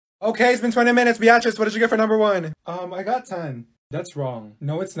Okay, it's been 20 minutes. Beatrice, what did you get for number 1? I got 10. That's wrong.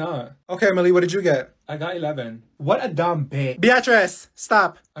 No, it's not. Okay, Emily, what did you get? I got 11. What a dumb bitch. Beatrice,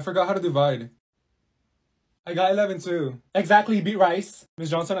 stop. I forgot how to divide. I got 11 too. Exactly, you beat Rice. Miss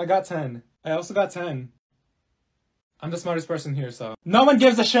Johnson, I got 10. I also got 10. I'm the smartest person here, so. No one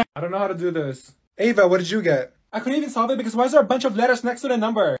gives a shit. I don't know how to do this. Ava, what did you get? I couldn't even solve it because why is there a bunch of letters next to the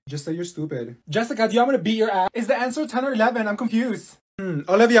number? Just say you're stupid. Jessica, do you want me to beat your ass? Is the answer 10 or 11? I'm confused.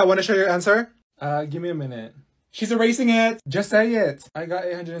 Olivia, want to share your answer? Give me a minute. She's erasing it. Just say it. I got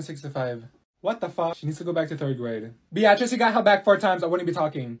 865. What the fuck? She needs to go back to 3rd grade. Beatrice, you got held back 4 times. I wouldn't be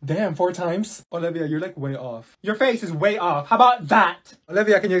talking. Damn, 4 times? Olivia, you're like way off. Your face is way off. How about that?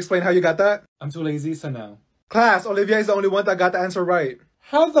 Olivia, can you explain how you got that? I'm too lazy, so no. Class, Olivia is the only one that got the answer right.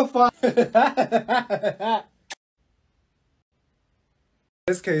 How the fuck? In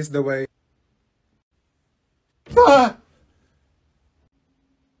this case, the way. Ah!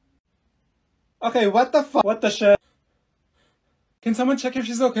 Okay, what the fuck? What the shit? Can someone check if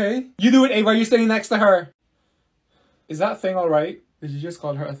she's okay? You do it, Ava. You're standing next to her. Is that thing alright? Did you just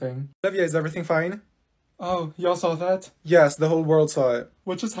call her a thing? Olivia, is everything fine? Oh, y'all saw that? Yes, the whole world saw it.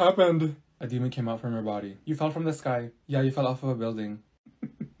 What just happened? A demon came out from her body. You fell from the sky. Yeah, you fell off of a building.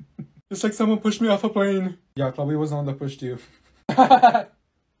 It's like someone pushed me off a plane. Yeah, Chloe was the one that pushed you.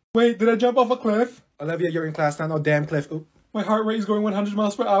 Wait, did I jump off a cliff? Olivia, you're in class now. No damn cliff. Oop. My heart rate is going 100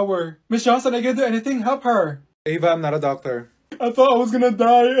 miles per hour. Miss Johnson, I can't do anything. Help her. Ava, I'm not a doctor. I thought I was gonna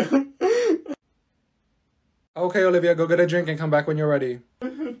die. Okay, Olivia, go get a drink and come back when you're ready. I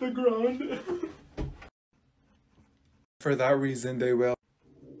hit the ground. For that reason, they will.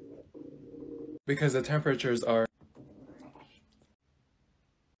 Because the temperatures are...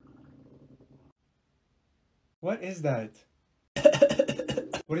 What is that?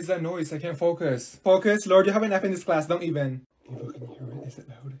 What is that noise? I can't focus. Focus? Lord, you have an F in this class. Don't even. Ava, can you hear it? Is it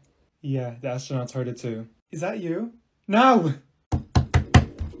loud? Yeah, the astronauts heard it too. Is that you? No!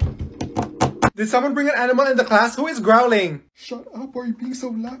 Did someone bring an animal in the class? Who is growling? Shut up, why are you being so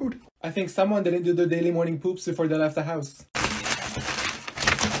loud? I think someone didn't do their daily morning poops before they left the house.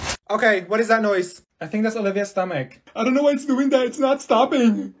 Okay, what is that noise? I think that's Olivia's stomach. I don't know why it's doing that. It's not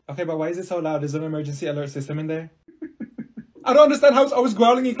stopping. Okay, but why is it so loud? Is there an emergency alert system in there? I don't understand how it's always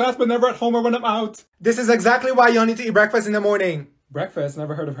growling in class but never at home or when I'm out. This is exactly why you don't need to eat breakfast in the morning. Breakfast?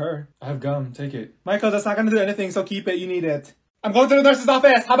 Never heard of her. I have gum. Take it. Michael, that's not gonna do anything, so keep it. You need it. I'm going to the nurse's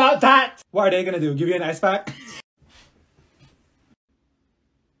office. How about that? What are they gonna do? Give you an ice pack?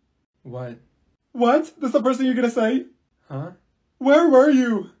 What? What? That's the first thing you're gonna say? Huh? Where were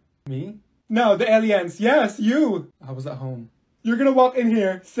you? Me? No, the aliens. Yes, you. I was at home. You're gonna walk in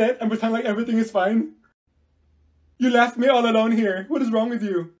here, sit, and pretend like everything is fine? You left me all alone here. What is wrong with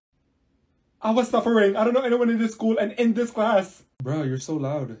you? I was suffering. I don't know anyone in this school and in this class. Bro, you're so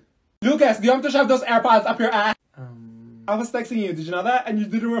loud. Lucas, do you want to shove those AirPods up your ass? I was texting you. Did you know that? And you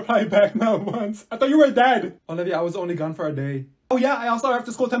didn't reply back not once. I thought you were dead. Olivia, I was only gone for a day. Oh yeah, I also arrived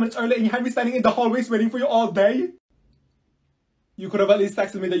to school 10 minutes early and you had me standing in the hallways waiting for you all day? You could have at least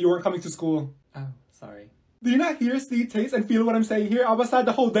texted me that you weren't coming to school. Oh, sorry. Do you not hear, see, taste, and feel what I'm saying here? I was sad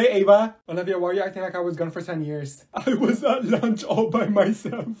the whole day, Ava. Olivia, why are you acting like I was gone for 10 years? I was at lunch all by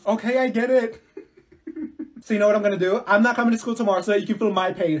myself. Okay, I get it. So you know what I'm gonna do? I'm not coming to school tomorrow so that you can feel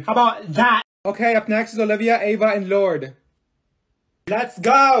my pain. How about that? Okay, up next is Olivia, Ava, and Lourd. Let's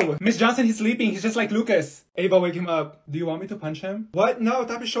go! Miss Johnson, he's sleeping. He's just like Lucas. Ava, wake him up. Do you want me to punch him? What? No,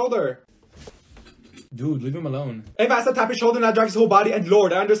 tap his shoulder. Dude, leave him alone. Ava, I said tap his shoulder, not drag his whole body. And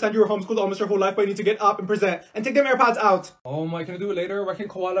Lord, I understand you were homeschooled almost your whole life, but you need to get up and present. And take them AirPods out. Oh my, can I do it later? Why can't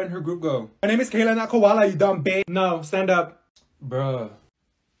Koala and her group go? My name is Kayla, not Koala, you dumb bitch. No, stand up. Bruh.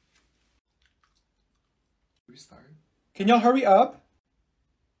 Restart. Can y'all hurry up?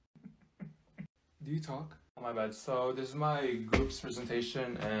 Do you talk? Oh my bad. So this is my group's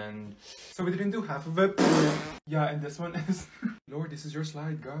presentation and... So we didn't do half of it. Yeah, and this one is... Lord, this is your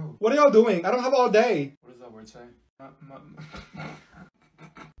slide, go. What are y'all doing? I don't have all day. What does that word say?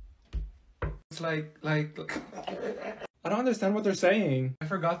 It's like... I don't understand what they're saying. I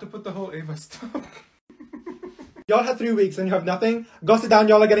forgot to put the whole Ava stuff. Y'all had 3 weeks and you have nothing? Go sit down,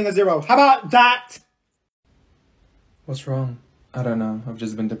 y'all are getting a 0. How about that? What's wrong? I don't know. I've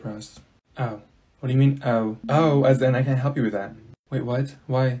just been depressed. Oh. What do you mean, oh? Oh, as in I can't help you with that. Wait, what?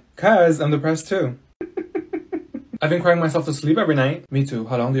 Why? 'Cause I'm depressed too. I've been crying myself to sleep every night. Me too.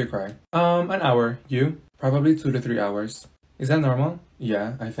 How long do you cry? An hour. You? Probably 2 to 3 hours. Is that normal?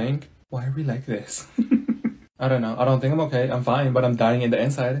 Yeah, I think. Why are we like this? I don't know. I don't think I'm okay. I'm fine, but I'm dying in the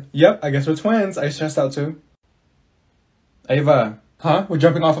inside. Yep, I guess we're twins. I stressed out too. Ava. Huh? We're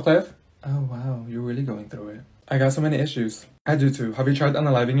jumping off a cliff? Oh wow, you're really going through it. I got so many issues. I do too. Have you tried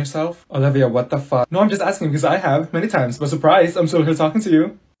unaliving yourself? Olivia, what the fuck? No, I'm just asking because I have many times. But surprise, I'm still here talking to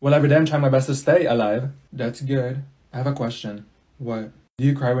you. Well, every day I'm trying my best to stay alive. That's good. I have a question. What? Do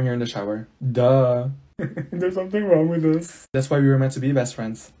you cry when you're in the shower? Duh. There's something wrong with this. That's why we were meant to be best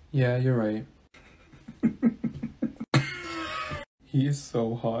friends. Yeah, you're right. He is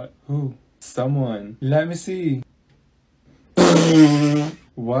so hot. Who? Someone. Let me see.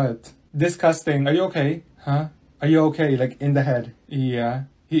 What? Disgusting. Are you okay? Huh? Are you okay? Like, in the head? Yeah.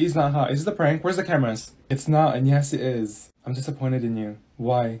 He is not hot. Is this a prank? Where's the cameras? It's not, and yes, it is. I'm disappointed in you.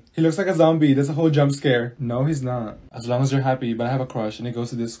 Why? He looks like a zombie. That's a whole jump scare. No, he's not. As long as you're happy, but I have a crush, and he goes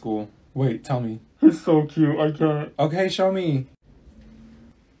to this school. Wait, tell me. He's so cute. I can't. Okay, show me.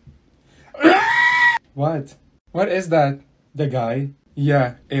 What? What is that? The guy?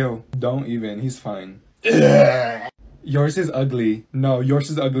 Yeah, ew. Don't even. He's fine. Yours is ugly. No,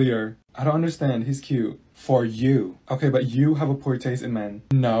 yours is uglier. I don't understand. He's cute. For you. Okay, but you have a poor taste in men.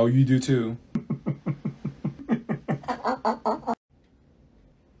 No, you do too.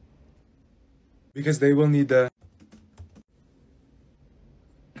 Because they will need the...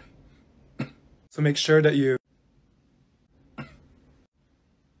 So make sure that you...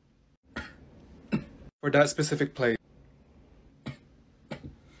 For that specific plate.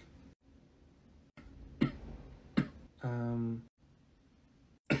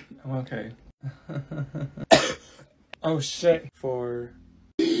 Okay. Oh shit. For...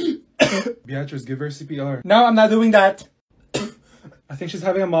 Beatrice, give her CPR. No, I'm not doing that. I think she's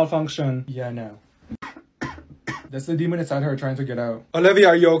having a malfunction. Yeah, no. That's the demon inside her trying to get out. Olivia,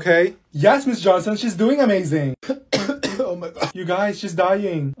 are you okay? Yes, Miss Johnson, she's doing amazing. Oh my god. You guys, she's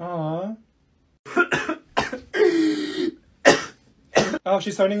dying. Aww. Oh,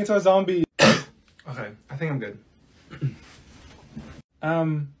 she's turning into a zombie. Okay, I think I'm good.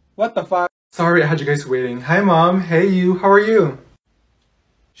 What the fuck? Sorry, I had you guys waiting. Hi, Mom. Hey, you. How are you?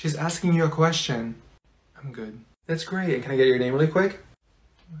 She's asking you a question. I'm good. That's great. And can I get your name really quick?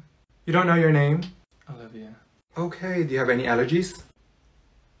 You don't know your name? Olivia. Okay. Do you have any allergies?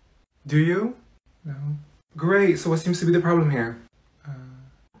 Do you? No. Great. So what seems to be the problem here?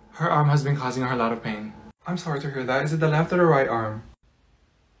 Her arm has been causing her a lot of pain. I'm sorry to hear that. Is it the left or the right arm?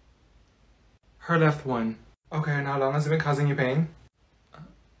 Her left one. Okay, and how long has it been causing you pain?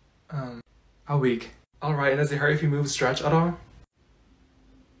 A week. Alright, and does it hurt if you move, stretch at all?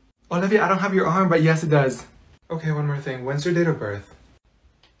 Olivia, I don't have your arm, but yes it does. Okay, one more thing. When's your date of birth?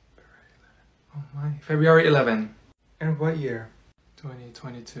 Oh my. February 11. And what year?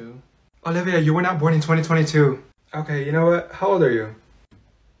 2022. Olivia, you were not born in 2022. Okay, you know what? How old are you?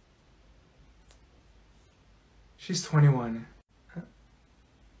 She's 21.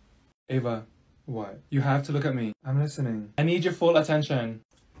 Ava, what? You have to look at me. I'm listening. I need your full attention.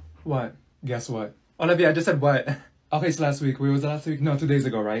 What? Guess what? Olivia, I just said what? Okay, so last week. Where was it last week? No, 2 days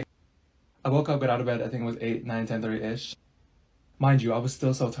ago, right? I woke up, got out of bed, I think it was 8, 9, 10:30-ish. Mind you, I was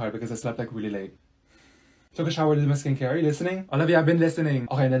still so tired because I slept like really late. Took a shower, did my skincare. Are you listening? Olivia, I've been listening.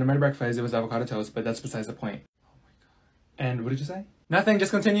 Okay, and then I made breakfast. It was avocado toast, but that's besides the point. Oh my god. And what did you say? Nothing,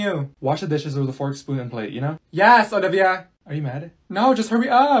 just continue. Wash the dishes with a fork, spoon, and plate, you know? Yes, Olivia! Are you mad? No, just hurry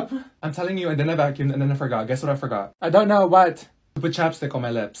up! I'm telling you, and then I vacuumed, and then I forgot. Guess what I forgot? I don't know, what? To put chapstick on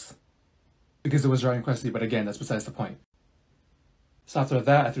my lips. Because it was dry and crusty, but again, that's besides the point. So after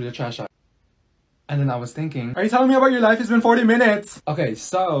that, I threw the trash out. And then I was thinking, are you telling me about your life? It's been 40 minutes! Okay,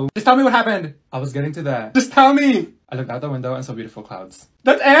 so... Just tell me what happened! I was getting to that. Just tell me! I looked out the window and saw beautiful clouds.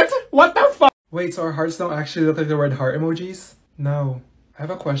 That's it? What the fuck? Wait, so our hearts don't actually look like the red heart emojis? No. I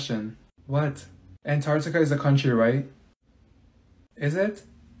have a question. What? Antarctica is a country, right? Is it?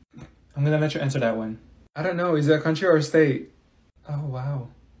 I'm gonna let you answer that one. I don't know, is it a country or a state? Oh, wow.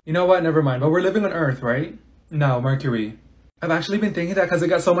 You know what? Never mind. But we're living on Earth, right? No, Mercury. I've actually been thinking that because it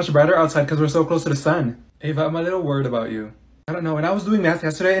got so much brighter outside because we're so close to the sun. Ava, I'm a little worried about you. I don't know. And I was doing math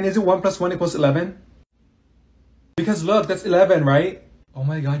yesterday, and is it 1 + 1 = 11? Because look, that's 11, right? Oh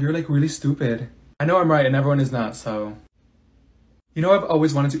my god, you're like really stupid. I know I'm right and everyone is not, so... You know I've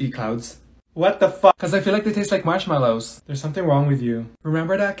always wanted to eat clouds. What the fuck? Because I feel like they taste like marshmallows. There's something wrong with you.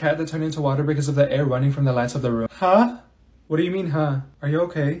 Remember that cat that turned into water because of the air running from the lights of the room? Huh? What do you mean, huh? Are you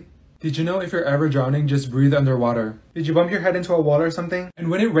okay? Did you know if you're ever drowning, just breathe underwater? Did you bump your head into a wall or something? And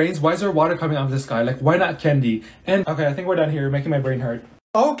when it rains, why is there water coming out of the sky? Like, why not candy? And okay, I think we're done here. You're making my brain hurt.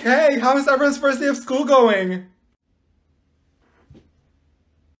 Okay, how is everyone's first day of school going?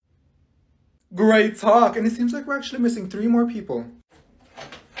 Great talk. And it seems like we're actually missing 3 more people.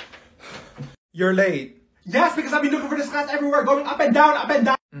 You're late. Yes, because I've been looking for this class everywhere, going up and down,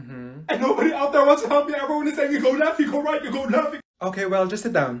 And nobody out there wants to help me. Everyone is saying, you go left, you go right, you go left. Okay, well, just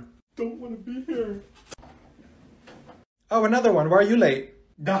sit down. Don't want to be here. Oh, another one. Why are you late?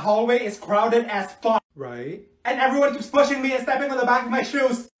 The hallway is crowded as fuck. Right. And everyone keeps pushing me and stepping on the back of my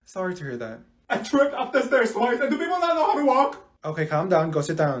shoes. Sorry to hear that. I tripped up the stairs twice, and do people not know how to walk? Okay, calm down. Go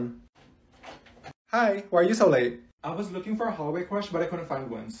sit down. Hi. Why are you so late? I was looking for a hallway crush, but I couldn't find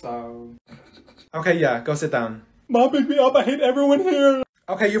one, so... Okay, yeah. Go sit down. Mom, pick me up. I hate everyone here.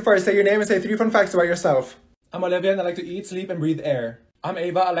 Okay, you first. Say your name and say 3 fun facts about yourself. I'm Olivia, and I like to eat, sleep, and breathe air. I'm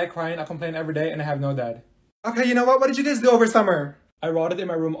Ava. I like crying. I complain every day, and I have no dad. Okay, you know what? What did you guys do over summer? I rotted in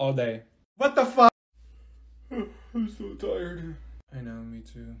my room all day. What the fuck? I'm so tired. I know, me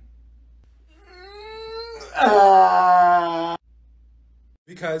too.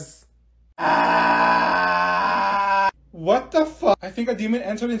 Because... What the fuck? I think a demon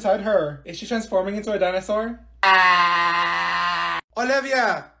entered inside her. Is she transforming into a dinosaur?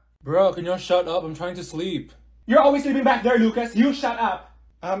 Olivia! Bro, can you shut up? I'm trying to sleep. You're always sleeping back there, Lucas. You shut up.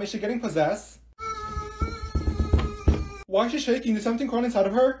 Is she getting possessed? Why is she shaking? Did something crawl inside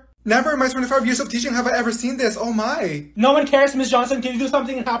of her? Never in my 25 years of teaching have I ever seen this. Oh my. No one cares, Miss Johnson. Can you do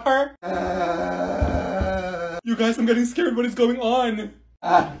something and help her? You guys, I'm getting scared. What is going on?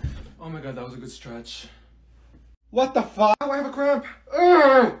 Oh my god, that was a good stretch. What the fuck? Oh, I have a cramp.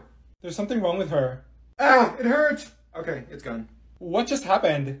 There's something wrong with her. It hurts. Okay, it's gone. What just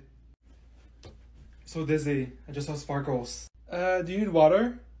happened? So dizzy. I just saw sparkles. Do you need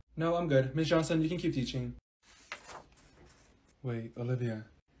water? No, I'm good. Miss Johnson, you can keep teaching. Wait, Olivia.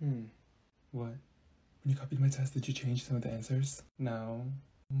 What? When you copied my test, did you change some of the answers? No.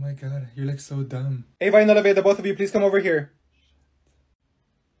 Oh my god, you're like so dumb. Ava and Olivia, the both of you, please come over here.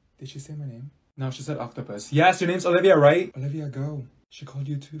 Did she say my name? No, she said octopus. Yes, your name's Olivia, right? Olivia, go. She called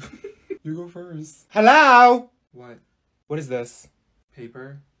you too. You go first. Hello? What? What is this?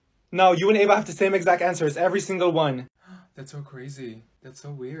 Paper? No, you and Ava have the same exact answers, every single one. That's so crazy. That's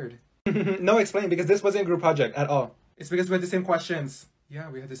so weird. No, explain, because this wasn't a group project at all. It's because we had the same questions. Yeah,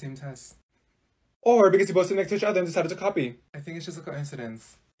 we had the same test. Or because you both stood next to each other and decided to copy. I think it's just a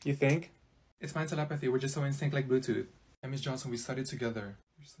coincidence. You think? It's mind telepathy. We're just so in sync like Bluetooth. And Miss Johnson, we studied together.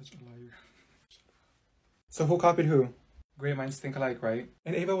 You're such a liar. So who copied who? Great minds think alike, right?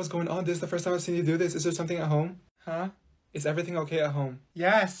 And Ava, what's going on? This is the first time I've seen you do this. Is there something at home? Huh? Is everything okay at home?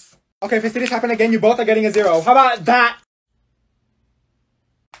 Yes. Okay, if this happen again, you both are getting a 0. How about that?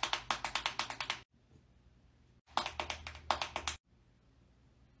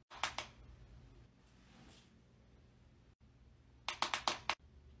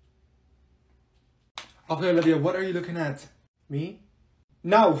 Okay, Olivia, what are you looking at? Me?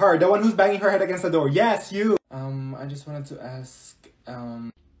 No, her, the one who's banging her head against the door. Yes, you. I just wanted to ask,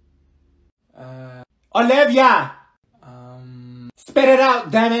 Olivia! Spit it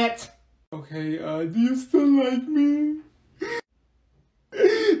out, damn it! Okay, do you still like me?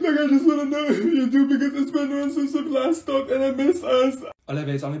 Look, I just wanna know if you do because it's been months since we've last talked and I miss us.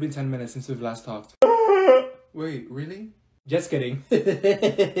 Olivia, it's only been 10 minutes since we've last talked. Wait, really? Just kidding.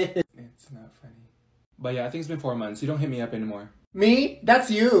 It's not funny. But yeah, I think it's been 4 months. You don't hit me up anymore. Me?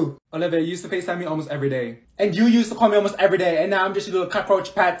 That's you. Olivia, you used to FaceTime me almost every day. And you used to call me almost every day, and now I'm just a little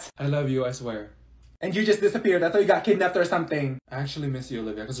cockroach pet. I love you, I swear. And you just disappeared. I thought you got kidnapped or something. I actually miss you,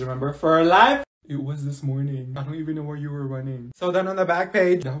 Olivia, because remember? For life? It was this morning. I don't even know where you were running. So then on the back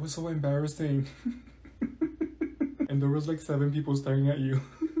page. That was so embarrassing. And there was like 7 people staring at you.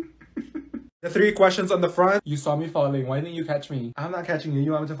 The 3 questions on the front. You saw me falling. Why didn't you catch me? I'm not catching you.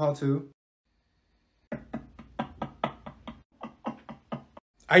 You want me to fall too?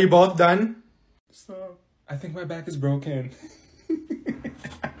 Are you both done? Stop. I think my back is broken.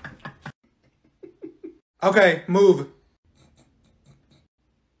 Okay, move.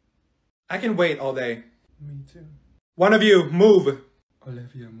 I can wait all day. Me too. One of you, move.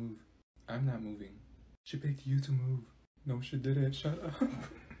 Olivia, move. I'm not moving. She picked you to move. No, she didn't. Shut up.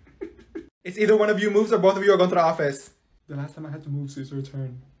 It's either one of you moves or both of you are going to the office. The last time I had to move, so it's your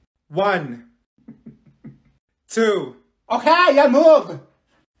turn. 1, 2. Okay, yeah, move.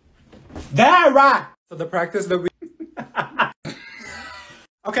 There, right. So the practice that we...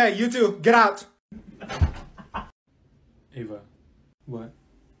 Okay, you two, get out. Ava. What?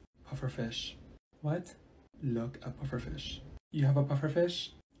 Pufferfish. What? Look, a pufferfish. You have a pufferfish?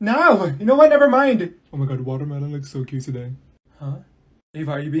 No! You know what? Never mind. Oh my god, watermelon looks so cute today. Huh?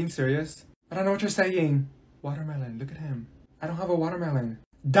 Ava, are you being serious? I don't know what you're saying. Watermelon, look at him. I don't have a watermelon.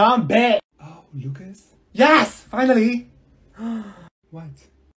 Dumb bitch! Oh, Lucas? Yes! Finally! What?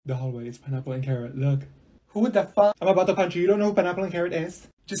 The hallway, it's pineapple and carrot. Look. Who the fuck? I'm about to punch you. You don't know who pineapple and carrot is?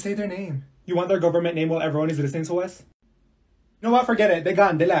 Just say their name. You want their government name while everyone is listening to us? You know what? Forget it. They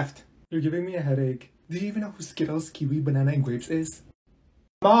gone. They left. You're giving me a headache. Do you even know who Skittles, Kiwi, Banana, and Grapes is?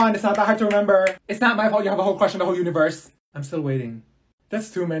 Come on, it's not that hard to remember. It's not my fault you have a whole crush on the whole universe. I'm still waiting. That's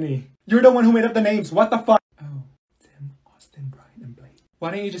too many. You're the one who made up the names. What the fuck? Oh, Tim, Austin, Brian, and Blake.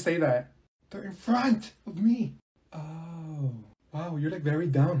 Why didn't you just say that? They're in front of me. Oh, wow, you're like very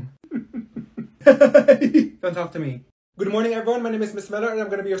dumb. Don't talk to me. Good morning, everyone. My name is Miss Miller, and I'm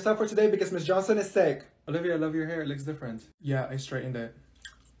gonna be your sub for today because Miss Johnson is sick. Olivia, I love your hair. It looks different. Yeah, I straightened it.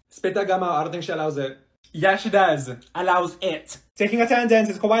 Spit that gum out. I don't think she allows it. Yeah, she does. Allows it. Taking attendance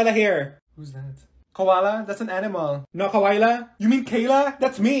is Koala here. Who's that? Koala? That's an animal. No, Koala? You mean Kayla?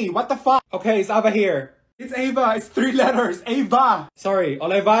 That's me. What the fuck? Okay, it's Ava here. It's Ava. It's 3 letters. Ava. Sorry,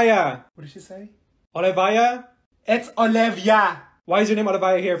 Olivia. What did she say? Olivia? It's Olivia. Why is your name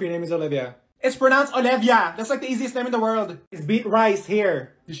Olivia here if your name is Olivia? It's pronounced Olivia. That's like the easiest name in the world. It's beat rice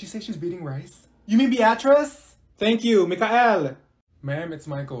here. Did she say she's beating rice? You mean Beatrice? Thank you, Mikael. Ma'am, it's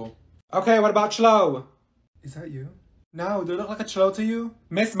Michael. Okay, what about Chloe? Is that you? No, do I look like a Chloe to you?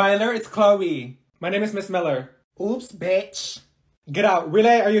 Miss Miller, it's Chloe. My name is Miss Miller. Oops, bitch. Get out.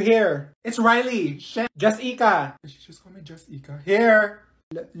 Relay, are you here? It's Riley. Shit. Just Ika. Did she just call me Just Ika? Here.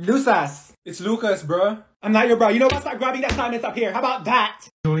 Lucas. It's Lucas, bruh. I'm not your bro. You know what? Stop grabbing that assignments up here. How about that?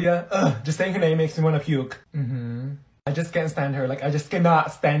 Julia, just saying her name makes me want to puke. I just can't stand her. Like, I just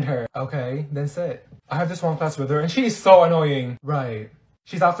cannot stand her. Okay, then sit. I have this one class with her and she is so annoying. Right.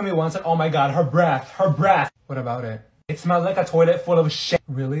 She's after me once and oh my god, her breath. What about it? It smelled like a toilet full of shit.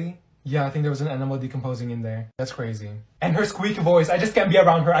 Really? Yeah, I think there was an animal decomposing in there. That's crazy. And her squeaky voice, I just can't be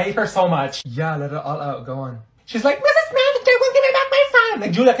around her. I hate her so much. Yeah, let it all out. Go on. She's like, Mrs. Manager, will give me back my phone.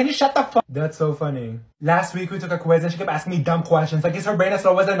 Like, Julia, can you shut the fuck? That's so funny. Last week we took a quiz and she kept asking me dumb questions. Like, is her brain as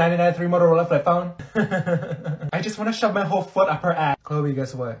slow as a 993 Motorola flip phone? I just want to shove my whole foot up her ass. Chloe,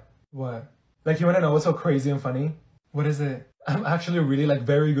 guess what? What? Like, you want to know what's so crazy and funny? What is it? I'm actually really, like,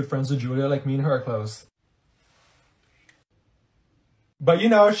 very good friends with Julia. Like, me and her are close. But you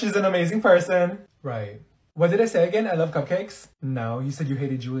know, she's an amazing person. Right. What did I say again? I love cupcakes? No, you said you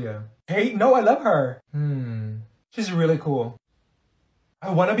hated Julia. Hate? No, I love her. She's really cool.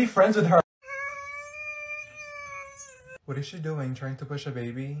 I want to be friends with her. What is she doing? Trying to push a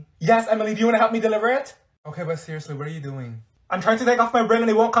baby? Yes, Emily, do you want to help me deliver it? Okay, but seriously, what are you doing? I'm trying to take off my ring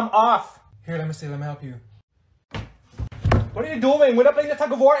and it won't come off. Here, let me see. Let me help you. What are you doing? We're not playing the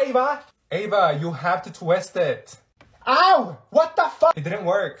tug of war, Ava. Ava, you have to twist it. Ow! What the fuck? It didn't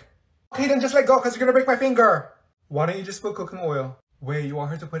work. Okay, then just let go because you're gonna break my finger. Why don't you just put cooking oil? Wait, you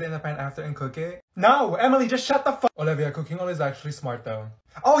want her to put it in the pan after and cook it? No, Emily, just shut the fuck. Olivia, cooking oil is actually smart though.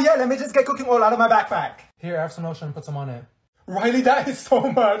 Oh yeah, let me just get cooking oil out of my backpack. Here, I have some lotion. Put some on it. Riley, that is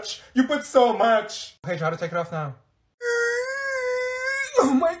so much. You put so much. Okay, try to take it off now.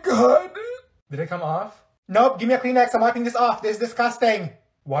 Oh my god. Did it come off? Nope, give me a Kleenex. I'm wiping this off. This is disgusting.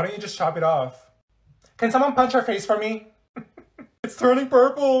 Why don't you just chop it off? Can someone punch her face for me? It's turning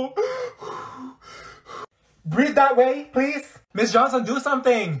purple. Breathe that way, please. Miss Johnson, do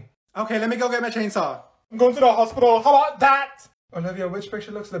something. Okay, let me go get my chainsaw. I'm going to the hospital. How about that? Olivia, which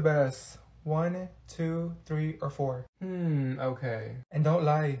picture looks the best? 1, 2, 3, or 4? Okay. And don't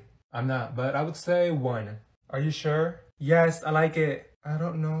lie. I'm not, but I would say 1. Are you sure? Yes, I like it. I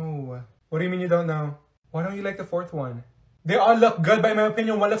don't know. What do you mean you don't know? Why don't you like the 4th one? They all look good, but in my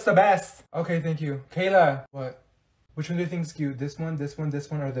opinion, one looks the best. Okay, thank you. Kayla. What? Which one do you think is cute? This one, this one,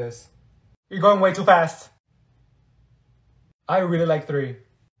 this one, or this? You're going way too fast. I really like 3.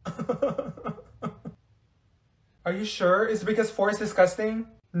 Are you sure? Is it because 4 is disgusting?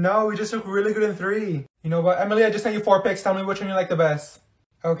 No, we just look really good in 3. You know what? Emily, I just sent you 4 pics. Tell me which one you like the best.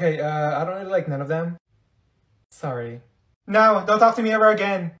 Okay, I don't really like none of them. Sorry. No, don't talk to me ever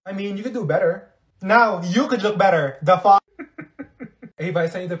again. I mean, you could do better. No, you could look better. The fuck? Ava, I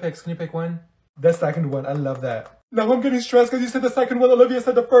sent you the pics. Can you pick one? The second one. I love that. Now I'm getting stressed because you said the second one, Olivia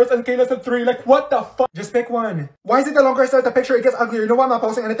said the first, and Kayla said 3. Like, what the fuck? Just pick one. Why is it the longer I start the picture, it gets uglier? You know what? I'm not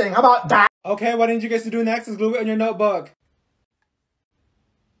posting anything. How about that? Okay, what didn't you guys do next is glue it on your notebook.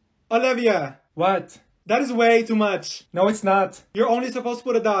 Olivia. What? That is way too much. No, it's not. You're only supposed to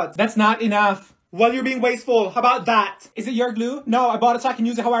put a dot. That's not enough. Well, you're being wasteful. How about that? Is it your glue? No, I bought it so I can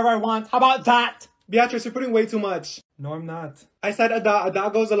use it however I want. How about that? Beatrice, you're putting way too much. No, I'm not. I said a dot. A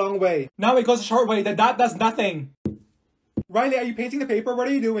dot goes a long way. No, it goes a short way. The dot does nothing. Riley, are you painting the paper? What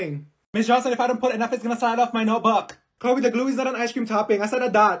are you doing? Miss Johnson, if I don't put enough, it's gonna slide off my notebook. Chloe, the glue is not an ice cream topping. I said a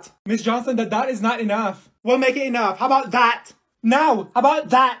dot. Miss Johnson, the dot is not enough. We'll make it enough. How about that? Now, how about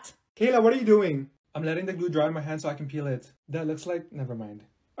that? Kayla, what are you doing? I'm letting the glue dry on my hand so I can peel it. That looks like... Never mind.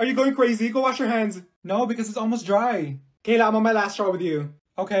 Are you going crazy? Go wash your hands. No, because it's almost dry. Kayla, I'm on my last straw with you.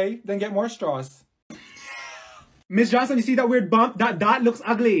 Okay, then get more straws. Miss Johnson, you see that weird bump? That dot looks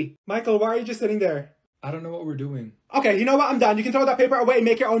ugly. Michael, why are you just sitting there? I don't know what we're doing. Okay, you know what? I'm done. You can throw that paper away and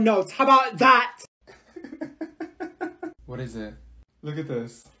make your own notes. How about that? What is it? Look at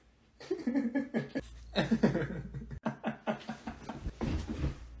this.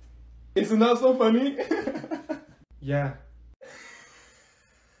 Isn't that so funny? Yeah.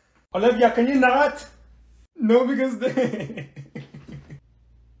 Olivia, can you not? No, because they...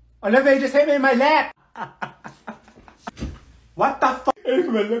 Olivia, you just hit me in my lap! What the fuck?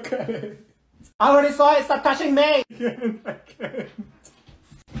 Ava, look at it. I already saw it, stop touching me! I can't.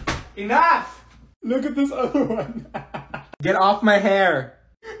 Enough! Look at this other one. Get off my hair.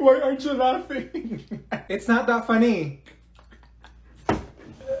 Why aren't you laughing? It's not that funny.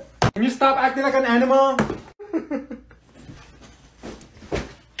 Can you stop acting like an animal?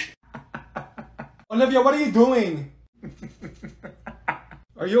 Olivia, what are you doing?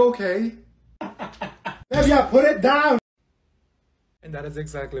 Are you okay? Olivia, put it down! And that is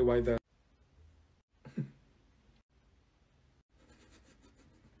exactly why the...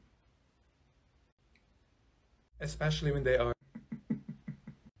 Especially when they are...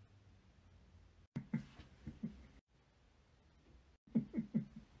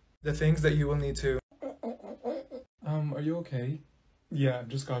 The things that you will need to... Are you okay? Yeah, I'm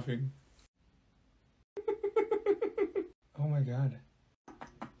just coughing. Oh my god.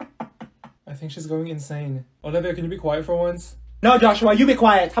 I think she's going insane. Olivia, can you be quiet for once? No, Joshua, you be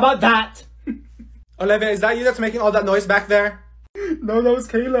quiet. How about that? Olivia, is that you that's making all that noise back there? No, that was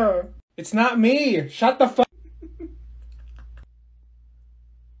Kayla. It's not me. Shut the fuck.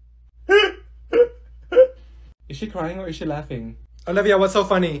 Is she crying or is she laughing? Olivia, what's so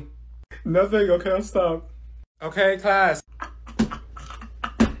funny? Nothing, okay, I'll stop. Okay, class.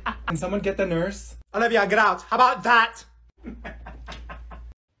 Can someone get the nurse? Olivia, get out. How about that?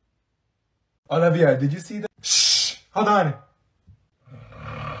 Olivia, did you see the... Shh! Hold on.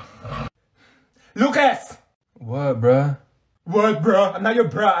 Lucas! What, bruh? What, bruh? I'm not your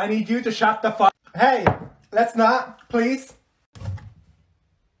bruh. I need you to shut the fuck... Hey! Let's not, please.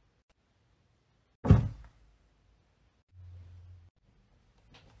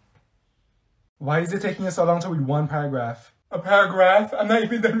 Why is it taking us so long to read one paragraph? A paragraph? I'm not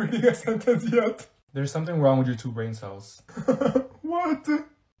even done reading a sentence yet. There's something wrong with your 2 brain cells. What?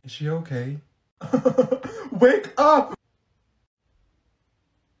 Is she okay? Wake up!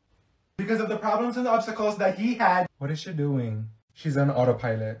 Because of the problems and obstacles that he had. What is she doing? She's on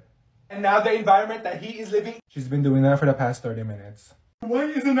autopilot. And now the environment that he is living. She's been doing that for the past 30 minutes. Why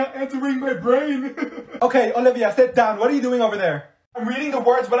isn't that entering my brain? Okay, Olivia, sit down. What are you doing over there? I'm reading the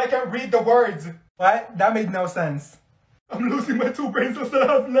words, but I can't read the words. What? That made no sense. I'm losing my 2 brain cells that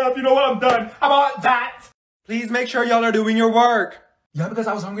I have left. You know what? I'm done. How about that? Please make sure y'all are doing your work. Yeah, because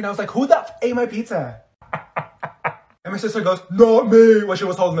I was hungry and I was like, who the f ate my pizza? And my sister goes, not me, when she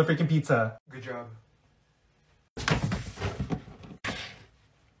was holding the freaking pizza. Good job.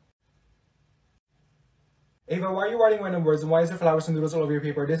 Ava, why are you writing random words and why is there flowers and noodles all over your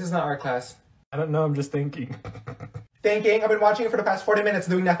paper? This is not art class. I don't know, I'm just thinking. Thinking? I've been watching it for the past 40 minutes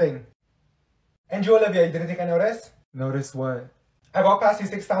doing nothing. And you, Olivia, you didn't think I noticed? Noticed what? I walked past you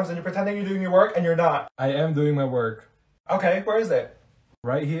 6 times and you're pretending you're doing your work and you're not. I am doing my work. Okay, where is it?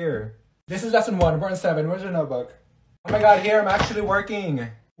 Right here. This is lesson 1, we're in 7. Where's your notebook? Oh my god, here, I'm actually working.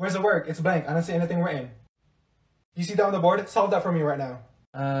 Where's the work? It's blank. I don't see anything written. You see that on the board? Solve that for me right now.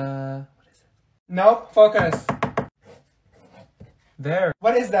 What is it? Nope, focus. There.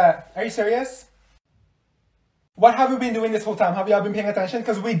 What is that? Are you serious? What have we been doing this whole time? Have y'all been paying attention?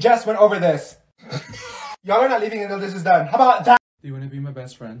 Because we just went over this. Y'all are not leaving until this is done. How about that? Do you want to be my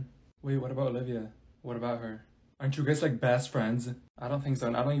best friend? Wait, what about Olivia? What about her? Aren't you guys like best friends? I don't think so,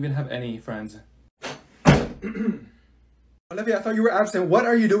 and I don't even have any friends. Olivia, I thought you were absent. What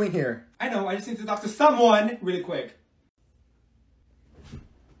are you doing here? I know, I just need to talk to someone really quick.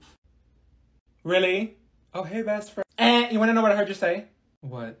 Really? Oh, hey, best friend. You want to know what I heard you say?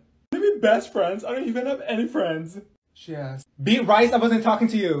 What? Maybe best friends? I don't even have any friends. She asked. Beat Rice, I wasn't talking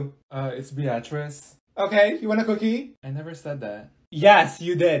to you. It's Beatrice. Okay, you want a cookie? I never said that. Yes,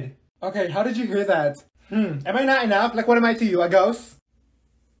 you did. Okay, how did you hear that? Am I not enough? Like, what am I to you, a ghost?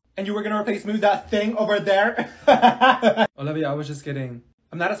 And you were gonna replace me with that thing over there? Olivia, I was just kidding.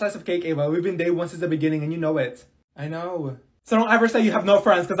 I'm not a slice of cake, Ava. We've been day 1 since the beginning and you know it. I know. So don't ever say you have no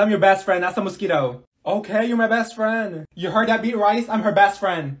friends, because I'm your best friend, that's a mosquito. Okay, you're my best friend. You heard that, Beat Rice? I'm her best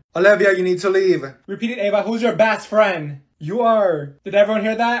friend. Olivia, you need to leave. Repeat it, Ava. Who's your best friend? You are. Did everyone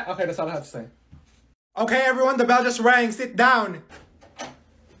hear that? Okay, that's all I have to say. Okay, everyone, the bell just rang. Sit down.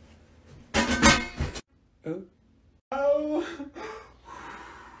 Oh.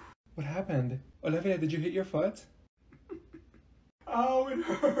 What happened? Olivia, did you hit your foot? Oh, it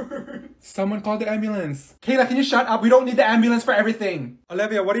hurts. Someone called the ambulance. Kayla, can you shut up? We don't need the ambulance for everything.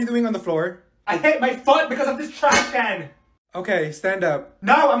 Olivia, what are you doing on the floor? I hit my foot because of this trash can. Okay, stand up.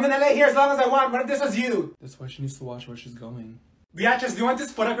 No, I'm gonna lay here as long as I want. What if this was you? That's why she needs to watch where she's going. Beatrice, do you want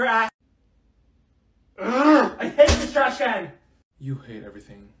this foot up your ass? Ugh, I hate this trash can. You hate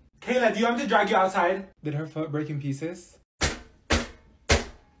everything. Kayla, do you want me to drag you outside? Did her foot break in pieces? Is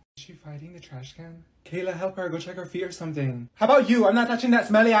she fighting the trash can? Kayla, help her. Go check her feet or something. How about you? I'm not touching that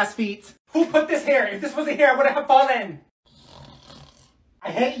smelly ass feet. Who put this here? If this wasn't here, I would have fallen.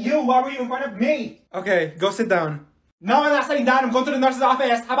 I hate you. Why were you in front of me? Okay, go sit down. No, I'm not sitting down. I'm going to the nurse's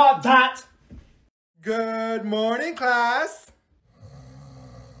office. How about that? Good morning, class.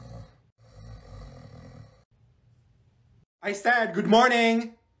 I said good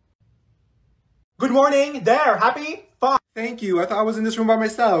morning. Good morning. There. Happy? Fuck. Thank you. I thought I was in this room by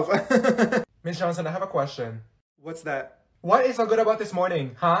myself. Miss Johnson, I have a question. What's that? What is so good about this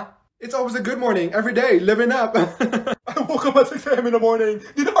morning, huh? It's always a good morning. Every day. Living up. I woke up at 6 a.m. in the morning. Do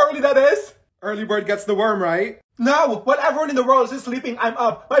you know how early that is? Early bird gets the worm, right? No. When everyone in the world is sleeping, I'm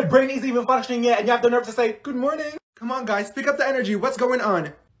up. My brain isn't even functioning yet, and you have the nerve to say, good morning. Come on, guys. Pick up the energy. What's going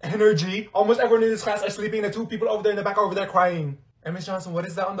on? Energy? Almost everyone in this class are sleeping, and the two people over there in the back are over there crying. And Miss Johnson, what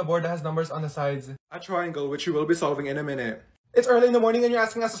is that on the board that has numbers on the sides? A triangle, which you will be solving in a minute. It's early in the morning and you're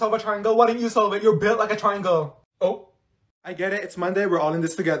asking us to solve a triangle. Why don't you solve it? You're built like a triangle. Oh. I get it. It's Monday. We're all in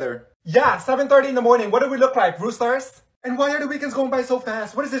this together. Yeah, 7:30 in the morning. What do we look like? Roosters? And why are the weekends going by so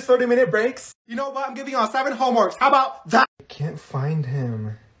fast? What is this, 30-minute breaks? You know what? I'm giving y'all 7 homeworks. How about that? I can't find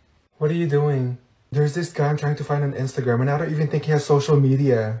him. What are you doing? There's this guy I'm trying to find on Instagram and I don't even think he has social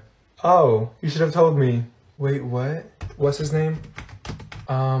media. Oh, you should have told me. Wait, what? What's his name?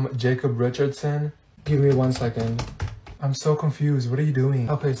 Jacob Richardson? Give me 1 second. I'm so confused. What are you doing?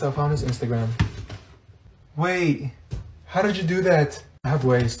 Okay, so I found his Instagram. Wait, how did you do that? I have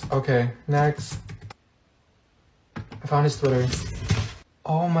waste. Okay, next. I found his Twitter.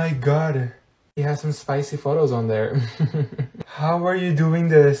 Oh my god. He has some spicy photos on there. How are you doing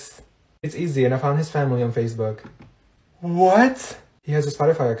this? It's easy, and I found his family on Facebook. What? He has a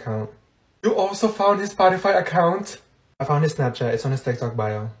Spotify account. You also found his Spotify account? I found his Snapchat. It's on his TikTok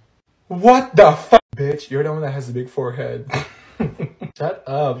bio. What the fuck? Bitch, you're the one that has a big forehead. Shut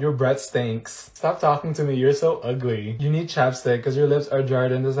up, your breath stinks. Stop talking to me, you're so ugly. You need chapstick because your lips are drier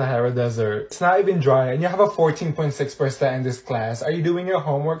than the Sahara Desert. It's not even dry and you have a 14.6% in this class. Are you doing your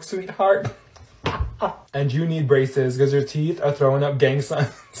homework, sweetheart? And you need braces because your teeth are throwing up gang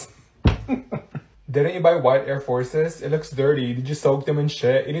signs. Didn't you buy white Air Forces? It looks dirty. Did you soak them in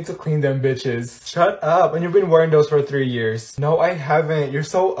shit? You need to clean them, bitches. Shut up. And you've been wearing those for 3 years. No, I haven't. You're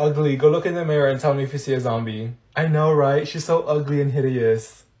so ugly. Go look in the mirror and tell me if you see a zombie. I know, right? She's so ugly and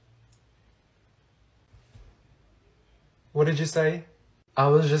hideous. What did you say? I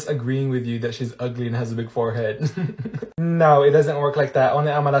was just agreeing with you that she's ugly and has a big forehead. No, it doesn't work like that.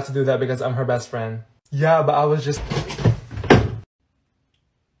 Only I'm allowed to do that because I'm her best friend. Yeah, but I was just...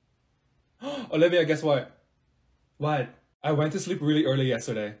 Olivia, guess what? What? I went to sleep really early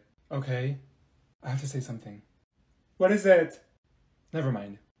yesterday. Okay. I have to say something. What is it? Never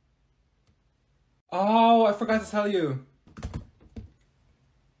mind. Oh, I forgot to tell you.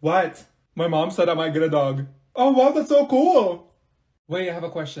 What? My mom said I might get a dog. Oh wow, that's so cool! Wait, I have a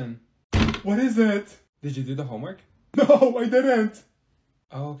question. What is it? Did you do the homework? No, I didn't.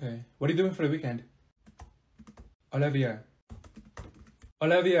 Oh, okay. What are you doing for the weekend? Olivia.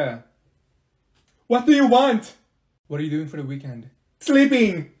 Olivia. What do you want? What are you doing for the weekend?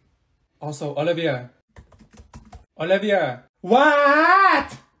 Sleeping. Also, Olivia. Olivia.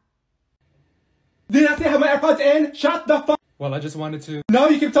 What? Did I say I have my AirPods in? Shut the fuck. Well, I just wanted to... No,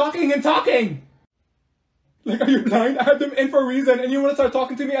 you keep talking and talking. Like, are you blind? I had them in for a reason and you want to start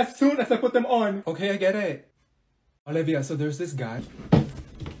talking to me as soon as I put them on. Okay, I get it. Olivia, so there's this guy.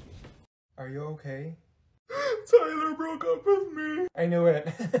 Are you okay? Tyler broke up with me. I knew it.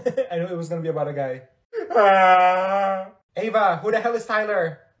 I knew it was gonna be about a guy. Ava, who the hell is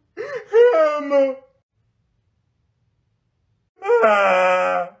Tyler? Him.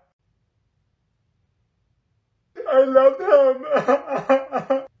 I loved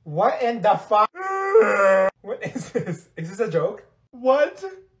him. What in the fuck? What is this? Is this a joke? What?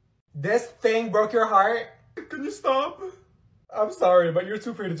 This thing broke your heart? Can you stop? I'm sorry, but you're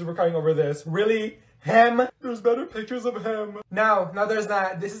too pretty to be crying over this. Really? Him? There's better pictures of him. No, there's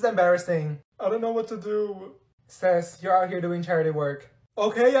not. This is embarrassing. I don't know what to do. Sis, you're out here doing charity work.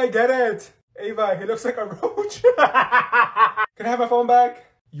 Okay, I get it. Ava, he looks like a roach. Can I have my phone back?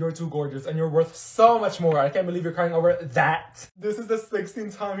 You're too gorgeous and you're worth so much more. I can't believe you're crying over that. This is the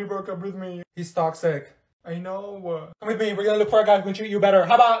 16th time he broke up with me. He's toxic. I know. Come with me. We're gonna look for a guy who can treat you better.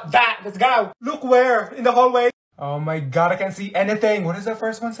 How about that? Let's go. Look where? In the hallway? Oh my god, I can't see anything. What does that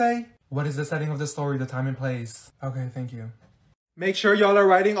first one say? What is the setting of the story, the time and place? Okay, thank you. Make sure y'all are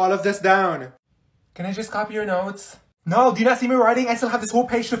writing all of this down. Can I just copy your notes? No, do you not see me writing? I still have this whole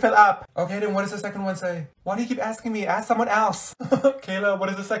page to fill up. Okay, then what does the second one say? Why do you keep asking me? Ask someone else. Kayla, what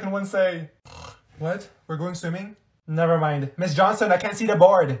does the second one say? What? We're going swimming? Never mind. Miss Johnson, I can't see the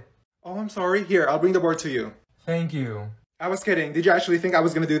board. Oh, I'm sorry. Here, I'll bring the board to you. Thank you. I was kidding. Did you actually think I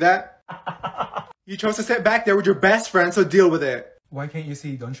was gonna do that? You chose to sit back there with your best friend, so deal with it. Why can't you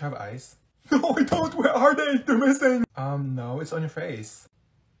see? Don't you have eyes? No, I don't. Where are they? They're missing. No, it's on your face.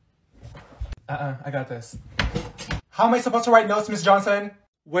 I got this. How am I supposed to write notes, Miss Johnson?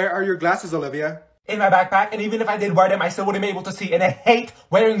 Where are your glasses, Olivia? In my backpack, and even if I did wear them, I still wouldn't be able to see, and I hate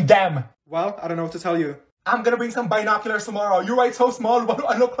wearing them. Well, I don't know what to tell you. I'm gonna bring some binoculars tomorrow. You write so small, what do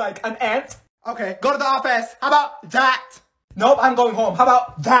I look like? An ant? Okay, go to the office. How about that? Nope, I'm going home. How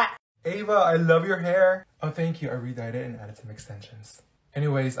about that? Ava, I love your hair. Oh, thank you. I re-dyed it and added some extensions.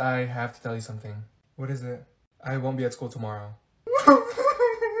 Anyways, I have to tell you something. What is it? I won't be at school tomorrow.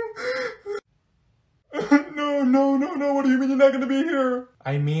 No. What do you mean you're not gonna be here?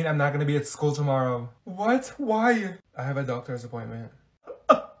 I mean, I'm not gonna be at school tomorrow. What? Why? I have a doctor's appointment.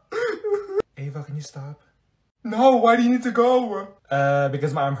 Ava, can you stop? No, why do you need to go?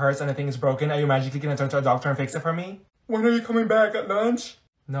 Because my arm hurts and I think it's broken. Are you magically gonna turn to a doctor and fix it for me? When are you coming back? At lunch?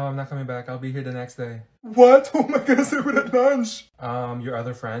 No, I'm not coming back. I'll be here the next day. What? Oh my goodness, it at lunch. Your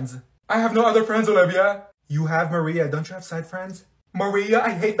other friends? I have no other friends, Olivia. You have Maria. Don't you have side friends? Maria?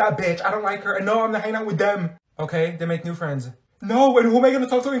 I hate that bitch. I don't like her. And no, I'm not hanging out with them. Okay, then make new friends. No, and who am I gonna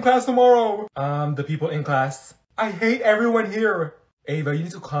talk to in class tomorrow? The people in class. I hate everyone here. Ava, you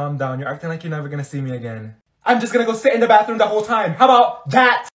need to calm down. You're acting like you're never gonna see me again. I'm just gonna go sit in the bathroom the whole time. How about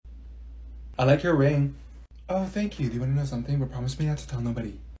that? I like your ring. Oh, thank you. Do you want to know something? But promise me not to tell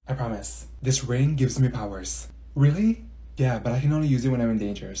nobody. I promise. This ring gives me powers. Really? Yeah, but I can only use it when I'm in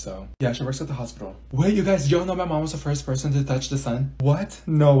danger, so... Yeah, she works at the hospital. Wait, you guys, do you know my mom was the first person to touch the sun? What?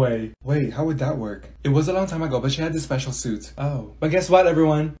 No way. Wait, how would that work? It was a long time ago, but she had this special suit. Oh. But guess what,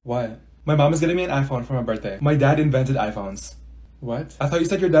 everyone? What? My mom is getting me an iPhone for my birthday. My dad invented iPhones. What? I thought you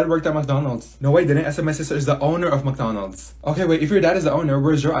said your dad worked at McDonald's. No, I didn't. I said my sister is the owner of McDonald's. Okay, wait, if your dad is the owner,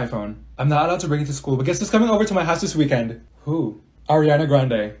 where's your iPhone? I'm not allowed to bring it to school, but guess who's coming over to my house this weekend? Who? Ariana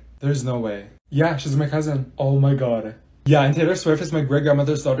Grande. There's no way. Yeah, she's my cousin. Oh my god. Yeah, and Taylor Swift is my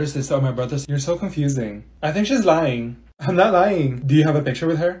great-grandmother's daughter's sister or my brother's. You're so confusing. I think she's lying. I'm not lying. Do you have a picture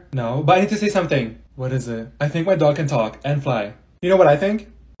with her? No, but I need to say something. What is it? I think my dog can talk and fly. You know what I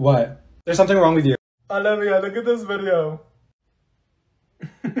think? What? There's something wrong with you. Olivia, look at this video.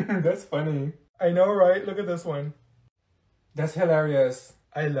 That's funny. I know, right? Look at this one. That's hilarious.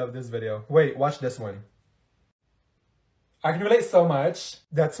 I love this video. Wait, watch this one. I can relate so much.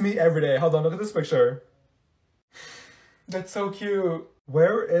 That's me every day. Hold on, look at this picture. That's so cute.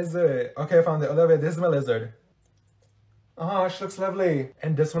 Where is it? Okay, I found it. Olivia, this is my lizard. Oh, she looks lovely.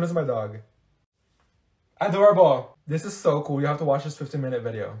 And this one is my dog. Adorable. This is so cool. You have to watch this 15-minute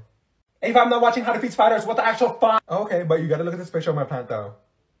video. If I'm not watching How to Feed Spiders, what the actual fuck? Okay, but you gotta look at this picture of my plant though.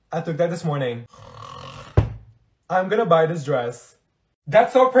 I took that this morning. I'm gonna buy this dress.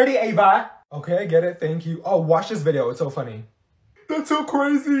 That's so pretty, Ava. Okay, I get it. Thank you. Oh, watch this video. It's so funny. That's so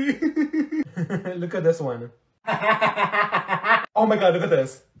crazy. Look at this one. Oh my god, look at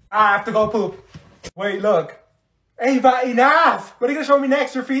this. I have to go poop. Wait, look. Ava, enough! What are you gonna show me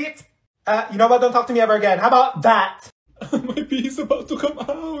next, your feet? You know what? Don't talk to me ever again. How about that? My pee is about to come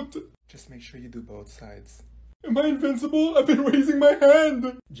out. Just make sure you do both sides. Am I invincible? I've been raising my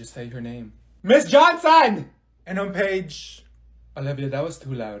hand. Just say her name. Miss Johnson! And on page... Olivia, that was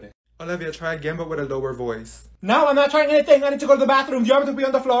too loud. Olivia, try again but with a lower voice. No, I'm not trying anything. I need to go to the bathroom. Do you want me to be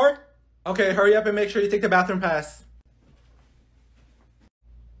on the floor? Okay, hurry up and make sure you take the bathroom pass.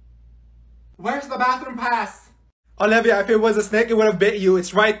 Where's the bathroom pass? Olivia, if it was a snake, it would have bit you.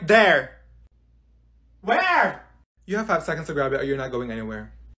 It's right there. Where? You have 5 seconds to grab it or you're not going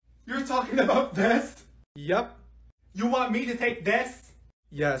anywhere. You're talking about this? Yup. You want me to take this?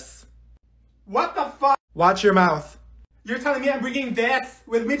 Yes. What the fuck? Watch your mouth. You're telling me I'm bringing this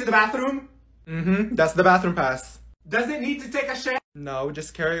with me to the bathroom? Mm-hmm. That's the bathroom pass. Does it need to take a shit? No,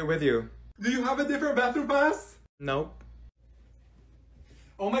 just carry it with you. Do you have a different bathroom pass? Nope.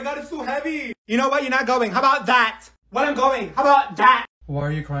 Oh my god, it's too heavy. You know what? You're not going. How about that? When I'm going, how about that? Why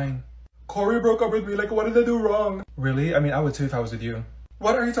are you crying? Corey broke up with me. Like, what did I do wrong? Really? I mean, I would too if I was with you.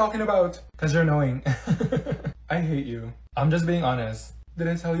 What are you talking about? Because you're annoying. I hate you. I'm just being honest. Did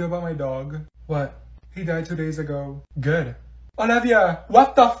I tell you about my dog? What? He died 2 days ago. Good. Olivia,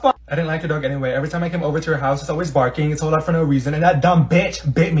 what the fuck? I didn't like your dog anyway. Every time I came over to your house, it's always barking. It's all out for no reason. And that dumb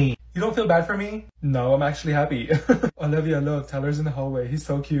bitch bit me. You don't feel bad for me? No, I'm actually happy. Olivia, look, Tyler's in the hallway. He's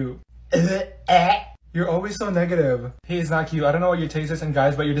so cute. You're always so negative. He is not cute. I don't know what your taste is in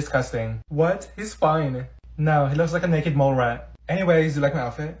guys, but you're disgusting. What? He's fine. No, he looks like a naked mole rat. Anyways, you like my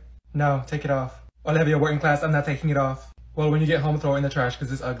outfit? No, take it off. Olivia, we're in class. I'm not taking it off. Well, when you get home, throw it in the trash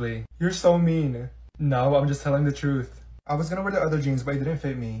because it's ugly. You're so mean. No, I'm just telling the truth. I was gonna wear the other jeans, but it didn't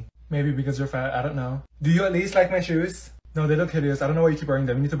fit me. Maybe because you're fat. I don't know. Do you at least like my shoes? No, they look hideous. I don't know why you keep wearing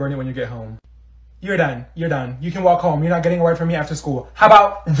them. You need to burn it when you get home. You're done. You're done. You can walk home. You're not getting a word from me after school. How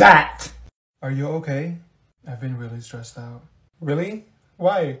about that? Are you okay? I've been really stressed out. Really?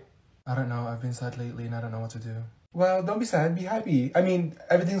 Why? I don't know. I've been sad lately and I don't know what to do. Well, don't be sad. Be happy. I mean,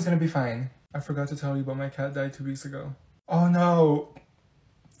 everything's gonna be fine. I forgot to tell you, but my cat died 2 weeks ago. Oh no.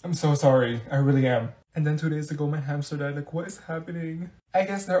 I'm so sorry. I really am. And then 2 days ago, my hamster died. Like, what is happening? I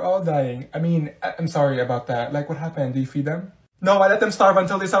guess they're all dying. I mean, I'm sorry about that. Like, what happened? Do you feed them? No, I let them starve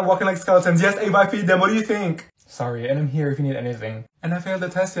until they start walking like skeletons. Yes, Ava, I feed them. What do you think? Sorry, and I'm here if you need anything. And I failed the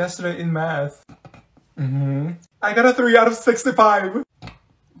test yesterday in math. I got a 3 out of 65.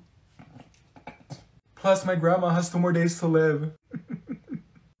 Plus, my grandma has 2 more days to live.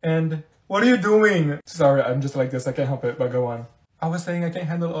 And what are you doing? Sorry, I'm just like this. I can't help it, but go on. I was saying I can't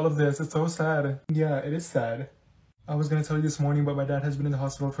handle all of this. It's so sad. Yeah, it is sad. I was gonna tell you this morning, but my dad has been in the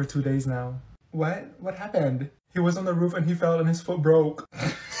hospital for 2 days now. What? What happened? He was on the roof and he fell and his foot broke.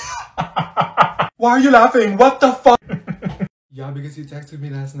 Why are you laughing? What the fuck? Yeah, because he texted me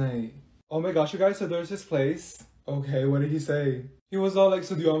last night. Oh my gosh, you guys, so there's this place. Okay, what did he say? He was all like,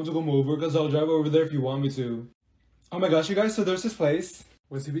 so do you want me to come over? Because I'll drive over there if you want me to. Oh my gosh, you guys, so there's this place.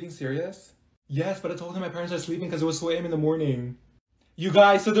 Was he being serious? Yes, but I told him my parents are sleeping because it was 2 a.m. in the morning. You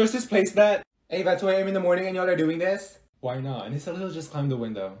guys, so there's this place that... Hey, at 2 a.m. in the morning and y'all are doing this? Why not? And he said he'll just climb the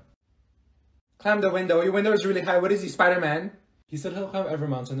window. Climb the window? Your window is really high. What is he, Spider-Man? He said he'll climb every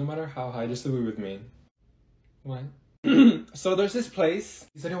mountain, no matter how high, just to be with me. What? So there's this place.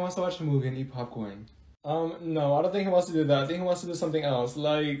 He said he wants to watch a movie and eat popcorn. No, I don't think he wants to do that. I think he wants to do something else,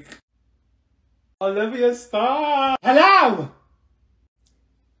 like... Olivia, stop! Hello!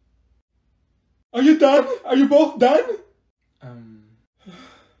 Are you done? Are you both done?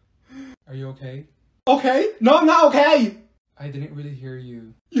 Are you okay? Okay? No, I'm not okay! I didn't really hear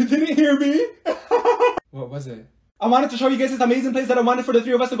you. You didn't hear me? What was it? I wanted to show you guys this amazing place that I wanted for the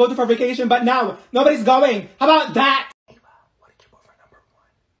 3 of us to go to for vacation, but now, nobody's going! How about that? Ava, what did you put for number 1?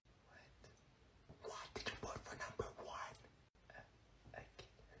 What did you put for number 1? I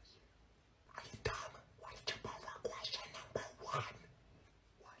can't hear you. Are you dumb? What did you put for question number 1?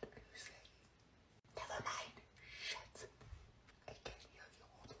 What are you saying? Never mind. Shut. I can't hear you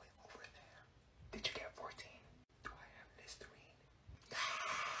all the way over there. Did you get 14? Do I have Listerine?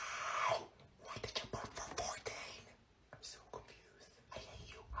 No! What did you put for 14? I'm so confused. I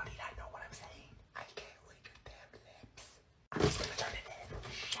hate you. How did I know what I'm saying? I can't read your damn lips. I'm just gonna turn it in.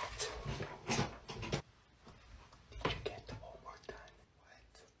 Shut. Did you get the homework done?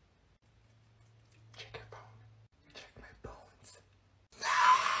 What? Check your phone. Check my bones.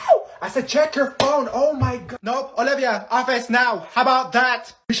 No! I said check your phone. Oh my god. Nope. Olivia, office now. How about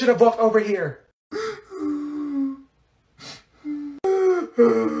that? We should have walked over here.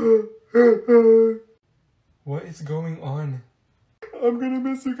 What is going on? I'm gonna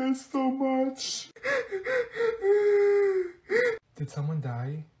miss you guys so much. Did someone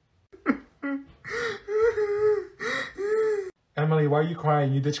die? Emily, why are you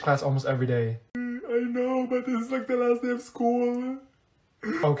crying? You ditch class almost every day. I know, but this is like the last day of school.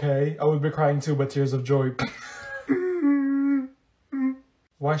 Okay, I would be crying too, but tears of joy.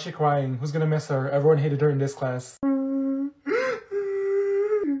 Why is she crying? Who's gonna miss her? Everyone hated her in this class.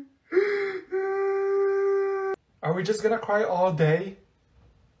 Are we just gonna cry all day?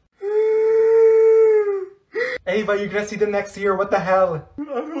 Ava, you're gonna see them next year. What the hell?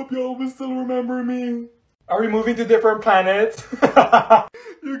 I hope you all will still remember me. Are we moving to different planets?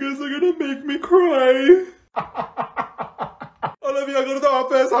 You guys are gonna make me cry. Olivia, go to the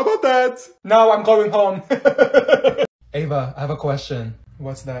office. How about that? No, I'm going home. Ava, I have a question.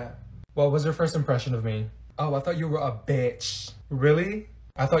 What's that? What was your first impression of me? Oh, I thought you were a bitch. Really?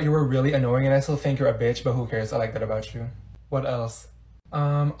 I thought you were really annoying and I still think you're a bitch, but who cares? I like that about you. What else?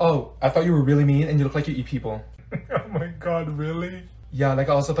 Oh, I thought you were really mean and you look like you eat people. Oh my god, really? Yeah, like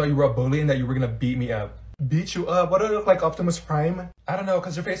I also thought you were a bully and that you were gonna beat me up. Beat you up? What do I look like, Optimus Prime? I don't know,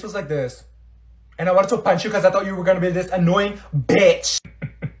 cause your face was like this. And I wanted to punch you cause I thought you were gonna be this annoying bitch.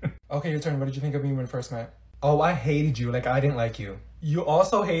 Okay, your turn. What did you think of me when we first met? Oh, I hated you. Like I didn't like you. You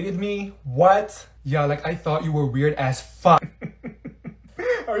also hated me? What? Yeah, like I thought you were weird as fuck.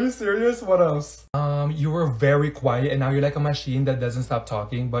 Are you serious? What else? You were very quiet and now you're like a machine that doesn't stop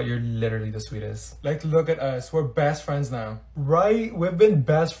talking, but you're literally the sweetest. Like, look at us. We're best friends now. Right? We've been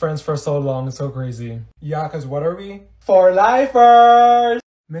best friends for so long. It's so crazy. Yeah, because what are we? For lifers!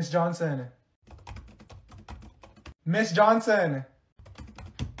 Miss Johnson. Miss Johnson.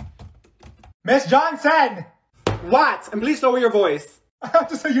 Miss Johnson! What? And please lower your voice. I have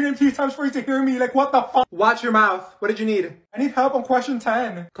to say your name 3 times for you to hear me. Like, what the fuck? Watch your mouth. What did you need? I need help on question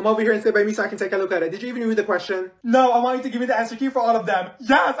 10. Come over here and sit by me so I can take a look at it. Did you even read the question? No, I want you to give me the answer key for all of them.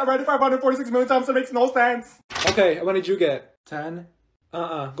 Yes, I read it 546 million times. It makes no sense. Okay, what did you get? 10?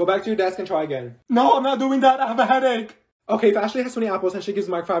 Go back to your desk and try again. No, I'm not doing that. I have a headache. Okay, if Ashley has 20 apples and she gives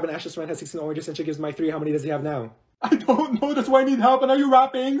Mike 5 and Ashley's friend has 16 oranges and she gives Mike 3, how many does he have now? I don't know. That's why I need help. And are you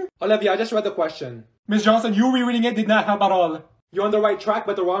rapping? Olivia, I just read the question. Miss Johnson, you rereading it did not help at all. You're on the right track,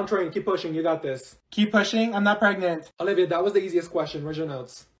 but the wrong train. Keep pushing. You got this. Keep pushing? I'm not pregnant. Olivia, that was the easiest question. Where's your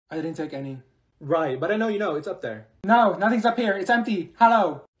notes? I didn't take any. Right, but I know you know. It's up there. No, nothing's up here. It's empty.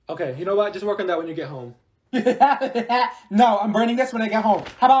 Hello. Okay, you know what? Just work on that when you get home. No, I'm burning this when I get home.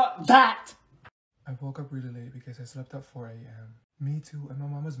 How about that? I woke up really late because I slept at 4 a.m. Me too, and my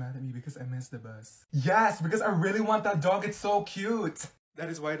mom was mad at me because I missed the bus. Yes, because I really want that dog. It's so cute. That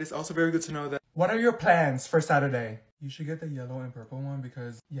is why it is also very good to know that. What are your plans for Saturday? You should get the yellow and purple one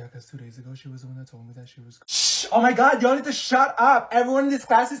because, yeah, because 2 days ago she was the one that told me that she was. Shh! Oh my god, y'all need to shut up! Everyone in this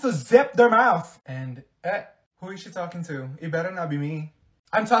class needs to zip their mouth! And, who is she talking to? It better not be me.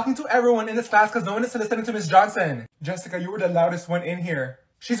 I'm talking to everyone in this class because no one is listening to Miss Johnson. Jessica, you were the loudest one in here.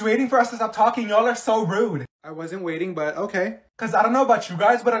 She's waiting for us to stop talking. Y'all are so rude. I wasn't waiting, but okay. Because I don't know about you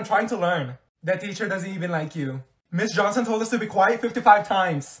guys, but I'm trying to learn. That teacher doesn't even like you. Miss Johnson told us to be quiet 55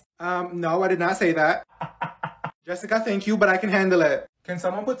 times. No, I did not say that. Jessica, thank you, but I can handle it. Can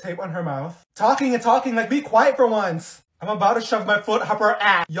someone put tape on her mouth? Talking and talking, like be quiet for once. I'm about to shove my foot up her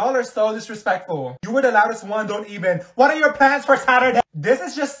ass. Y'all are so disrespectful. You were the loudest one, don't even. What are your plans for Saturday? This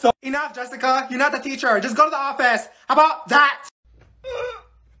is just so— Enough, Jessica. You're not the teacher. Just go to the office. How about that?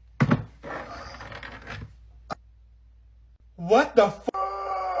 What the f—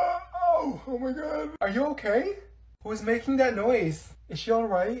 Oh my god. Are you okay? Who is making that noise? Is she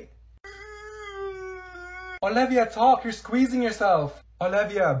alright? Olivia, talk. You're squeezing yourself.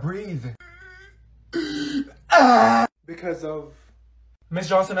 Olivia, breathe. Because of— Miss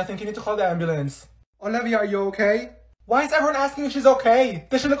Johnson, I think you need to call the ambulance. Olivia, are you okay? Why is everyone asking if she's okay?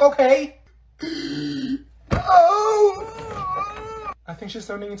 Does she look okay? Oh! I think she's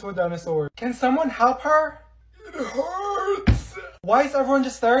turning into a dinosaur. Can someone help her? It hurts. Why is everyone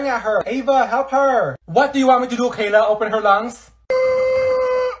just staring at her? Ava, help her. What do you want me to do, Kayla? Open her lungs?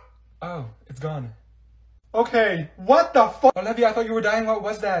 Oh, it's gone. Okay, what the fuck? Olivia, I thought you were dying. What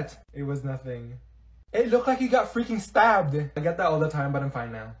was that? It was nothing. It looked like you got freaking stabbed. I get that all the time, but I'm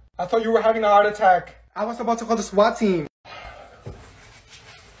fine now. I thought you were having a heart attack. I was about to call the SWAT team.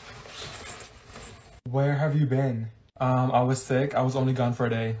 Where have you been? I was sick. I was only gone for a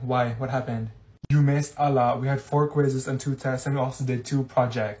day. Why? What happened? You missed a lot. We had 4 quizzes and 2 tests, and we also did 2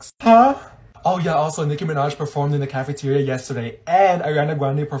 projects. Huh? Oh yeah, also Nicki Minaj performed in the cafeteria yesterday, and Ariana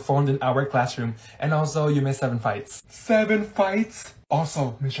Grande performed in our classroom. And also, you missed 7 fights. 7 fights?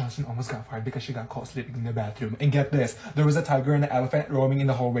 Also, Miss Johnson almost got fired because she got caught sleeping in the bathroom. And get this, there was a tiger and an elephant roaming in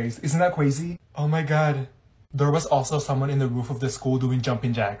the hallways. Isn't that crazy? Oh my god. There was also someone in the roof of the school doing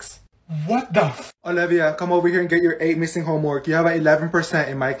jumping jacks. What the f— Olivia, come over here and get your 8 missing homework. You have an 11%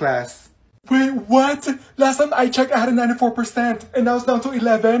 in my class. Wait, what? Last time I checked, I had a 94%, and now it's down to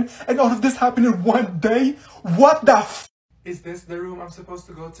 11, and all of this happened in 1 day? What the f— Is this the room I'm supposed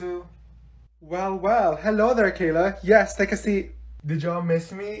to go to? Well, well, hello there, Kayla. Yes, take a seat. Did y'all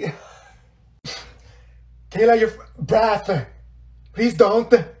miss me? Kayla, your breath. Please don't.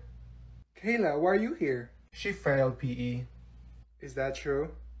 Kayla, why are you here? She failed PE. Is that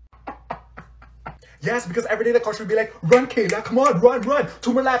true? Yes, because every day the coach would be like, run, Kayla, come on, run,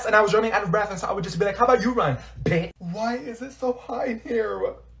 2 more laps. And I was running out of breath, and so I would just be like, how about you run, bitch? Why is it so hot in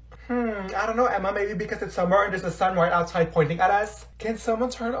here? I don't know, Emma, maybe because it's summer and there's the sun right outside pointing at us. Can someone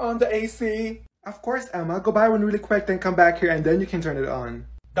turn on the AC? Of course, Emma. Go buy one really quick, then come back here, and then you can turn it on.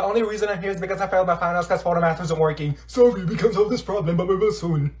 The only reason I'm here is because I failed my finals because photomath wasn't working. Sorry, we can solve this problem, but we will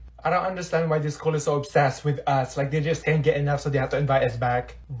soon. I don't understand why this school is so obsessed with us. Like, they just can't get enough, so they have to invite us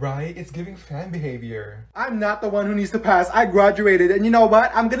back. Right? It's giving fan behavior. I'm not the one who needs to pass. I graduated, and you know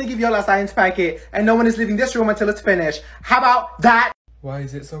what? I'm gonna give y'all a science packet, and no one is leaving this room until it's finished. How about that? Why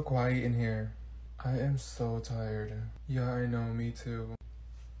is it so quiet in here? I am so tired. Yeah, I know, me too.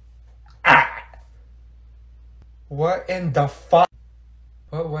 What in the fuck?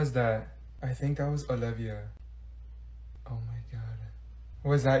 What was that? I think that was Olivia. Oh my god.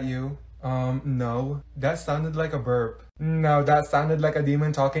 Was that you? No. That sounded like a burp. No, that sounded like a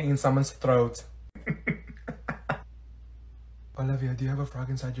demon talking in someone's throat. Olivia, do you have a frog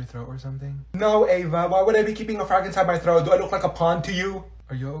inside your throat or something? No, Ava. Why would I be keeping a frog inside my throat? Do I look like a pond to you?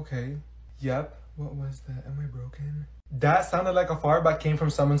 Are you okay? Yep. What was that? Am I broken? That sounded like a fart but came from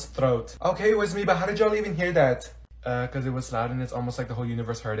someone's throat. Okay, it was me, but how did y'all even hear that? Cause it was loud and it's almost like the whole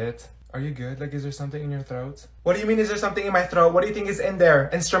universe heard it. Are you good? Like, is there something in your throat? What do you mean, is there something in my throat? What do you think is in there?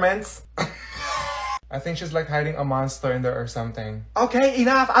 Instruments? I think she's like hiding a monster in there or something. Okay,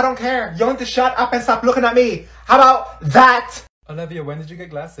 enough. I don't care. You want to shut up and stop looking at me. How about that? Olivia, when did you get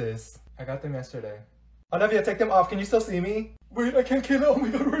glasses? I got them yesterday. Olivia, take them off. Can you still see me? Wait, I can't, Kayla. Oh my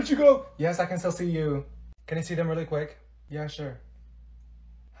god, where'd you go? Yes, I can still see you. Can you see them really quick? Yeah, sure.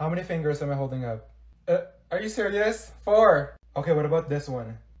 How many fingers am I holding up? Are you serious? 4. Okay, what about this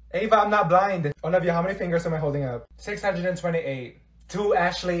one? Ava, I'm not blind. Olivia, how many fingers am I holding up? 628. 2,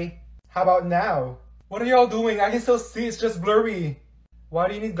 Ashley. How about now? What are y'all doing? I can still see, it's just blurry. Why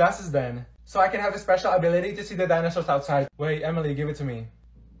do you need glasses then? So I can have the special ability to see the dinosaurs outside. Wait, Emily, give it to me.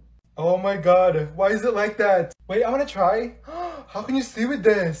 Oh my god, why is it like that? Wait, I wanna try. How can you see with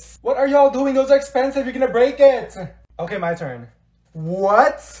this? What are y'all doing? Those are expensive, you're gonna break it. Okay, my turn.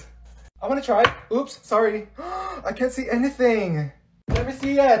 What? I wanna try. Oops, sorry. I can't see anything. Let me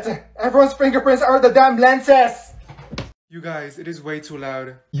see it. Everyone's fingerprints are the damn lenses. You guys, it is way too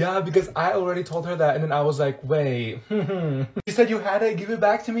loud. Yeah, because I already told her that and then I was like, wait. You said you had it, give it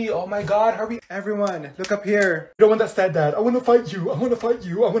back to me. Oh my god, hurry. Everyone, look up here. You're the one that said that. I wanna fight you, I wanna fight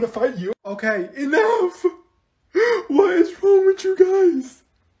you, I wanna fight you. Okay, enough. What is wrong with you guys?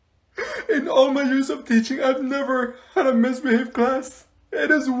 In all my years of teaching, I've never had a misbehaved class.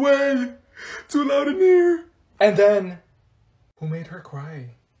 It is way too loud in here. And then, who made her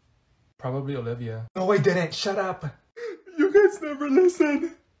cry? Probably Olivia. No, I didn't. Shut up. You guys never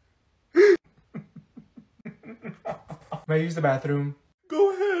listen. May I use the bathroom?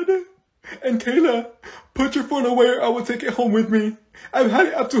 Go ahead. And Kayla, put your phone away or I will take it home with me. I've had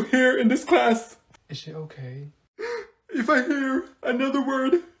it up to here in this class. Is she okay? If I hear another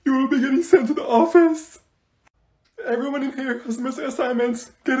word, you will be getting sent to the office. Everyone in here has missing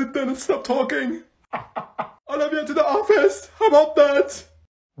assignments. Get it done and stop talking. Olivia, to the office. How about that?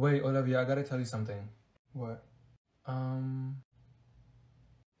 Wait, Olivia, I gotta tell you something. What?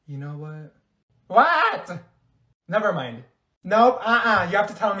 You know what? What? Never mind. Nope, you have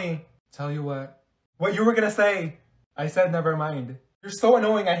to tell me. Tell you what? What you were gonna say. I said never mind. You're so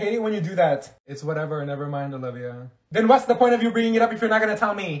annoying, I hate it when you do that. It's whatever, never mind, Olivia. Then what's the point of you bringing it up if you're not gonna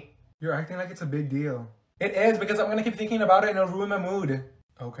tell me? You're acting like it's a big deal. It is, because I'm gonna keep thinking about it and it'll ruin my mood.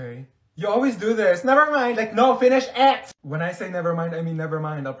 Okay. You always do this. Never mind. Like, no, finish it. When I say never mind, I mean never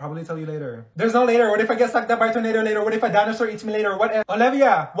mind. I'll probably tell you later. There's no later. What if I get sucked up by a tornado later? What if a dinosaur eats me later? What if...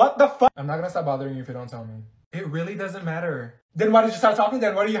 Olivia, what the fuck? I'm not gonna stop bothering you if you don't tell me. It really doesn't matter. Then why did you start talking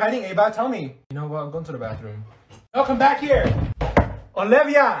then? What are you hiding, Ava? Tell me. You know what? I'm going to the bathroom. No, come back here.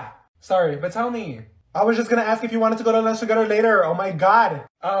 Olivia! Sorry, but tell me. I was just gonna ask if you wanted to go to lunch together later. Oh my god.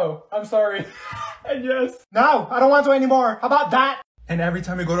 Oh, I'm sorry. And yes. No, I don't want to anymore. How about that? And every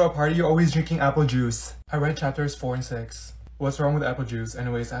time you go to a party, you're always drinking apple juice. I read chapters 4 and 6. What's wrong with apple juice?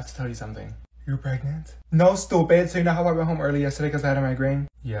 Anyways, I have to tell you something. You're pregnant? No, stupid. So you know how I went home early yesterday because I had a migraine?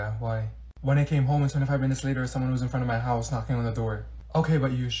 Yeah, why? When I came home and 25 minutes later, someone was in front of my house knocking on the door. Okay,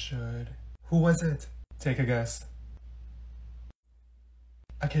 but you should. Who was it? Take a guess.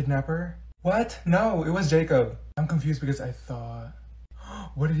 A kidnapper? What? No, it was Jacob. I'm confused because I thought...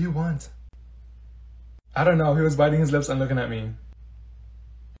 What did he want? I don't know. He was biting his lips and looking at me.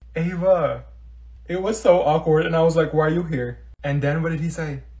 Ava. It was so awkward and I was like, why are you here? And then what did he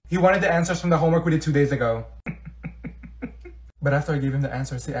say? He wanted the answers from the homework we did 2 days ago. But after I gave him the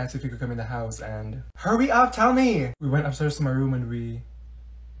answers, he asked if he could come in the house and... Hurry up, tell me! We went upstairs to my room and we...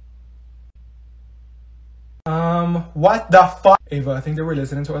 What the fuck? Ava, I think they were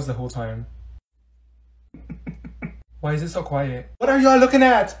listening to us the whole time. Why is it so quiet? What are y'all looking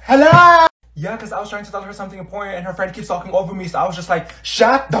at? Hello? Yeah, because I was trying to tell her something important and her friend keeps talking over me, so I was just like,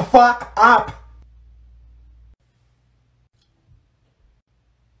 shut the fuck up!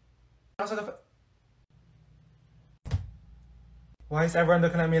 Why is everyone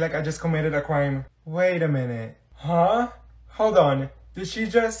looking at me like I just committed a crime? Wait a minute. Huh? Hold on. Did she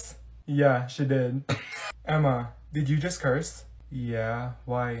just... Yeah, she did. Emma, did you just curse? Yeah,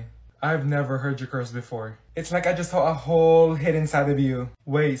 why? I've never heard you curse before. It's like I just saw a whole hit inside of you.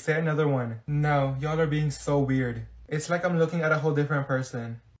 Wait, say another one. No, y'all are being so weird. It's like I'm looking at a whole different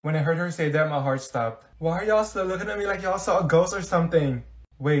person. When I heard her say that, my heart stopped. Why are y'all still looking at me like y'all saw a ghost or something?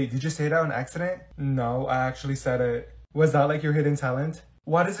 Wait, did you say that on accident? No, I actually said it. Was that like your hidden talent?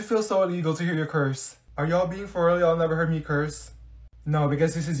 Why does it feel so illegal to hear you curse? Are y'all being for real? Y'all never heard me curse? No,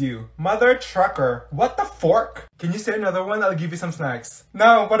 because this is you. Mother trucker. What the fork? Can you say another one? I'll give you some snacks.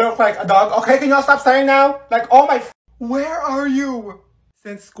 No, but I look like a dog. Okay, can y'all stop saying now? Like, oh my Where are you?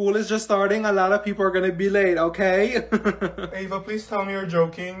 Since school is just starting, a lot of people are gonna be late, okay? Ava, please tell me you're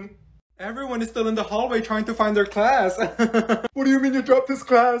joking. Everyone is still in the hallway trying to find their class. What do you mean you dropped this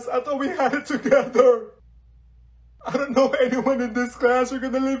class? I thought we had it together. I don't know anyone in this class. You're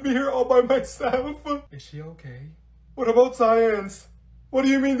gonna leave me here all by myself. Is she okay? What about science? What do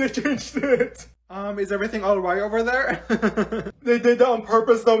you mean they changed it? Is everything alright over there? They did that on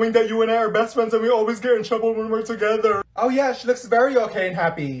purpose, knowing that you and I are best friends and we always get in trouble when we're together. Oh yeah, she looks very okay and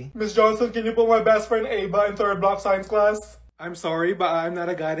happy. Miss Johnson, can you put my best friend Ava in 3rd block science class? I'm sorry, but I'm not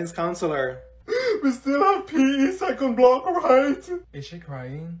a guidance counselor. We still have PE 2nd block, right? Is she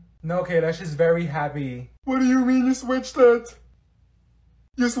crying? No, Kayla, she's very happy. What do you mean you switched it?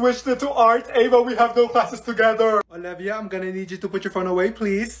 You switched it to art. Ava, we have no classes together. Olivia, I'm gonna need you to put your phone away,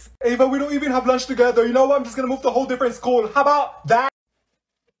 please. Ava, we don't even have lunch together. You know what? I'm just gonna move to a whole different school. How about that?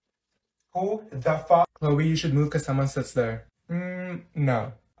 Who the fuck? Chloe, you should move because someone sits there.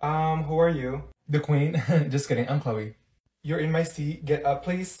 No. Who are you? The queen? Just kidding, I'm Chloe. You're in my seat. Get up,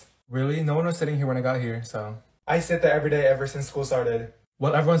 please. Really? No one was sitting here when I got here, so. I sit there every day ever since school started.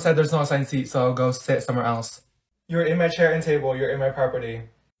 Well, everyone said there's no assigned seat, so I'll go sit somewhere else. You're in my chair and table. You're in my property.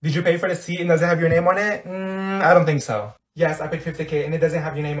 Did you pay for the seat and does it have your name on it? I don't think so. Yes, I paid $50K and it doesn't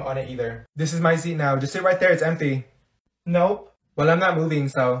have your name on it either. This is my seat now. Just sit right there. It's empty. Nope. Well, I'm not moving,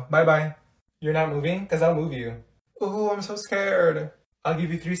 so bye-bye. You're not moving? Because I'll move you. Ooh, I'm so scared. I'll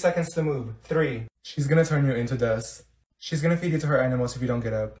give you 3 seconds to move. 3. She's gonna turn you into dust. She's gonna feed you to her animals if you don't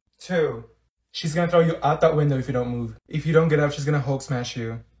get up. 2. She's gonna throw you out that window if you don't move. If you don't get up, she's gonna Hulk smash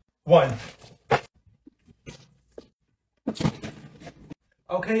you. 1.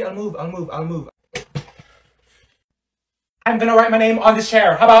 Okay, I'll move. I'm gonna write my name on this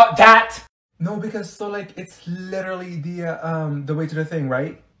chair. How about that? No, because so like it's literally the way to the thing,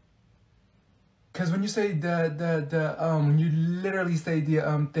 right? Because when you say when you literally say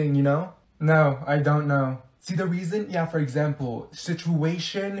the thing, you know? No, I don't know. See the reason? Yeah, for example,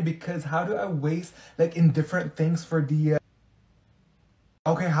 situation, because how do I waste like in different things for the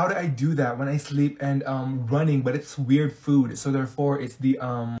okay, how do I do that when I sleep and running, but it's weird food, so therefore it's the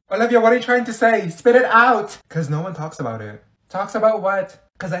Olivia, what are you trying to say? Spit it out! Cause no one talks about it. Talks about what?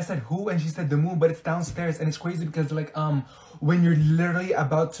 Cause I said who and she said the moon, but it's downstairs and it's crazy because like when you're literally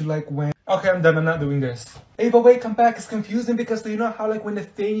about to like when okay, I'm done, I'm not doing this. Ava, wait, come back. It's confusing because you know how like when the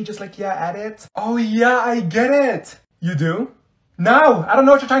thing you just like yeah at it? Oh yeah, I get it! You do? No! I don't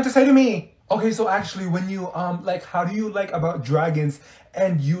know what you're trying to say to me! Okay, so actually when you like how do you like about dragons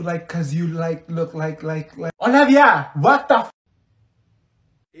and you like cause you like look like Olivia! What the f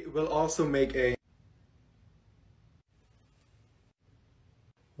It will also make a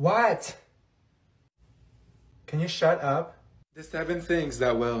What? Can you shut up? The 7 things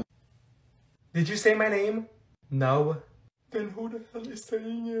that will. Did you say my name? No. Then who the hell is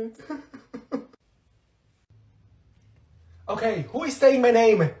saying it? Okay, who is saying my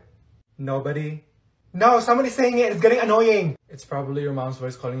name? Nobody. No, somebody's saying it. It's getting annoying. It's probably your mom's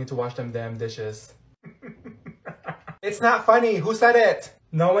voice calling you to wash them damn dishes. It's not funny. Who said it?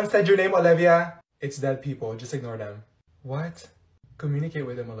 No one said your name, Olivia. It's dead people. Just ignore them. What? Communicate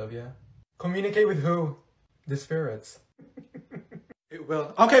with them, Olivia. Communicate with who? The spirits. It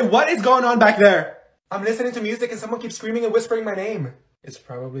will. Okay, what is going on back there? I'm listening to music and someone keeps screaming and whispering my name. It's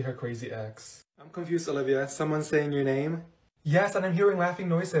probably her crazy ex. I'm confused, Olivia. Someone's saying your name? Yes, and I'm hearing laughing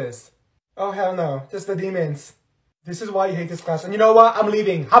noises. Oh, hell no. Just the demons. This is why you hate this class. And you know what? I'm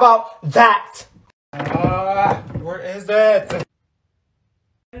leaving. How about that? Where is it? Where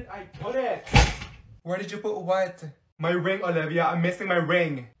did I put it? Where did you put what? My ring, Olivia. I'm missing my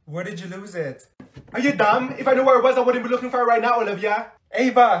ring. Where did you lose it? Are you dumb? If I knew where it was, I wouldn't be looking for it right now, Olivia.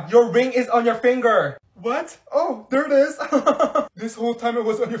 Ava, your ring is on your finger. What? Oh, there it is. This whole time it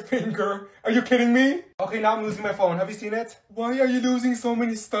was on your finger. Are you kidding me? Okay, now I'm losing my phone. Have you seen it? Why are you losing so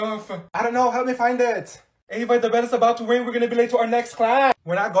many stuff? I don't know. Help me find it. Ava, the bell is about to ring. We're gonna be late to our next class.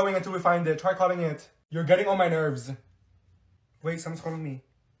 We're not going until we find it. Try calling it. You're getting on my nerves. Wait, someone's calling me.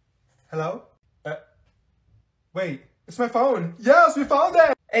 Hello? Wait, it's my phone. Yes, we found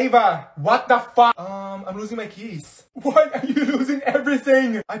it. Ava, what the fuck? I'm losing my keys. Why are you losing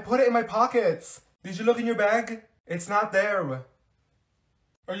everything? I put it in my pockets. Did you look in your bag? It's not there.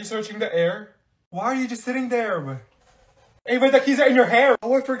 Are you searching the air? Why are you just sitting there? Ava, the keys are in your hair.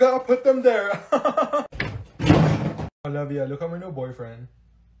 Oh, I forgot I put them there. Olivia, look at my new boyfriend.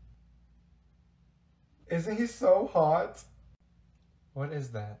 Isn't he so hot? What is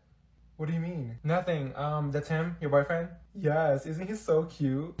that? What do you mean? Nothing. That's him? Your boyfriend? Yes. Isn't he so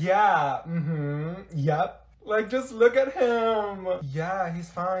cute? Yeah. Yep. Like, just look at him. Yeah, he's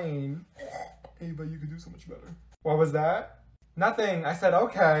fine. Hey, but you could do so much better. What was that? Nothing. I said,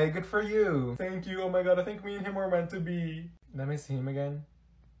 okay, good for you. Thank you. Oh my god, I think me and him were meant to be. Let me see him again.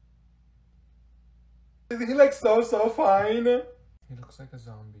 Isn't he like so fine? He looks like a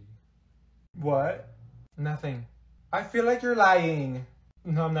zombie. What? Nothing. I feel like you're lying.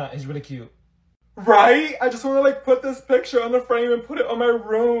 No, I'm not. He's really cute. Right? I just want to like put this picture on the frame and put it on my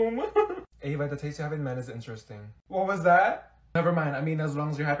room. Ava, the taste you have in men is interesting. What was that? Never mind. I mean, as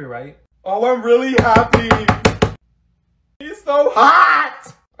long as you're happy, right? Oh, I'm really happy. He's so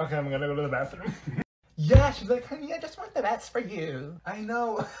hot. Okay, I'm gonna go to the bathroom. Yeah, she's like, honey, I just want the best for you. I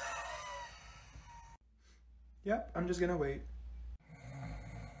know. Yep, I'm just gonna wait.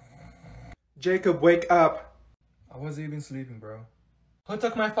 Jacob, wake up. I wasn't even sleeping, bro. Who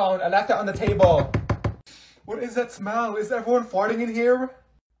took my phone? I left it on the table. What is that smell? Is everyone farting in here?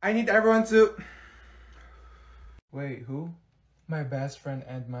 I need everyone to... Wait, who? My best friend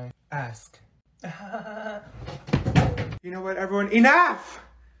and my ask. You know what, everyone? Enough!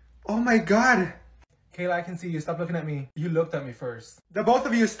 Oh my god. Kayla, I can see you. Stop looking at me. You looked at me first. The both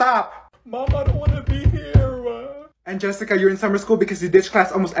of you, stop! Mom, I don't want to be here. And Jessica, you're in summer school because you ditch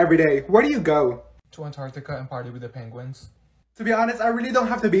class almost every day. Where do you go? To Antarctica and party with the penguins. To be honest, I really don't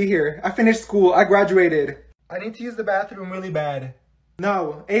have to be here. I finished school. I graduated. I need to use the bathroom really bad.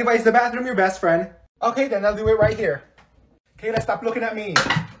 No. Ava, is the bathroom your best friend? Okay, then I'll do it right here. Kayla, stop looking at me.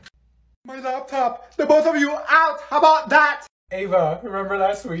 My laptop. The both of you out. How about that? Ava, remember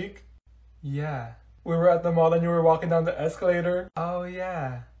last week? Yeah. We were at the mall and you were walking down the escalator. Oh,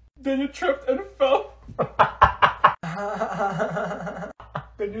 yeah. Then you tripped and fell.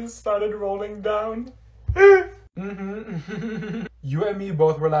 Then you started rolling down. You and me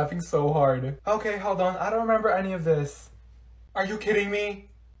both were laughing so hard. Okay, hold on. I don't remember any of this. Are you kidding me?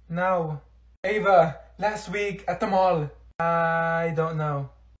 No. Ava, last week at the mall. I don't know.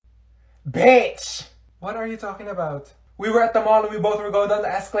 Bitch! What are you talking about? We were at the mall and we both were going down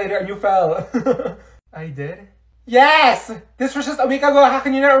the escalator and you fell. I did? Yes! This was just a week ago. How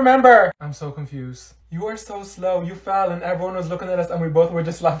can you not remember? I'm so confused. You are so slow. You fell and everyone was looking at us and we both were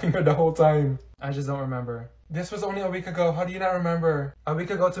just laughing the whole time. I just don't remember. This was only a week ago. How do you not remember? A week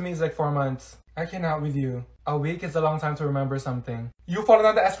ago to me is like 4 months. I cannot with you. A week is a long time to remember something. You falling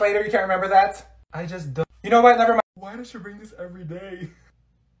down the escalator, you can't remember that? I just don't. You know what? Never mind. Why does she bring this every day?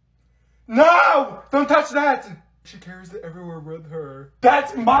 No! Don't touch that! She carries it everywhere with her.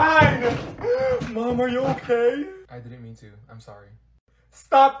 That's mine! Mom, are you okay? I didn't mean to. I'm sorry.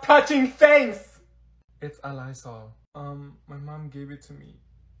 Stop touching things! It's a Lysol. My mom gave it to me.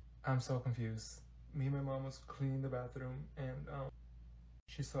 I'm so confused. Me and my mom was cleaning the bathroom and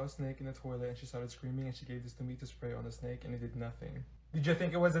she saw a snake in the toilet and she started screaming and she gave this to me to spray on the snake and it did nothing. Did you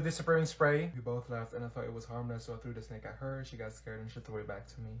think it was a disappearing spray? We both laughed and I thought it was harmless, so I threw the snake at her. She got scared and she threw it back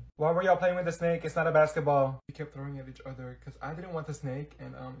to me. Why were y'all playing with the snake? It's not a basketball. We kept throwing at each other because I didn't want the snake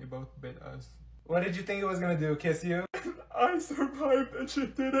and it both bit us. What did you think it was gonna do? Kiss you? I survived and she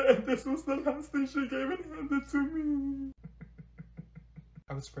did it and this was the last thing she gave and handed to me.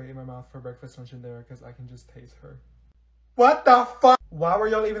 I would spray it in my mouth for breakfast, lunch, and dinner because I can just taste her. What the fuck? Why were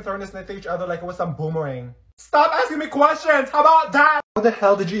y'all even throwing the snake to each other like it was some boomerang? Stop asking me questions! How about that? How the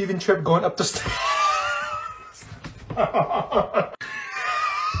hell did you even trip going up the stairs?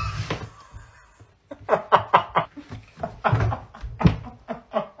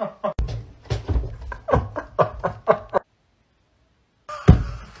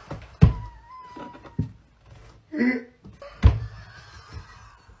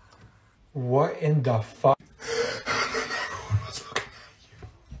 What in the fuck?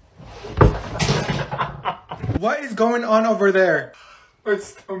 What is going on over there? My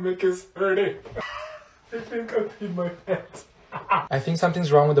stomach is hurting. I think I peed my pants. I think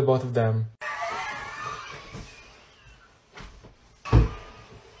something's wrong with the both of them.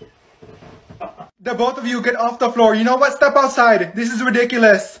 The both of you get off the floor. You know what? Step outside. This is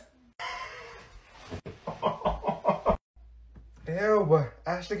ridiculous. Ew.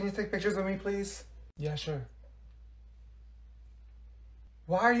 Ashley, can you take pictures of me, please? Yeah, sure.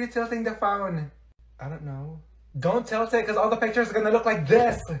 Why are you tilting the phone? I don't know. Don't tilt it because all the pictures are gonna look like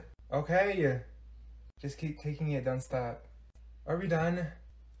this. Okay. Just keep taking it, don't stop. Are we done?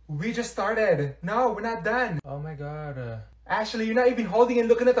 We just started. No, we're not done. Oh my god. Ashley, you're not even holding and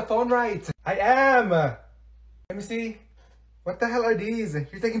looking at the phone right. I am. Let me see. What the hell are these?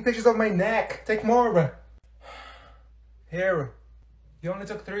 You're taking pictures of my neck. Take more. Here. You only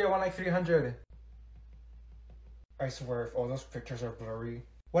took 3. I want like 300. I swear, if all those pictures are blurry.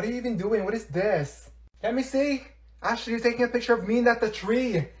 What are you even doing? What is this? Let me see. Ashley, you're taking a picture of me and not the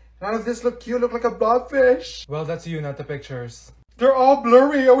tree. None of this look cute. Look like a blobfish. Well, that's you, not the pictures. They're all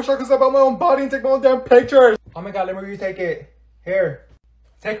blurry. I wish I could step out my own body and take my own damn pictures. Oh my god, let me retake it. Here.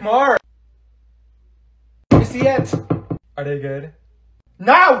 Take more. Let me see it. Are they good?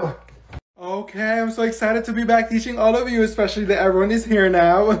 No! Okay, I'm so excited to be back teaching all of you, especially that everyone is here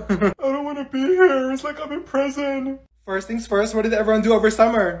now. I don't want to be here. It's like I'm in prison. First things first, what did everyone do over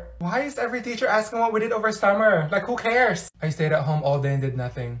summer? Why is every teacher asking what we did over summer? Like, who cares? I stayed at home all day and did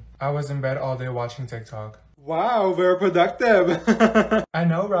nothing. I was in bed all day watching TikTok. Wow, very productive. I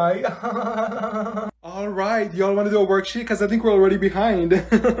know, right? Alright, y'all want to do a worksheet? Because I think we're already behind.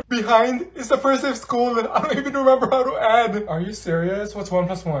 Behind? It's the first day of school and I don't even remember how to add. Are you serious? What's 1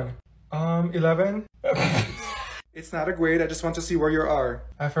 plus 1? 11? It's not a grade, I just want to see where you are.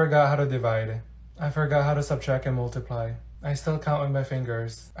 I forgot how to divide. I forgot how to subtract and multiply. I still count with my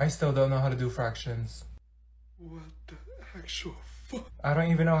fingers. I still don't know how to do fractions. What the actual fuck? I don't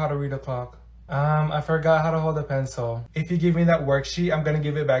even know how to read a clock. I forgot how to hold a pencil. If you give me that worksheet, I'm gonna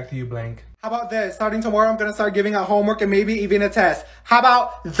give it back to you blank. How about this? Starting tomorrow, I'm gonna start giving out homework and maybe even a test. How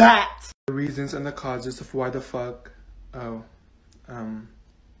about that? The reasons and the causes of why the fuck. Oh.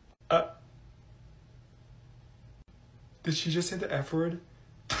 Did she just say the F word?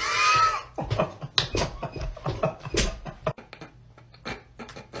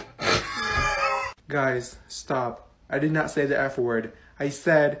 Guys, stop. I did not say the F word. I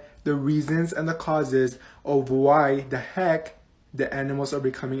said the reasons and the causes of why the heck the animals are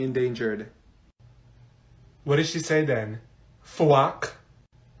becoming endangered. What did she say then? Fuck?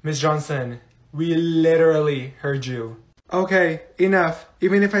 Miss Johnson, we literally heard you. Okay, enough.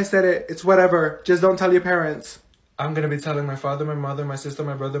 Even if I said it, it's whatever. Just don't tell your parents. I'm gonna be telling my father, my mother, my sister,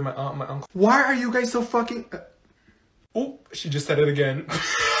 my brother, my aunt, my uncle. Why are you guys so fucking... Oh, she just said it again.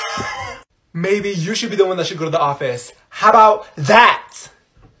 Maybe you should be the one that should go to the office. How about that?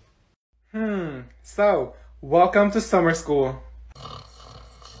 So, welcome to summer school.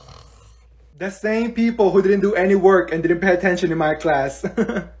 The same people who didn't do any work and didn't pay attention in my class.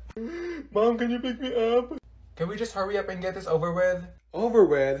 Mom, can you pick me up? Can we just hurry up and get this over with? Over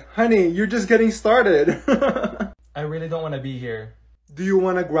with? Honey, you're just getting started. I really don't want to be here. Do you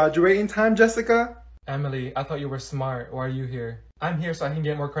want to graduate in time, Jessica? Emily, I thought you were smart. Why are you here? I'm here so I can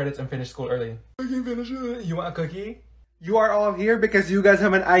get more credits and finish school early. I can finish it. You want a cookie? You are all here because you guys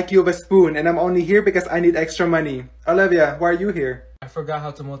have an IQ of a spoon, and I'm only here because I need extra money. Olivia, why are you here? I forgot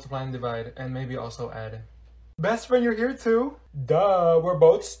how to multiply and divide, and maybe also add. Best friend, you're here too? Duh, we're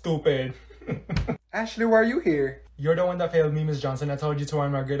both stupid. Ashley, why are you here? You're the one that failed me, Miss Johnson. I told you to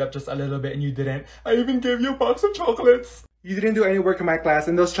wind my grade up just a little bit and you didn't. I even gave you a box of chocolates. You didn't do any work in my class,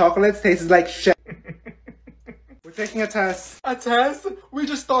 and those chocolates tasted like shit. We're taking a test. A test? We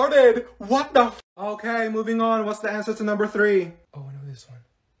just started. What the f— Okay, moving on. What's the answer to number 3? Oh, I know this one.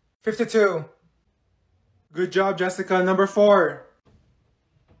 52. Good job, Jessica. Number 4.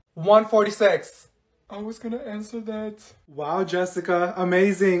 146. I was gonna answer that. Wow, Jessica.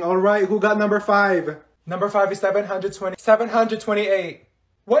 Amazing. All right, who got number 5? Number 5 is 728.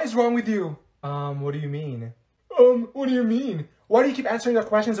 What is wrong with you? What do you mean? What do you mean? Why do you keep answering the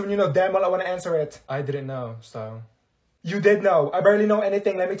questions when you know damn well I want to answer it? I didn't know, so. You did know. I barely know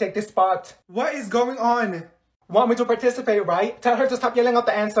anything. Let me take this spot. What is going on? Want me to participate, right? Tell her to stop yelling out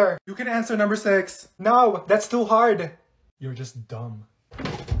the answer. You can answer number 6. No, that's too hard. You're just dumb.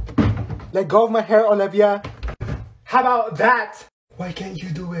 Let go of my hair, Olivia. How about that? Why can't you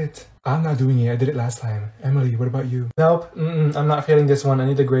do it? I'm not doing it. I did it last time. Emily, what about you? Nope. I'm not failing this one. I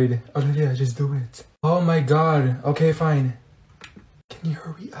need a grade. Olivia, just do it. Oh my god. Okay, fine. Can you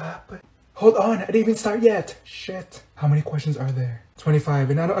hurry up? Hold on. I didn't even start yet. Shit. How many questions are there?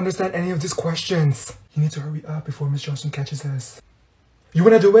 25. And I don't understand any of these questions. You need to hurry up before Miss Johnson catches us. You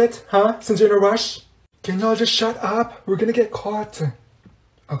wanna do it? Huh? Since you're in a rush? Can y'all just shut up? We're gonna get caught.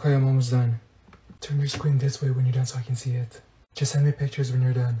 Okay, I'm almost done. Turn your screen this way when you're done so I can see it. Just send me pictures when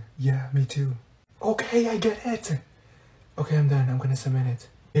you're done. Yeah, me too. Okay, I get it. Okay, I'm done. I'm gonna submit it.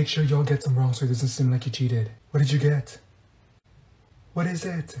 Make sure y'all get some wrong so it doesn't seem like you cheated. What did you get? What is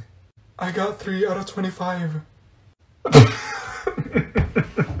it? I got 3 out of 25.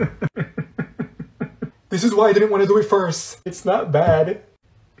 This is why I didn't want to do it first. It's not bad.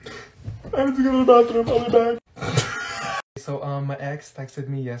 I have to go to the bathroom. I'll be back. So, my ex texted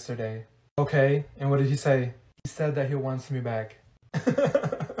me yesterday. Okay, and what did he say? He said that he wants me back.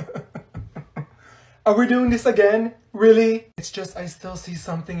 Are we doing this again? Really? It's just I still see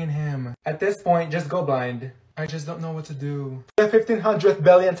something in him. At this point, just go blind. I just don't know what to do. The 1500th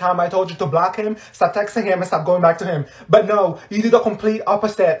billion time I told you to block him, stop texting him, and stop going back to him. But no, you do the complete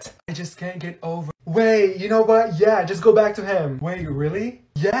opposite. I just can't get over. Wait, you know what? Yeah, just go back to him. Wait, really?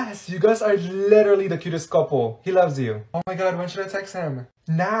 Yes, you guys are literally the cutest couple. He loves you. Oh my god, when should I text him?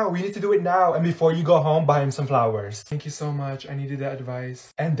 Now, we need to do it now. And before you go home, buy him some flowers. Thank you so much. I needed that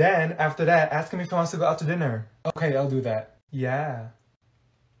advice. And then, after that, ask him if he wants to go out to dinner. Okay, I'll do that. Yeah.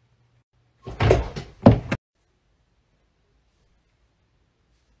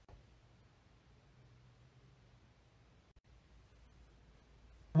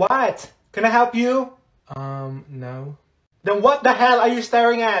 What? Can I help you? No. Then what the hell are you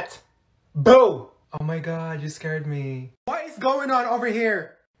staring at? Boo! Oh my god, you scared me. What is going on over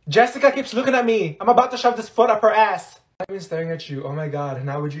here? Jessica keeps looking at me. I'm about to shove this foot up her ass. I've been staring at you. Oh my god, and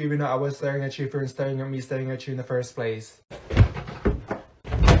how would you even know I was staring at you if you were staring at me staring at you in the first place?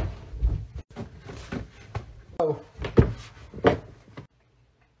 Oh.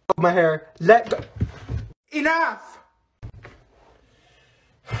 My hair. Let go. Enough!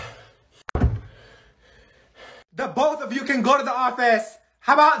 The both of you can go to the office.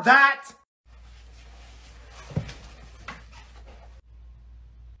 How about that?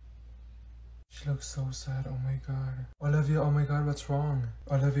 She looks so sad. Oh my god. Olivia, oh my god, what's wrong?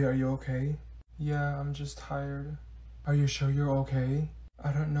 Olivia, are you okay? Yeah, I'm just tired. Are you sure you're okay?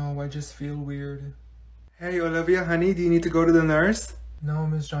 I don't know, I just feel weird. Hey, Olivia, honey, do you need to go to the nurse? No,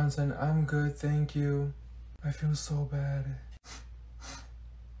 Miss Johnson, I'm good, thank you. I feel so bad.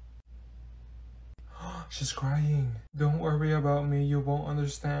 She's crying. Don't worry about me, you won't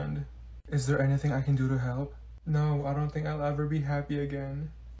understand. Is there anything I can do to help? No, I don't think I'll ever be happy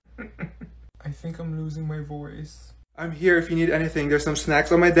again. I think I'm losing my voice. I'm here if you need anything. There's some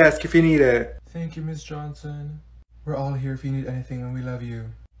snacks on my desk if you need it. Thank you, Miss Johnson. We're all here if you need anything and we love you.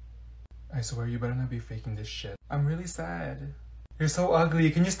 I swear you better not be faking this shit. I'm really sad. You're so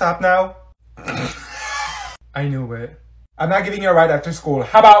ugly. Can you stop now? I knew it. I'm not giving you a ride after school.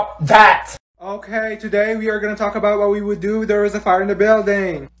 How about that? Okay, today we are going to talk about what we would do if there was a fire in the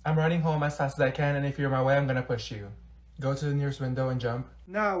building. I'm running home as fast as I can, and if you're in my way, I'm going to push you. Go to the nearest window and jump.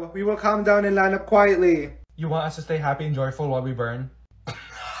 No, we will calm down and line up quietly. You want us to stay happy and joyful while we burn?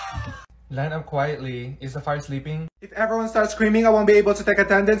 Line up quietly. Is the fire sleeping? If everyone starts screaming, I won't be able to take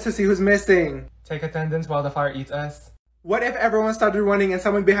attendance to see who's missing. Take attendance while the fire eats us? What if everyone started running and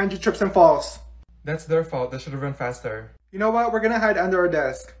someone behind you trips and falls? That's their fault. They should have run faster. You know what? We're going to hide under our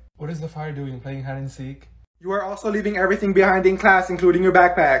desk. What is the fire doing? Playing hide and seek? You are also leaving everything behind in class, including your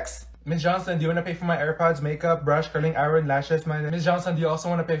backpacks. Miss Johnson, do you want to pay for my AirPods, makeup, brush, curling iron, lashes? Miss Johnson, do you also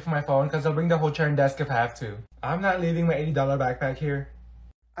want to pay for my phone? Because I'll bring the whole chair and desk if I have to. I'm not leaving my $80 backpack here.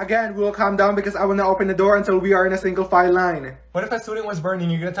 Again, we will calm down because I will not open the door until we are in a single file line. What if a student was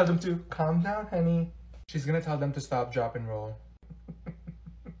burning? You're going to tell them to calm down, honey? She's going to tell them to stop, drop, and roll.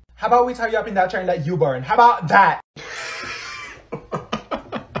 How about we tie you up in that chair and let you burn? How about that?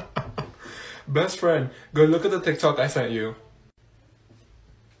 Best friend, go look at the TikTok I sent you.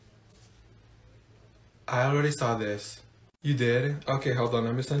 I already saw this. You did? Okay, hold on.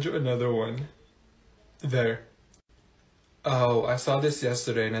 Let me send you another one. There. Oh, I saw this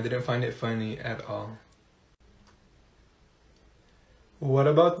yesterday and I didn't find it funny at all. What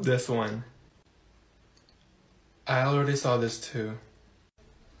about this one? I already saw this too.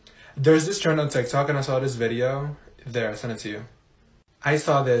 There's this trend on TikTok and I saw this video. There, I sent it to you. I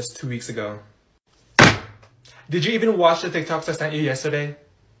saw this 2 weeks ago. Did you even watch the TikToks I sent you yesterday?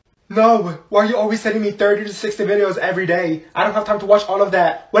 No! Why are you always sending me 30 to 60 videos every day? I don't have time to watch all of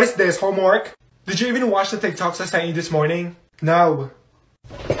that. What is this, homework? Did you even watch the TikToks I sent you this morning? No.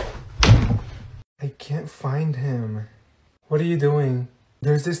 I can't find him. What are you doing?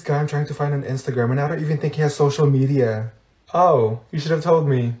 There's this guy I'm trying to find on Instagram and I don't even think he has social media. Oh, you should have told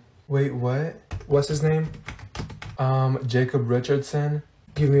me. Wait, what? What's his name? Jacob Richardson?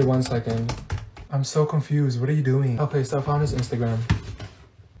 Give me 1 second. I'm so confused. What are you doing? Okay, so I found his Instagram.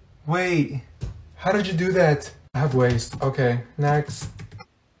 Wait, how did you do that? I have waste. Okay, next.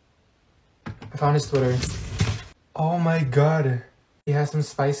 I found his Twitter. Oh my god. He has some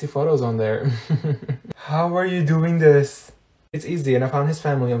spicy photos on there. How are you doing this? It's easy, and I found his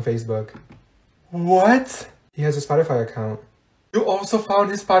family on Facebook. What? He has a Spotify account. You also found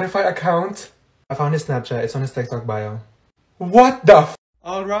his Spotify account? I found his Snapchat. It's on his TikTok bio. What the f?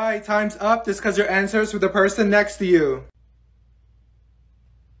 Alright, time's up. Discuss your answers with the person next to you.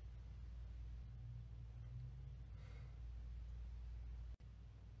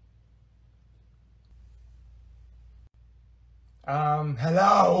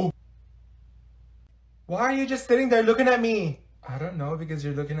 Hello? Why are you just sitting there looking at me? I don't know, because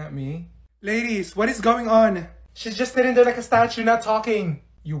you're looking at me. Ladies, what is going on? She's just sitting there like a statue, not talking.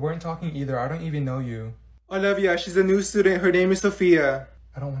 You weren't talking either. I don't even know you. Olivia, she's a new student. Her name is Sophia.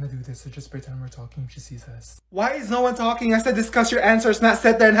 I don't want to do this, so just pretend we're talking if she sees us. Why is no one talking? I said discuss your answers, not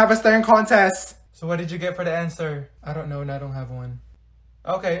sit there and have a staring contest. So what did you get for the answer? I don't know and I don't have one.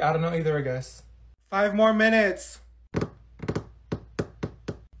 Okay, I don't know either, I guess. 5 more minutes.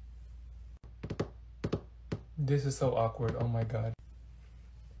 This is so awkward, oh my god.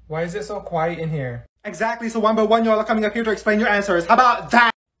 Why is it so quiet in here? Exactly, so one by one y'all are coming up here to explain your answers. How about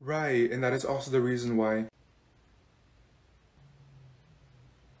that? Right, and that is also the reason why.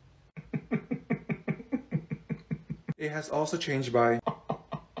 It has also changed by.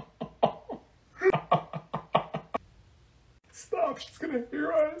 Stop, she's gonna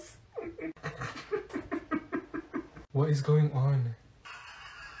hear us. What is going on?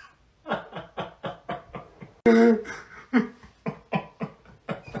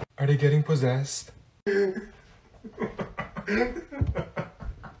 Are they getting possessed? And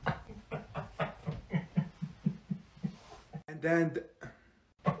then...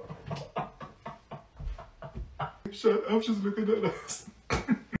 Shut up, she's looking at us.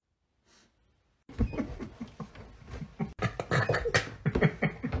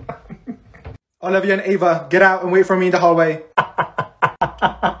 Olivia and Ava, get out and wait for me in the hallway.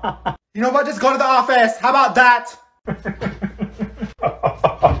 You know what? Just go to the office. How about that?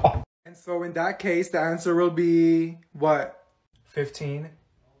 And so in that case, the answer will be what? 15.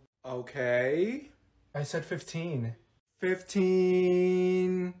 Okay. I said 15.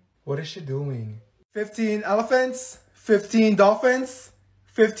 15. What is she doing? 15 elephants. 15 dolphins.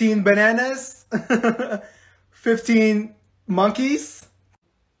 15 bananas. 15 monkeys.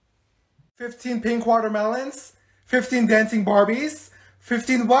 15 pink watermelons. 15 dancing Barbies.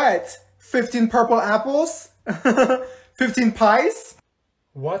 15 what? 15 purple apples. 15 pies.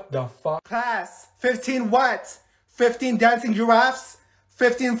 What the fuck? Class, 15 what? 15 dancing giraffes?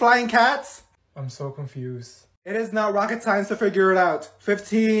 15 flying cats? I'm so confused. It is not rocket science to figure it out.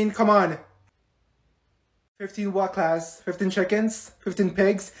 15, come on. 15 what, class? 15 chickens? 15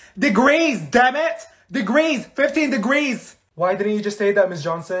 pigs? Degrees, damn it! Degrees! 15 degrees! Why didn't you just say that, Miss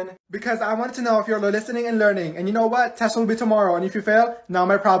Johnson? Because I wanted to know if you're listening and learning. And you know what? Test will be tomorrow. And if you fail, not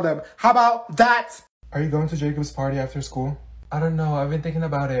my problem. How about that? Are you going to Jacob's party after school? I don't know. I've been thinking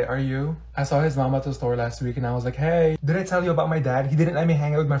about it. Are you? I saw his mom at the store last week and I was like, hey, did I tell you about my dad? He didn't let me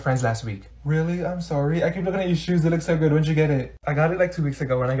hang out with my friends last week. Really? I'm sorry. I keep looking at your shoes. They look so good. When'd you get it? I got it like 2 weeks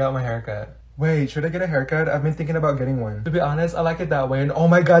ago when I got my haircut. Wait, should I get a haircut? I've been thinking about getting one. To be honest, I like it that way. And oh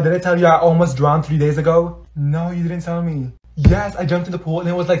my god, did I tell you I almost drowned 3 days ago? No, you didn't tell me. Yes, I jumped in the pool and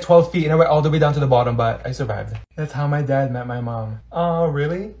it was like 12 feet and I went all the way down to the bottom, but I survived. That's how my dad met my mom. Oh,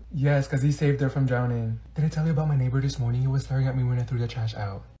 really? Yes, because he saved her from drowning. Did I tell you about my neighbor this morning? He was staring at me when I threw the trash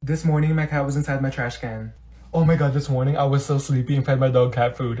out. This morning, my cat was inside my trash can. Oh my god, this morning I was so sleepy and fed my dog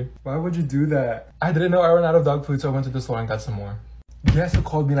cat food. Why would you do that? I didn't know I ran out of dog food, so I went to the store and got some more. Guess who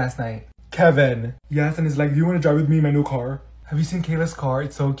called me last night? Kevin. Yes, and he's like, do you want to drive with me in my new car? Have you seen Kayla's car?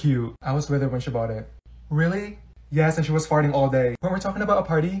 It's so cute. I was with her when she bought it. Really? Yes, and she was farting all day. When we're talking about a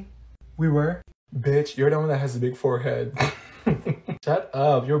party? We were. Bitch, you're the one that has a big forehead. Shut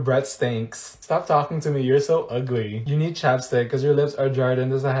up, your breath stinks. Stop talking to me, you're so ugly. You need chapstick because your lips are drier than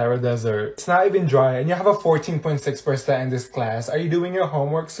the Sahara Desert. It's not even dry and you have a 14.6% in this class. Are you doing your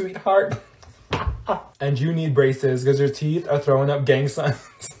homework, sweetheart? And you need braces because your teeth are throwing up gang signs.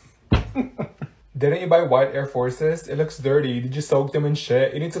 Didn't you buy white Air Forces? It looks dirty. Did you soak them in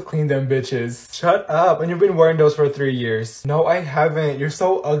shit? You need to clean them, bitches. Shut up. And you've been wearing those for 3 years. No, I haven't. You're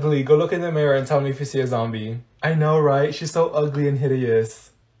so ugly. Go look in the mirror and tell me if you see a zombie. I know, right? She's so ugly and hideous.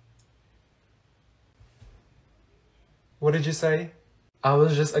 What did you say? I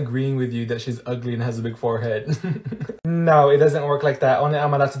was just agreeing with you that she's ugly and has a big forehead. No, it doesn't work like that. Only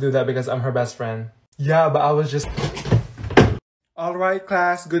I'm allowed to do that because I'm her best friend. Yeah, but I was just... Alright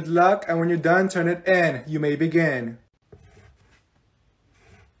class, good luck, and when you're done, turn it in. You may begin.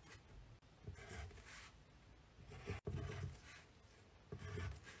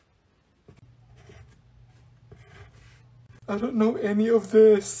 I don't know any of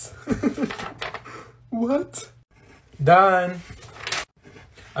this. What? Done.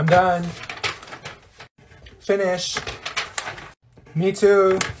 I'm done. Finish. Me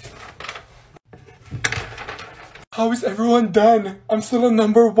too. How is everyone done? I'm still on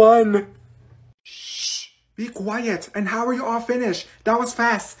number 1. Shh. Be quiet. And how are you all finished? That was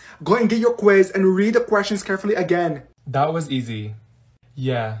fast. Go and get your quiz and read the questions carefully again. That was easy.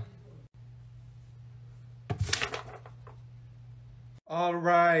 Yeah.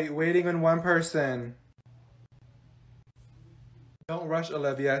 Alright, waiting on one person. Don't rush,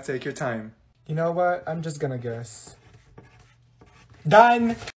 Olivia. Take your time. You know what? I'm just gonna guess.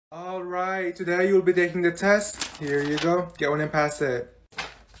 Done! Alright, today you'll be taking the test. Here you go. Get one and pass it.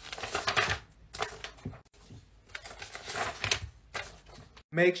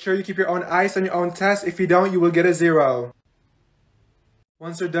 Make sure you keep your own eyes on your own test. If you don't, you will get a 0.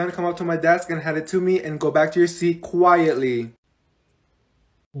 Once you're done, come up to my desk and hand it to me and go back to your seat quietly.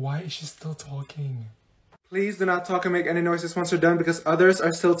 Why is she still talking? Please do not talk and make any noises once you're done because others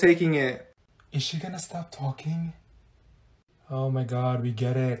are still taking it. Is she gonna stop talking? Oh my god, we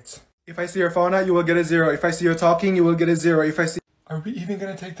get it. If I see your phone out, you will get a 0. If I see you talking, you will get a 0. If I see... Are we even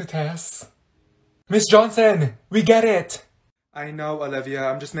gonna take the test? Miss Johnson, we get it! I know, Olivia.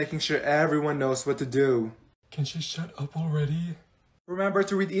 I'm just making sure everyone knows what to do. Can she shut up already? Remember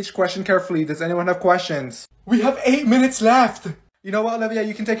to read each question carefully. Does anyone have questions? We have 8 minutes left! You know what, Olivia?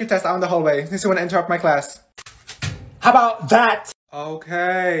 You can take your test out in the hallway since you want to interrupt my class. How about that?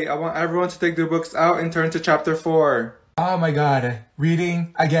 Okay, I want everyone to take their books out and turn to chapter 4. Oh my god.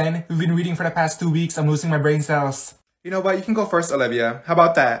 Reading again. We've been reading for the past 2 weeks. I'm losing my brain cells. You know what? You can go first, Olivia. How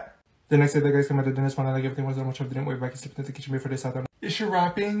about that? The next day, the guys came out of dinner, wanted like everything was so much of didn't wait back and slipped into the kitchen before they sat down. Is she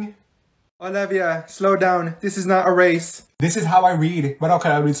rapping? Olivia, slow down. This is not a race. This is how I read, but okay,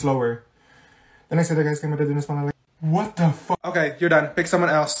 I'll read slower. The next day, the guys came out of dinner, wanted like, what the fuck? Okay, you're done. Pick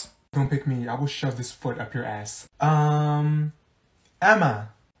someone else. Don't pick me. I will shove this foot up your ass. Emma.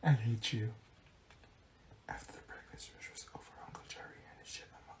 I hate you. After the breakfast was over, Uncle Jerry handed shit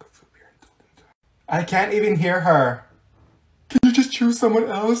a mug of food beer and told him to... I can't even hear her. Can you just choose someone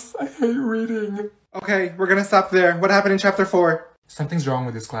else? I hate reading. Okay, we're gonna stop there. What happened in chapter 4? Something's wrong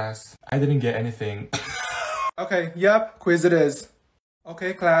with this class. I didn't get anything. Okay, yep, quiz it is.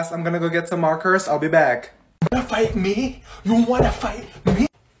 Okay, class, I'm gonna go get some markers. I'll be back. You wanna fight me? You wanna fight me?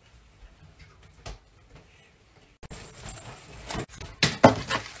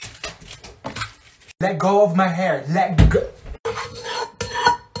 Let go of my hair. Let go.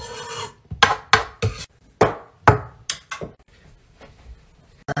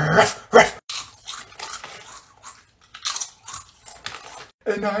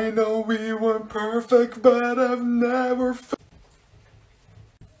 And I know we weren't perfect, but I've never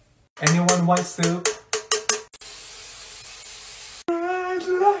Anyone want soup? Red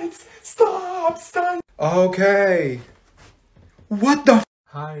lights, stop, stand. Okay. What the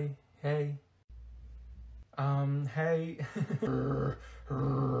Hi, hey. Hey.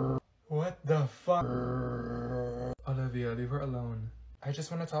 What the fuck? Olivia, leave her alone. I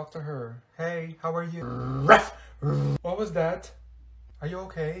just want to talk to her. Hey, how are you? What was that? Are you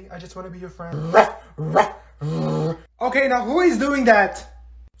okay? I just want to be your friend. Okay, now who is doing that?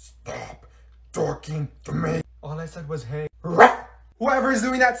 Stop talking to me. All I said was hey. Whoever is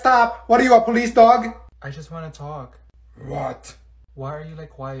doing that, stop. What are you, a police dog? I just want to talk. What? Why are you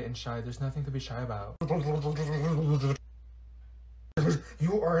like quiet and shy? There's nothing to be shy about.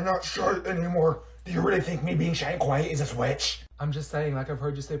 You are not shy anymore. Do you really think me being shy and quiet is a switch? I'm just saying, like I've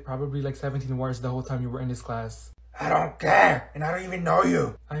heard you say probably like 17 words the whole time you were in this class. I don't care, and I don't even know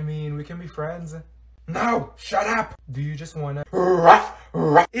you. I mean, we can be friends. No, shut up. Do you just wanna...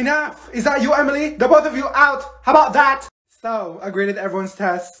 Enough! Is that you, Emily? The both of you out! How about that? So, I graded everyone's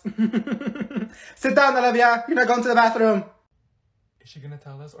tests. Sit down, Olivia. You're not going to the bathroom. Is she gonna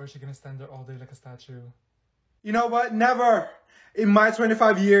tell us, or is she gonna stand there all day like a statue? You know what? Never! In my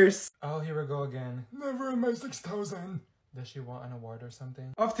 25 years. Oh, here we go again. Never in my 6,000. Does she want an award or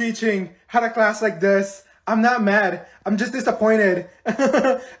something? Of teaching. Had a class like this. I'm not mad. I'm just disappointed.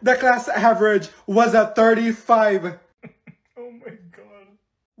 The class average was a 35. Oh my god.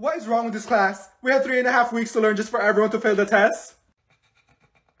 What is wrong with this class? We have 3.5 weeks to learn just for everyone to fail the test?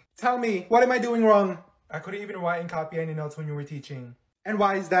 Tell me, what am I doing wrong? I couldn't even write and copy any notes when you were teaching. And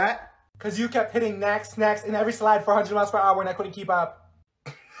why is that? Because you kept hitting next in every slide for 100 miles per hour and I couldn't keep up.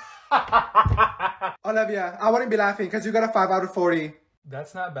 Olivia, I wouldn't be laughing because you got a 5 out of 40.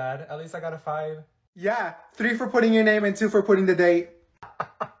 That's not bad. At least I got a 5. Yeah, 3 for putting your name and 2 for putting the date.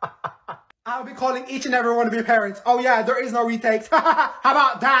 I'll be calling each and every one of your parents. Oh yeah, there is no retakes. How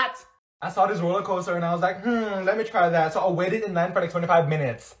about that? I saw this roller coaster and I was like, let me try that. So I waited in line for like 25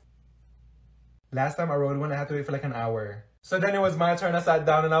 minutes. Last time I rode one, I had to wait for like an hour. So then it was my turn. I sat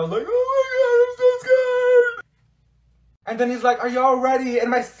down and I was like, oh my god, I'm so scared. And then he's like, are y'all ready? And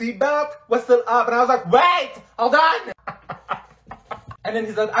my seatbelt was still up. And I was like, wait, hold on. And then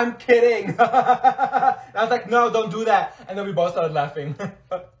he said, I'm kidding. And I was like, no, don't do that. And then we both started laughing.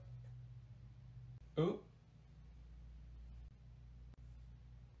 Ooh.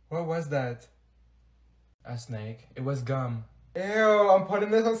 What was that? A snake. It was gum. Ew, I'm putting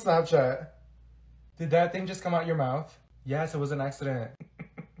this on Snapchat. Did that thing just come out your mouth? Yes, it was an accident.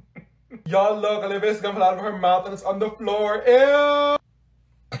 Y'all look, Olivia's gonna fall out of her mouth and it's on the floor. Ew!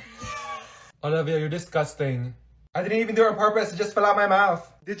 Olivia, you're disgusting. I didn't even do it on purpose, it just fell out my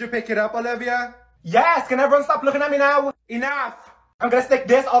mouth. Did you pick it up, Olivia? Yes! Can everyone stop looking at me now? Enough! I'm gonna stick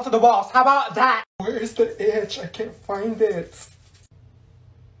this all to the walls. How about that? Where is the itch? I can't find it.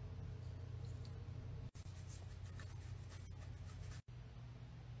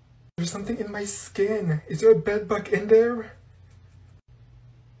 There's something in my skin. Is there a bed bug in there?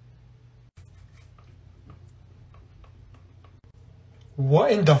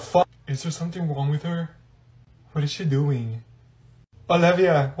 What in the fuck? Is there something wrong with her? What is she doing?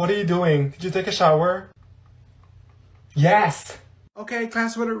 Olivia, what are you doing? Did you take a shower? Yes! Okay,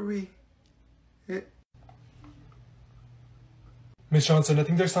 class, what are we? Miss Johnson, I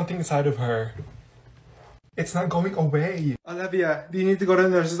think there's something inside of her. It's not going away. Olivia, do you need to go to the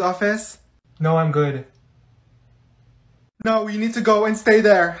nurse's office? No, I'm good. No, you need to go and stay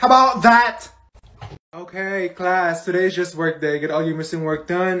there. How about that? Okay, class, today's just work day. Get all your missing work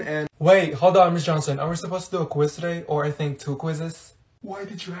done and... Wait, hold on, Miss Johnson. Are we supposed to do a quiz today? Or I think 2 quizzes? Why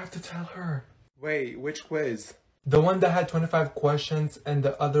did you have to tell her? Wait, which quiz? The one that had 25 questions and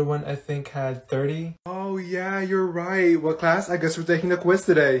the other one I think had 30. Oh yeah, you're right. Well, class, I guess we're taking the quiz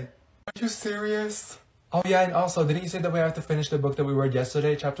today. Are you serious? Oh yeah, and also, didn't you say that we have to finish the book that we read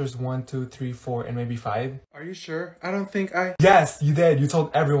yesterday? Chapters 1, 2, 3, 4, and maybe 5? Are you sure? I don't think I... Yes, you did. You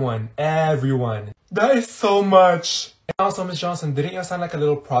told everyone. Everyone. That is so much. And also, Miss Johnson, didn't you assign like a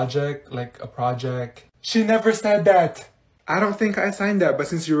little project? Like a project? She never said that. I don't think I signed that, but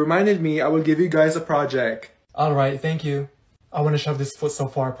since you reminded me, I will give you guys a project. Alright, thank you. I want to shove this foot so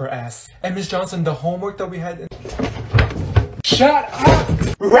far up her ass. And Miss Johnson, the homework that we had... Shut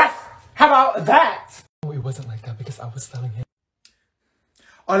up! Ref! How about that? Oh, it wasn't like that because I was telling him.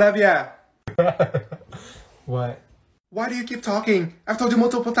 Olivia! What? Why do you keep talking? I've told you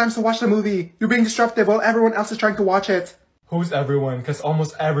multiple times to watch the movie. You're being disruptive while everyone else is trying to watch it. Who's everyone? Because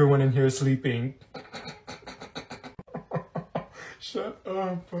almost everyone in here is sleeping. Shut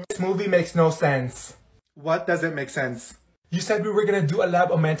up. This movie makes no sense. What doesn't make sense? You said we were gonna do a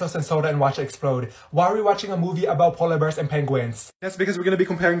lab of Mentos and soda and watch it explode. Why are we watching a movie about polar bears and penguins? That's because we're gonna be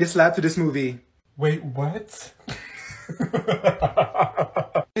comparing this lab to this movie. Wait, what?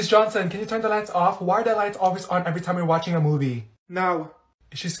 Miss Johnson, can you turn the lights off? Why are the lights always on every time we're watching a movie? No.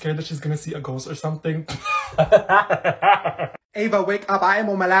 Is she scared that she's gonna see a ghost or something? Ava, wake up. I am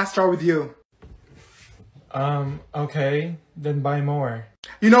on my last straw with you. Okay. Then buy more.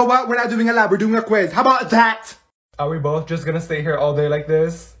 You know what? We're not doing a lab. We're doing a quiz. How about that? Are we both just gonna stay here all day like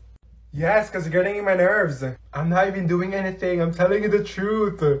this? Yes, because you're getting in my nerves. I'm not even doing anything. I'm telling you the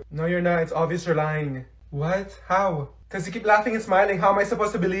truth. No, you're not. It's obvious you're lying. What? How? Because you keep laughing and smiling. How am I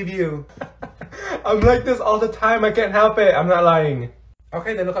supposed to believe you? I'm like this all the time. I can't help it. I'm not lying.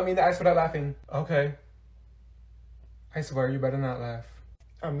 Okay, then look at me in the eyes without laughing. Okay. I swear, you better not laugh.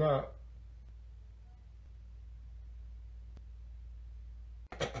 I'm not.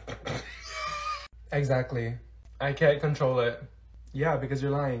 Exactly. I can't control it. Yeah, because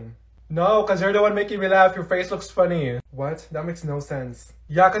you're lying. No, because you're the one making me laugh. Your face looks funny. What? That makes no sense.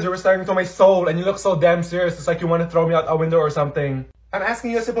 Yeah, because you're staring into my soul and you look so damn serious. It's like you want to throw me out a window or something. I'm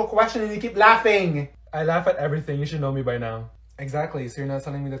asking you a simple question and you keep laughing. I laugh at everything. You should know me by now. Exactly, so you're not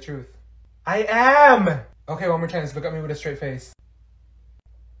telling me the truth. I am! Okay, one more chance. Look at me with a straight face.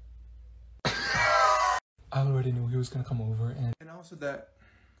 I already knew he was gonna come over and... And also that...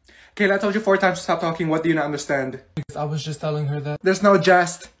 Kayla, I told you 4 times to stop talking. What do you not understand? Because I was just telling her that... There's no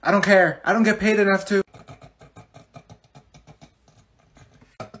just. I don't care. I don't get paid enough to...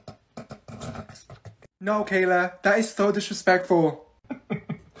 No, Kayla. That is so disrespectful.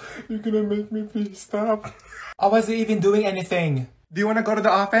 You're gonna make me please stop. I wasn't even doing anything. Do you want to go to the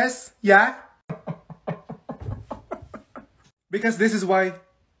office? Yeah? Because this is why...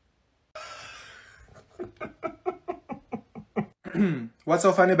 What's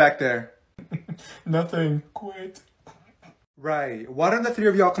so funny back there? Nothing. Quit. Right. Why don't the 3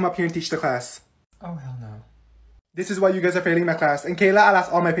 of y'all come up here and teach the class? Oh, hell no. This is why you guys are failing my class. And Kayla, I'll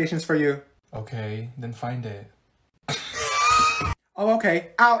ask all my patience for you. Okay, then find it. Oh,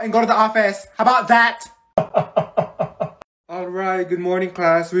 okay. Out and go to the office. How about that? Alright, good morning,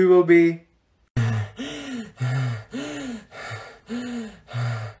 class. We will be...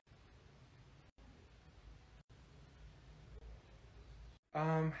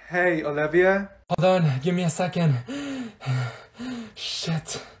 Hey, Olivia? Hold on, give me a second.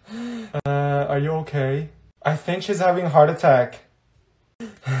 Shit. Are you okay? I think she's having a heart attack.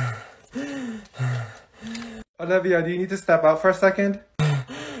 Olivia, do you need to step out for a second?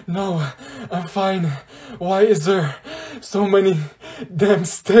 No, I'm fine. Why is there So many damn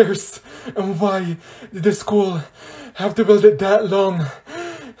stairs. And why did the school have to build it that long?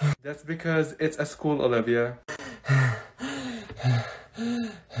 That's because it's a school, Olivia.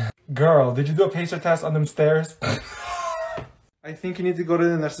 Girl, did you do a pacer test on them stairs? I think you need to go to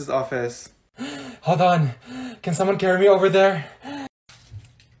the nurse's office. Hold on. Can someone carry me over there?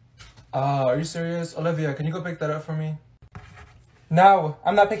 Are you serious? Olivia, can you go pick that up for me? No,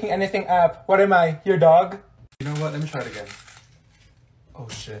 I'm not picking anything up. What am I? Your dog? You know what? Let me try it again. Oh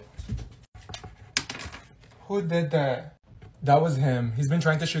shit. Who did that? That was him. He's been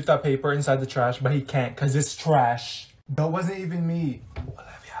trying to shoot that paper inside the trash, but he can't because it's trash. That wasn't even me.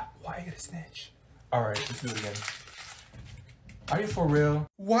 Olivia, why are you gonna snitch? Alright, let's do it again. Are you for real?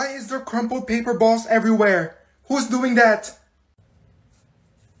 Why is there crumpled paper balls everywhere? Who's doing that?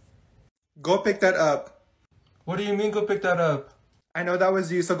 Go pick that up. What do you mean go pick that up? I know that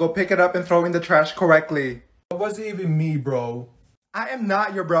was you, so go pick it up and throw in the trash correctly. That wasn't even me, bro. I am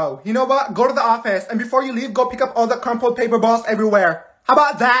not your bro. You know what? Go to the office, and before you leave, go pick up all the crumpled paper balls everywhere. How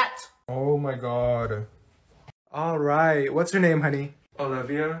about that? Oh my god. Alright, what's your name, honey?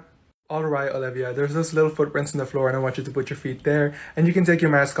 Olivia? Alright, Olivia, there's those little footprints on the floor and I want you to put your feet there. And you can take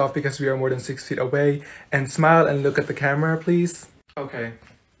your mask off because we are more than 6 feet away. And smile and look at the camera, please. Okay.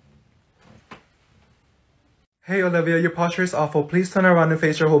 Hey, Olivia, your posture is awful. Please turn around and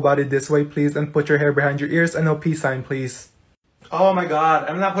face your whole body this way, please. And put your hair behind your ears and no peace sign, please. Oh my god,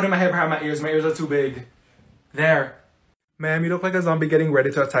 I'm not putting my hair behind my ears. My ears are too big. There. Ma'am, you look like a zombie getting ready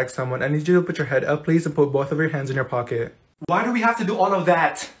to attack someone. I need you to put your head up, please, and put both of your hands in your pocket. Why do we have to do all of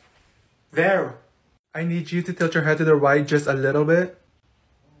that? There. I need you to tilt your head to the right just a little bit.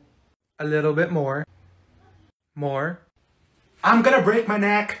 A little bit more. More. I'm gonna break my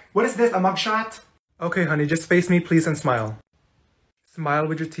neck. What is this, a mugshot? Okay, honey, just face me, please, and smile. Smile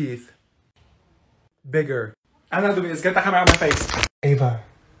with your teeth. Bigger. I'm not doing this. Get the camera out of my face. Ava.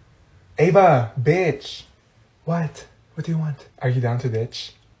 Ava, bitch. What? What do you want? Are you down to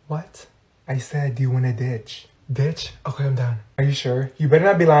ditch? What? I said, do you want to ditch? Ditch? Okay, I'm down. Are you sure? You better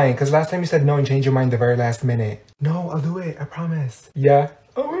not be lying, because last time you said no and changed your mind the very last minute. No, I'll do it. I promise. Yeah?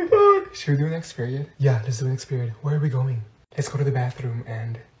 Oh my god. Should we do next period? Yeah, let's do next period. Where are we going? Let's go to the bathroom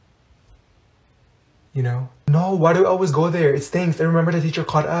and... You know? No, why do we always go there? It stinks. And remember the teacher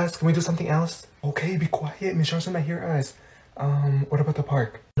caught us? Can we do something else? Okay, be quiet. Miss Johnson might hear us. What about the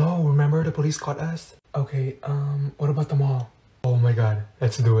park? No, remember the police caught us? Okay, what about the mall? Oh my god,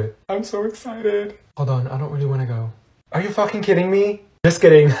 let's do it. I'm so excited. Hold on, I don't really want to go. Are you fucking kidding me? Just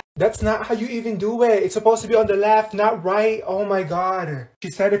kidding. That's not how you even do it. It's supposed to be on the left, not right. Oh my god. She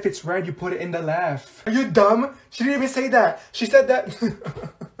said if it's red, you put it in the left. Are you dumb? She didn't even say that. She said that.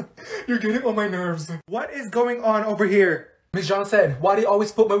 You're getting on my nerves. What is going on over here? Miss John said, why do you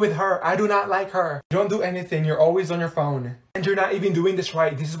always put me with her? I do not like her. You don't do anything. You're always on your phone. And you're not even doing this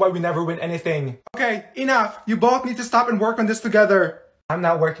right. This is why we never win anything. Okay, enough. You both need to stop and work on this together. I'm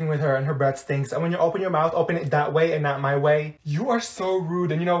not working with her and her breath stinks. And when you open your mouth, open it that way and not my way. You are so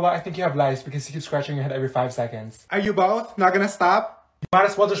rude. And you know what? I think you have lice because you keep scratching your head every 5 seconds. Are you both not gonna stop? You might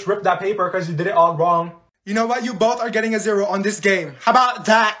as well just rip that paper because you did it all wrong. You know what? You both are getting a 0 on this game. How about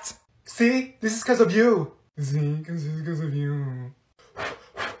that? See? This is because of you. See? Because of you.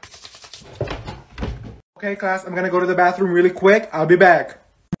 Okay, class. I'm gonna go to the bathroom really quick. I'll be back.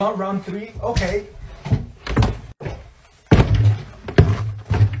 Not round 3? Okay.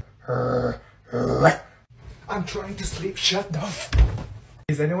 I'm trying to sleep. Shut up.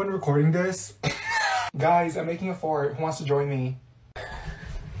 Is anyone recording this? Guys, I'm making a fort. Who wants to join me?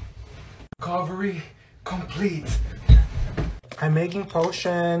 Recovery complete. I'm making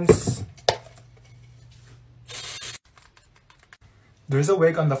potions. There's a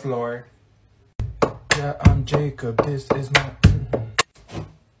wig on the floor. Yeah, I'm Jacob. This is my...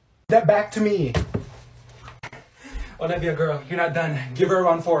 That back to me. Olivia, girl, you're not done. Give her a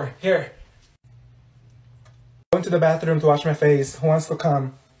round 4. Here. Going to the bathroom to wash my face. Who wants to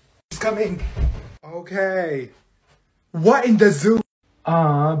come? She's coming. Okay. What in the zoo?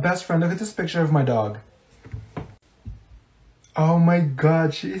 Best friend, look at this picture of my dog. Oh my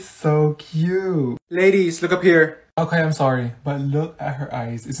god, she is so cute. Ladies, look up here. Okay, I'm sorry, but look at her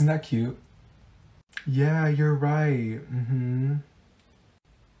eyes. Isn't that cute? Yeah, you're right.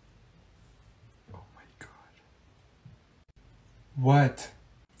 Oh my god. What?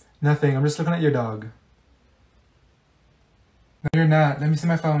 Nothing. I'm just looking at your dog. No, you're not. Let me see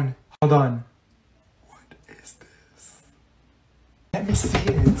my phone. Hold on. What is this? Let me see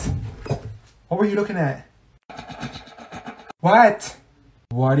it. What were you looking at? What?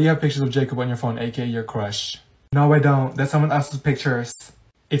 Why do you have pictures of Jacob on your phone, aka your crush? No, I don't. That's someone else's pictures.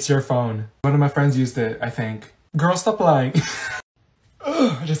 It's your phone. One of my friends used it, I think. Girl, stop lying.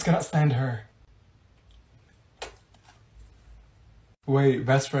 Ugh, I just cannot stand her. Wait,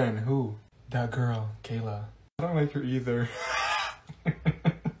 best friend, who? That girl, Kayla. I don't like her either.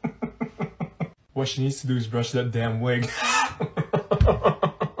 What she needs to do is brush that damn wig.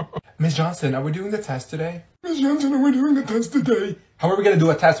 Miss Johnson, are we doing the test today? Miss Johnson, are we doing the test today? How are we gonna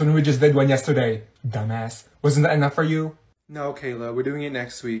do a test when we just did one yesterday? Dumbass. Wasn't that enough for you? No, Kayla, we're doing it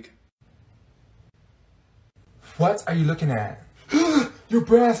next week. What are you looking at? Your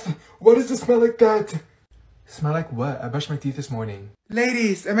breath! Why does it smell like that? Smell like what? I brushed my teeth this morning.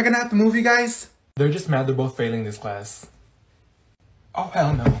 Ladies, am I gonna have to move you guys? They're just mad they're both failing this class. Oh,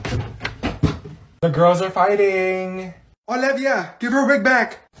 hell no. The girls are fighting! Olivia, give her wig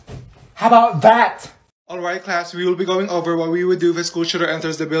back! How about that? Alright class, we will be going over what we would do if a school shooter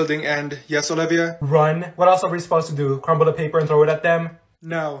enters the building and... Yes, Olivia? Run? What else are we supposed to do? Crumble the paper and throw it at them?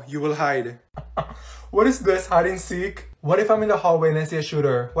 No, you will hide. What is this? Hide and seek? What if I'm in the hallway and I see a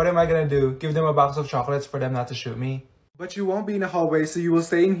shooter? What am I gonna do? Give them a box of chocolates for them not to shoot me? But you won't be in the hallway, so you will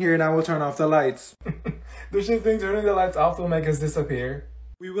stay in here and I will turn off the lights. Do you think turning the lights off will make us disappear?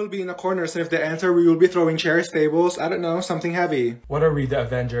 We will be in a corner, so if they enter, we will be throwing chairs, tables, I don't know, something heavy. What are we, the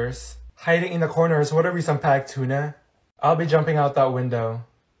Avengers? Hiding in the corners, what are we, some packed tuna? I'll be jumping out that window.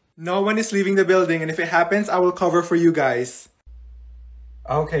 No one is leaving the building, and if it happens, I will cover for you guys.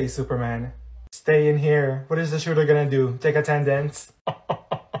 Okay, Superman. Stay in here. What is the shooter gonna do? Take attendance?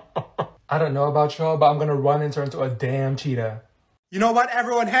 I don't know about y'all, but I'm gonna run and turn into a damn cheetah. You know what?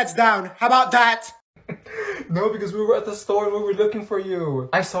 Everyone heads down. How about that? No, because we were at the store and we were looking for you.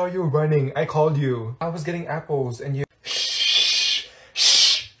 I saw you running. I called you. I was getting apples and you... Shh.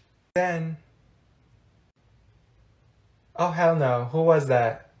 Shh. Then... Oh, hell no. Who was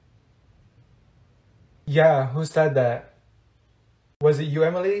that? Yeah, who said that? Was it you,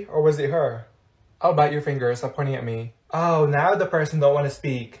 Emily? Or was it her? I'll bite your fingers. Stop pointing at me. Oh, now the person don't want to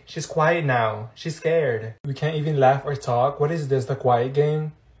speak. She's quiet now. She's scared. We can't even laugh or talk. What is this, the quiet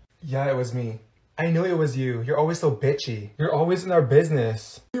game? Yeah, it was me. I knew it was you. You're always so bitchy. You're always in our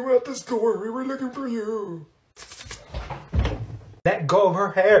business. We were at the store. We were looking for you. Let go of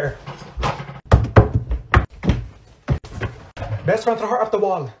her hair. Best friend, throw her up the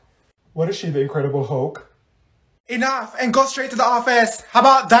wall. What is she, the Incredible Hulk? Enough, and go straight to the office. How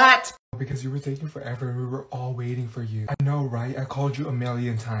about that? Because you were taking forever and we were all waiting for you. I know, right? I called you a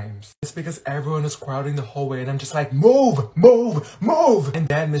million times. It's because everyone was crowding the hallway and I'm just like, move, move, move. And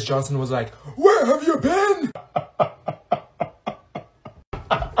then Miss Johnson was like, where have you been?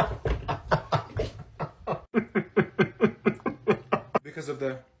 Because of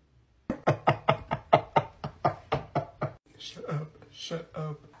the... Shut up, shut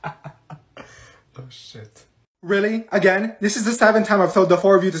up. Oh shit. Really? Again? This is the 7th time I've told the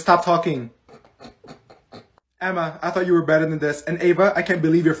 4 of you to stop talking. Emma, I thought you were better than this. And Ava, I can't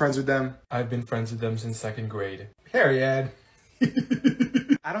believe you're friends with them. I've been friends with them since 2nd grade. Period.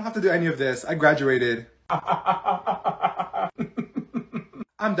 I don't have to do any of this. I graduated.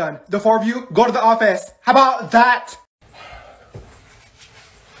 I'm done. The 4 of you, go to the office. How about that?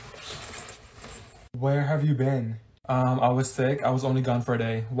 Where have you been? I was sick. I was only gone for a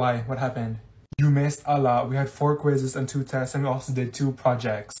day. Why? What happened? You missed a lot. We had 4 quizzes and 2 tests and we also did 2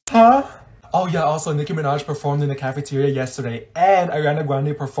 projects. Huh? Oh yeah, also Nicki Minaj performed in the cafeteria yesterday and Ariana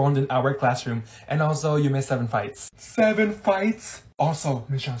Grande performed in our classroom. And also you missed 7 fights. 7 fights? Also,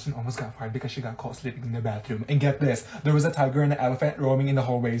 Miss Johnson almost got fired because she got caught sleeping in the bathroom. And get this, there was a tiger and an elephant roaming in the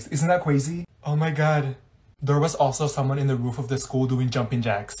hallways. Isn't that crazy? Oh my god. There was also someone in the roof of the school doing jumping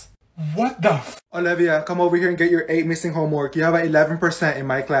jacks. What the f— Olivia, come over here and get your 8 missing homework. You have an 11% in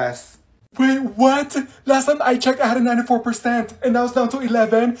my class. Wait, what? Last time I checked, I had a 94%, and now it's down to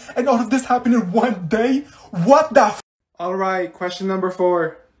 11, and all of this happened in one day? What the f— Alright, question number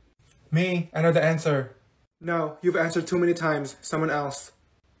 4. Me, I know the answer. No, you've answered too many times. Someone else.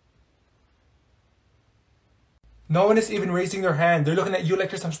 No one is even raising their hand. They're looking at you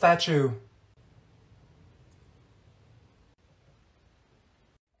like you're some statue.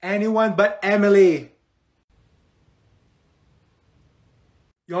 Anyone but Emily.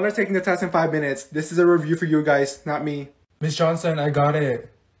 Y'all are taking the test in 5 minutes. This is a review for you guys, not me. Miss Johnson, I got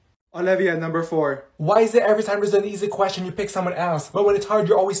it. Olivia, number 4. Why is it every time there's an easy question you pick someone else, but when it's hard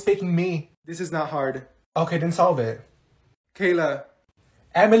you're always picking me? This is not hard. Okay, then solve it. Kayla.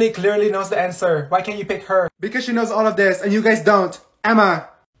 Emily clearly knows the answer. Why can't you pick her? Because she knows all of this and you guys don't. Emma.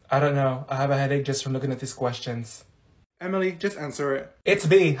 I don't know. I have a headache just from looking at these questions. Emily, just answer it. It's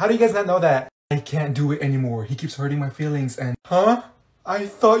B. How do you guys not know that? I can't do it anymore. He keeps hurting my feelings and... Huh? I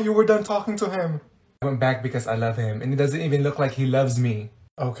thought you were done talking to him. I went back because I love him and it doesn't even look like he loves me.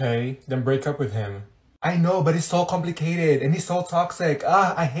 Okay, then break up with him. I know, but it's so complicated and he's so toxic.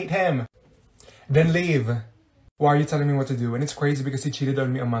 I hate him. Then leave. Why are you telling me what to do? And it's crazy because he cheated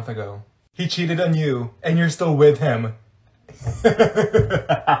on me a month ago. He cheated on you and you're still with him.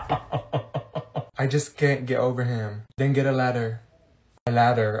 I just can't get over him. Then get a ladder. A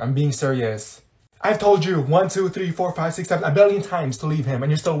ladder. I'm being serious. I've told you 1, 2, 3, 4, 5, 6, 7 a billion times to leave him and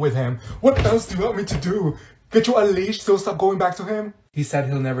you're still with him. What else do you want me to do? Get you a leash so stop going back to him? He said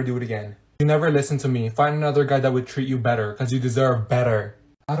he'll never do it again. You never listen to me. Find another guy that would treat you better because you deserve better.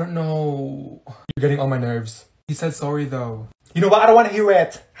 I don't know. You're getting on my nerves. He said sorry though. You know what? I don't want to hear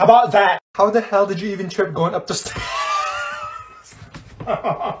it. How about that? How the hell did you even trip going up the stairs?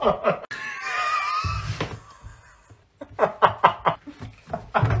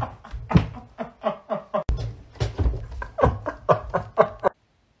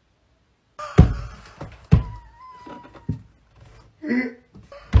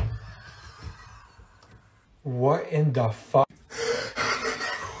 What in the fuck?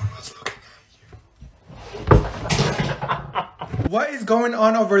 What is going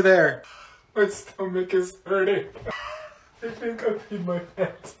on over there? My stomach is hurting. I think I peed my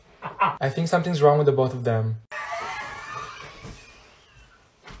pants. I think something's wrong with the both of them.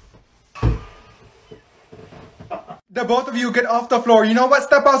 The both of you get off the floor. You know what?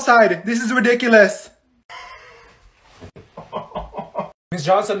 Step outside. This is ridiculous. Miss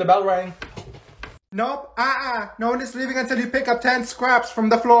Johnson, the bell rang. Nope, no one is leaving until you pick up 10 scraps from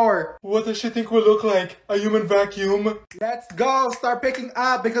the floor. What does she think we look like? A human vacuum? Let's go, start picking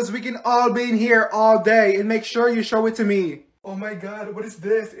up because we can all be in here all day and make sure you show it to me. Oh my god, what is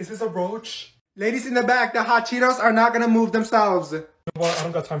this? Is this a roach? Ladies in the back, the hot Cheetos are not gonna move themselves. Well, I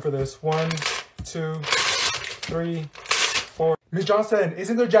don't got time for this. 1, 2, 3, 4. Miss Johnson,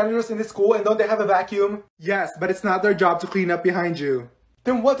 isn't there janitors in this school and don't they have a vacuum? Yes, but it's not their job to clean up behind you.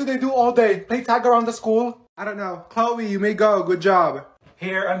 Then what do they do all day? Play tag around the school? I don't know. Chloe, you may go. Good job.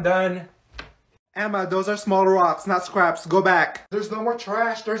 Here, I'm done. Emma, those are small rocks, not scraps. Go back. There's no more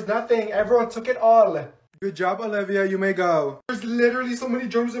trash. There's nothing. Everyone took it all. Good job, Olivia. You may go. There's literally so many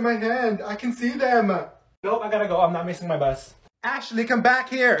germs in my hand. I can see them. Nope, I gotta go. I'm not missing my bus. Ashley, come back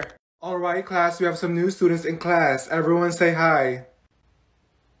here. Alright, class. We have some new students in class. Everyone say hi.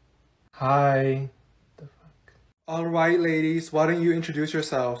 Hi. Alright ladies, why don't you introduce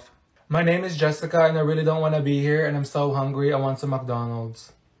yourself? My name is Jessica and I really don't want to be here and I'm so hungry I want some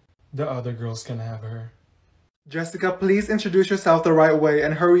McDonald's. The other girls can have her. Jessica, please introduce yourself the right way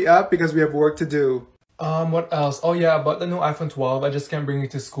and hurry up because we have work to do. What else? Oh yeah, I bought the new iPhone 12. I just can't bring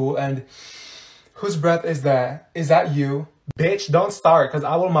it to school and... Whose breath is that? Is that you? Bitch, don't start because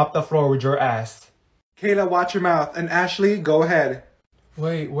I will mop the floor with your ass. Kayla, watch your mouth and Ashley, go ahead.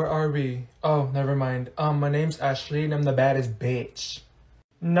 Wait, where are we? Oh, never mind. My name's Ashley and I'm the baddest bitch.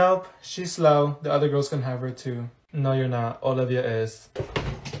 Nope, she's slow. The other girls can have her too. No, you're not. Olivia is.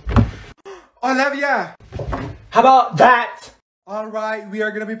 Olivia! How about that? Alright, we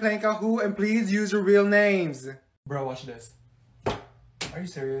are gonna be playing Kahoot and please use your real names. Bro, watch this. Are you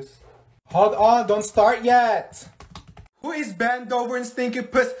serious? Hold on, don't start yet. Who is bent over and stinky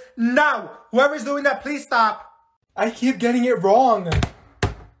puss? No! Whoever's doing that, please stop. I keep getting it wrong.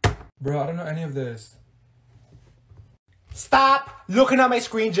 Bro, I don't know any of this. Stop looking at my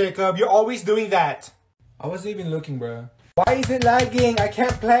screen, Jacob. You're always doing that. I wasn't even looking, bro. Why is it lagging? I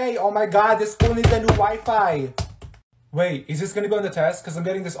can't play. Oh my god, this school needs a new Wi-Fi. Wait, is this gonna go on the test? Because I'm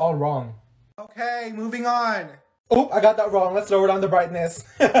getting this all wrong. Okay, moving on. Oh, I got that wrong. Let's lower down the brightness.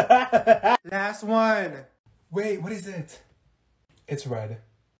 Last one. Wait, what is it? It's red.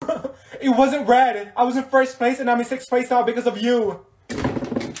 It wasn't red. I was in first place and I'm in sixth place now because of you.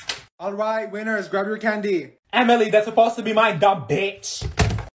 Alright, winners, grab your candy. Emily, that's supposed to be mine, dumb bitch.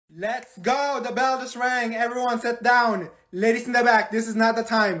 Let's go. The bell just rang. Everyone sit down. Ladies in the back, this is not the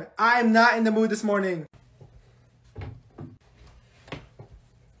time. I'm not in the mood this morning.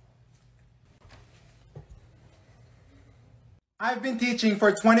 I've been teaching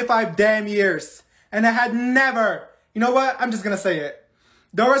for 25 damn years. And I had never, you know what? I'm just gonna say it.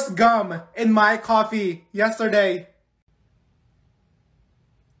 There was gum in my coffee yesterday.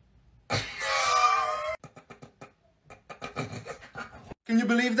 Can you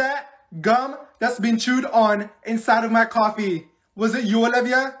believe that? Gum that's been chewed on inside of my coffee. Was it you,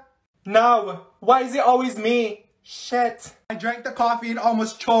 Olivia? No. Why is it always me? Shit. I drank the coffee and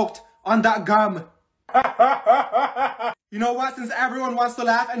almost choked on that gum. You know what? Since everyone wants to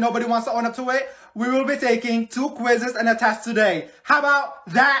laugh and nobody wants to own up to it, we will be taking 2 quizzes and a test today. How about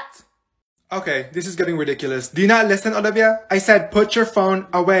that? Okay, this is getting ridiculous. Do you not listen, Olivia? I said put your phone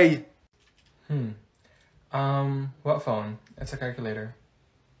away. What phone? It's a calculator.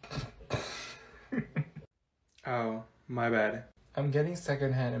 Oh, my bad. I'm getting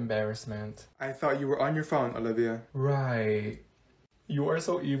secondhand embarrassment. I thought you were on your phone, Olivia. Right. You are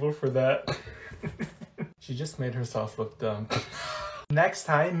so evil for that. She just made herself look dumb. Next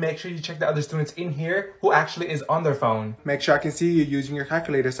time, make sure you check the other students in here who actually is on their phone. Make sure I can see you using your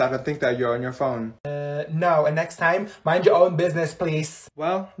calculator so I don't think that you're on your phone. No, and next time, mind your own business, please.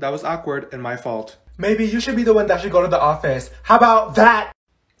 Well, that was awkward and my fault. Maybe you should be the one that should go to the office. How about that?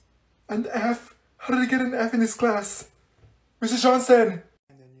 An F? How did I get an F in this class? Mrs. Johnson!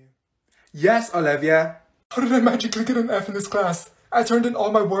 And then you. Yes, Olivia? How did I magically get an F in this class? I turned in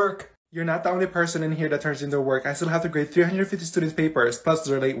all my work. You're not the only person in here that turns in their work. I still have to grade 350 students' papers, plus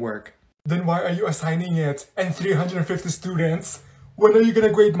their late work. Then why are you assigning it? And 350 students? When are you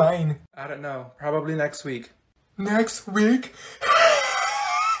gonna grade mine? I don't know. Probably next week. Next week?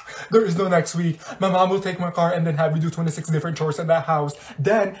 There is no next week. My mom will take my car and then have me do 26 different chores in that house.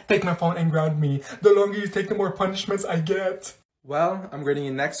 Then take my phone and ground me. The longer you take, the more punishments I get. Well, I'm grading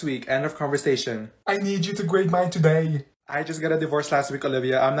you next week. End of conversation. I need you to grade mine today. I just got a divorce last week,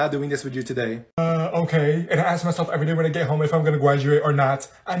 Olivia. I'm not doing this with you today. Okay. And I ask myself every day when I get home if I'm gonna graduate or not.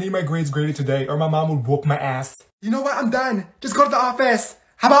 I need my grades graded today or my mom will whoop my ass. You know what? I'm done. Just go to the office.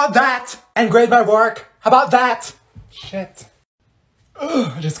 How about that? And grade my work. How about that? Shit.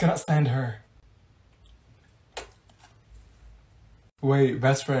 Ugh, I just cannot stand her. Wait,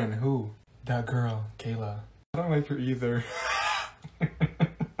 best friend, who? That girl, Kayla. I don't like her either.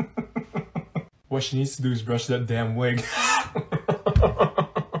 What she needs to do is brush that damn wig.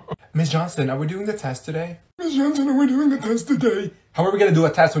 Miss Johnson, are we doing the test today? Miss Johnson, are we doing the test today? How are we gonna do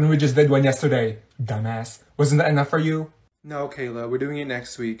a test when we just did one yesterday? Dumbass. Wasn't that enough for you? No, Kayla, we're doing it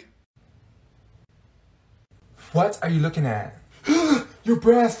next week. What are you looking at? Your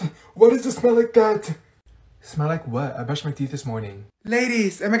breath! Why does it smell like that? Smell like what? I brushed my teeth this morning.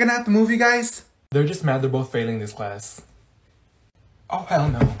 Ladies, am I gonna have to move you guys? They're just mad they're both failing this class. Oh, hell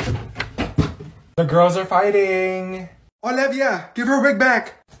no. The girls are fighting! Olivia, give her wig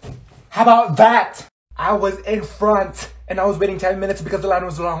back! How about that? I was in front and I was waiting 10 minutes because the line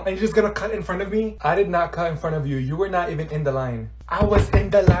was long and you're just gonna cut in front of me? I did not cut in front of you. You were not even in the line. I was in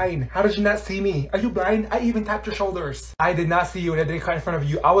the line. How did you not see me? Are you blind? I even tapped your shoulders. I did not see you and I didn't cut in front of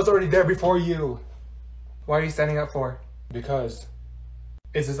you. I was already there before you. Why are you standing up for? Because.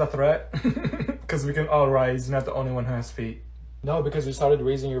 Is this a threat? Because we can all rise. You're not the only one who has feet. No, because you started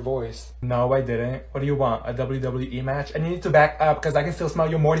raising your voice. No, I didn't. What do you want? A WWE match? And you need to back up because I can still smell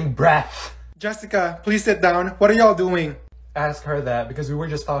your morning breath. Jessica, please sit down. What are y'all doing? Ask her that because we were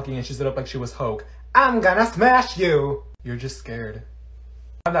just talking and she stood up like she was Hulk. I'm gonna smash you. You're just scared.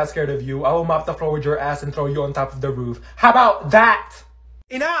 I'm not scared of you. I will mop the floor with your ass and throw you on top of the roof. How about that?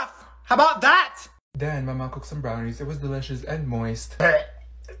 Enough! How about that? Then my mom cooked some brownies. It was delicious and moist.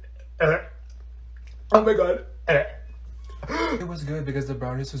 Oh my god. It was good because the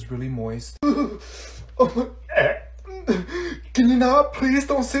brownies was really moist. Oh my. Can you not? Please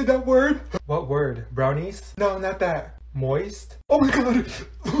don't say that word. What word? Brownies? No, not that. Moist? Oh my god.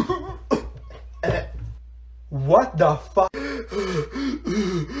 What the fuck?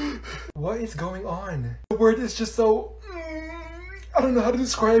 What is going on? The word is just so... I don't know how to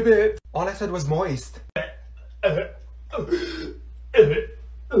describe it. All I said was moist.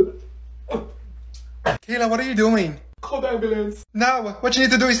 Kayla, what are you doing? Call the ambulance. Now, what you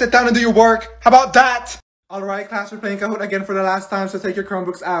need to do is sit down and do your work. How about that? Alright, class, we're playing Kahoot again for the last time, so take your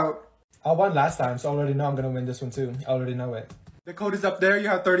Chromebooks out. I won last time, so I already know I'm gonna win this one too. I already know it. The code is up there, you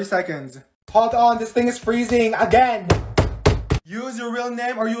have 30 seconds. Hold on, this thing is freezing again. Use your real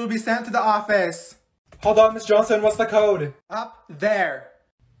name or you will be sent to the office. Hold on, Miss Johnson, what's the code? Up there.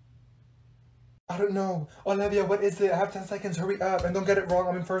 I don't know. Olivia, what is it? I have 10 seconds, hurry up. And don't get it wrong,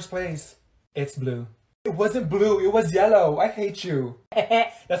 I'm in first place. It's blue. It wasn't blue, it was yellow. I hate you.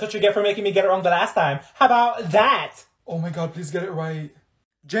 That's what you get for making me get it wrong the last time. How about that? Oh my god, please get it right.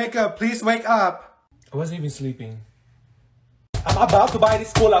 Jacob, please wake up. I wasn't even sleeping. I'm about to buy this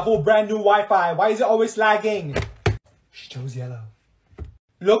school a whole brand new Wi-Fi. Why is it always lagging? She chose yellow.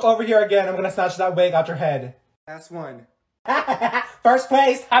 Look over here again. I'm gonna snatch that wig out your head. Last one. First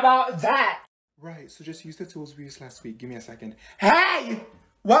place. How about that? Right, so just use the tools we used last week. Give me a second. Hey!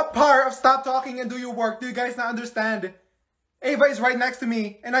 What part of stop talking and do your work do you guys not understand? Ava is right next to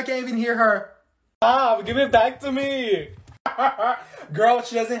me and I can't even hear her. Stop, give it back to me. Girl,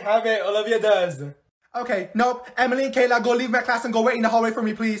 she doesn't have it. Olivia does. Okay, nope. Emily and Kayla, go leave my class and go wait in the hallway for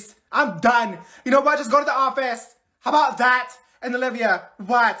me, please. I'm done. You know what? Just go to the office. How about that? And Olivia,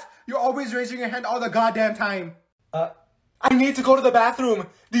 what? You're always raising your hand all the goddamn time. I need to go to the bathroom.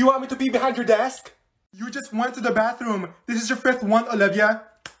 Do you want me to be behind your desk? You just went to the bathroom. This is your 5th one, Olivia.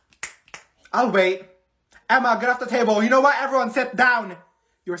 I'll wait. Emma, get off the table. You know what? Everyone sit down.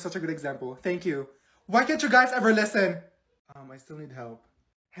 You are such a good example. Thank you. Why can't you guys ever listen? I still need help.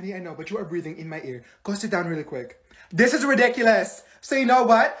 Honey, I know, but you are breathing in my ear. Go sit down really quick. This is ridiculous. So you know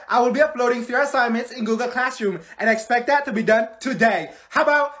what? I will be uploading 3 assignments in Google Classroom and I expect that to be done today. How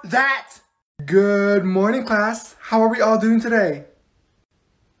about that? Good morning, class. How are we all doing today?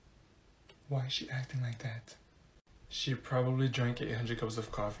 Why is she acting like that? She probably drank 800 cups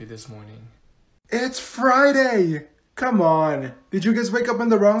of coffee this morning. It's Friday. Come on. Did you guys wake up on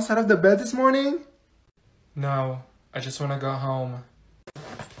the wrong side of the bed this morning? No, I just want to go home.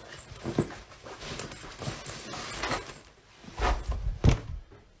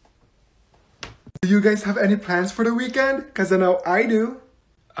 Do you guys have any plans for the weekend? Because I know I do.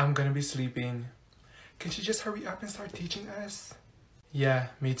 I'm gonna be sleeping. Can she just hurry up and start teaching us? Yeah,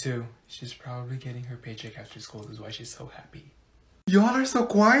 me too. She's probably getting her paycheck after school, is why she's so happy. Y'all are so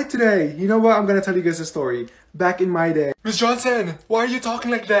quiet today. You know what? I'm gonna tell you guys a story. Back in my day. Miss Johnson, why are you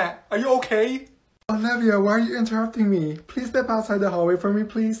talking like that? Are you okay? Olivia, why are you interrupting me? Please step outside the hallway for me,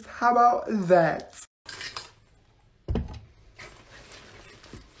 please. How about that?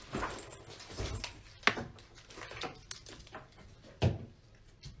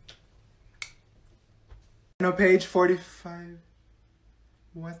 No, page 45.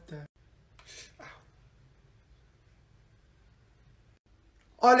 What the?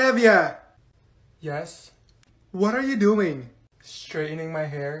 Ow. Olivia! Yes? What are you doing? Straightening my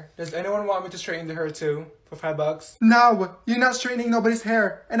hair. Does anyone want me to straighten the hair too? For $5? No, you're not straightening nobody's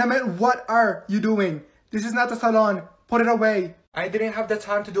hair. And I meant, what are you doing? This is not a salon. Put it away. I didn't have the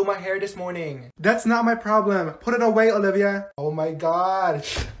time to do my hair this morning. That's not my problem. Put it away, Olivia. Oh my god.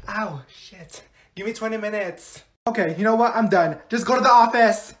 Ow, shit. Give me 20 minutes. Okay, you know what? I'm done. Just go to the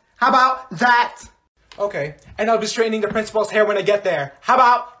office. How about that? Okay, and I'll be straightening the principal's hair when I get there. How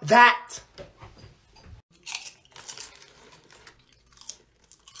about that?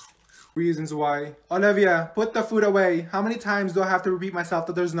 Reasons why. Olivia, put the food away. How many times do I have to repeat myself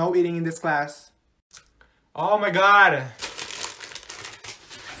that there's no eating in this class? Oh my god.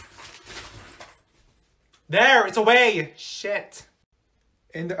 There, it's away. Shit.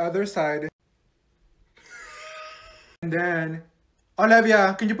 In the other side. And then,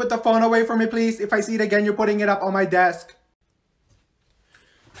 Olivia, can you put the phone away from me, please? If I see it again, you're putting it up on my desk.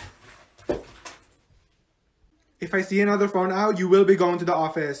 If I see another phone out, you will be going to the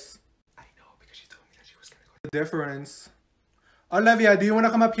office. I know, because she told me that she was gonna go. The difference. Olivia, do you want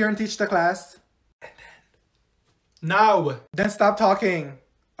to come up here and teach the class? And then... No! Then stop talking.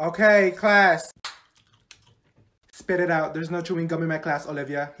 Okay, class. Spit it out. There's no chewing gum in my class,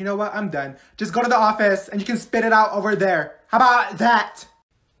 Olivia. You know what? I'm done. Just go to the office and you can spit it out over there. How about that?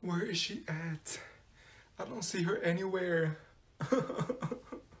 Where is she at? I don't see her anywhere.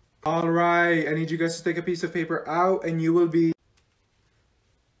 Alright, I need you guys to take a piece of paper out and you will be...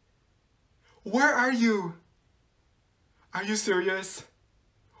 Where are you? Are you serious?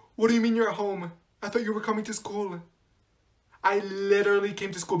 What do you mean you're at home? I thought you were coming to school. I literally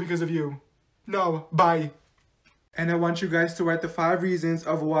came to school because of you. No, bye. And I want you guys to write the 5 reasons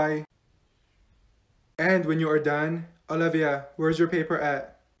of why. And when you are done, Olivia, where's your paper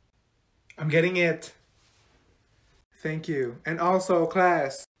at? I'm getting it. Thank you. And also,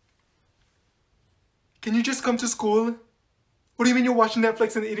 class. Can you just come to school? What do you mean you're watching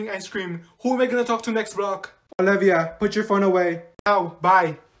Netflix and eating ice cream? Who am I gonna talk to next block? Olivia, put your phone away. No,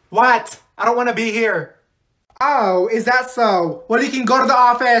 bye. What? I don't want to be here. Oh, is that so? Well, you can go to the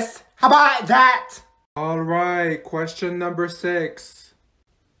office. How about that? Alright, question number 6.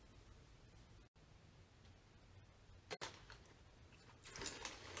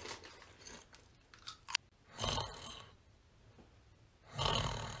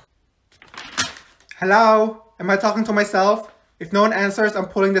 Hello? Am I talking to myself? If no one answers, I'm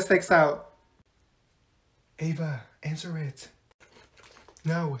pulling the sticks out. Ava, answer it.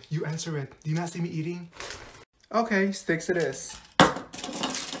 No, you answer it. Do you not see me eating? Okay, sticks it is.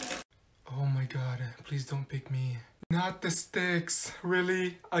 Oh my god, please don't pick me. Not the sticks.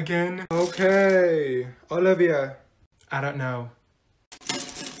 Really? Again? Okay. Olivia. I don't know.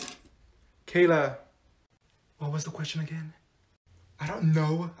 Kayla. What was the question again? I don't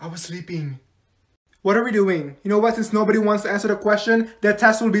know. I was sleeping. What are we doing? You know what? Since nobody wants to answer the question, the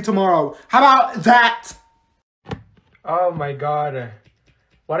test will be tomorrow. How about that? Oh my god.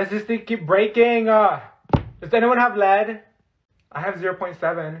 Why does this thing keep breaking? Does anyone have lead? I have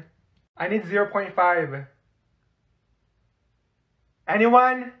 0.7. I need 0.5.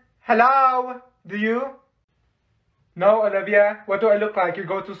 Anyone? Hello? Do you? No, Olivia. What do I look like? Your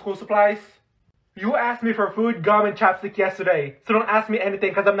go-to school supplies? You asked me for food, gum, and chapstick yesterday. So don't ask me anything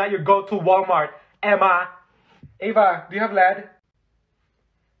because I'm not your go-to Walmart. Emma. Ava, do you have lead?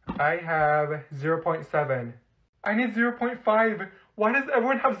 I have 0.7. I need 0.5. Why does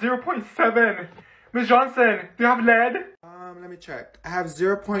everyone have 0.7? Miss Johnson, do you have lead? Let me check. I have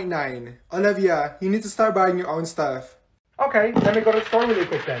 0.9. Olivia, you need to start buying your own stuff. Okay, let me go to the store really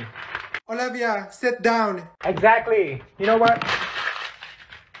quick then. Olivia, sit down. Exactly. You know what?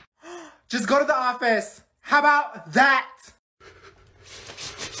 Just go to the office. How about that?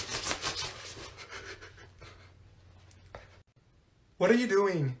 What are you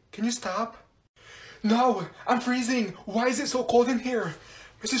doing? Can you stop? No, I'm freezing. Why is it so cold in here?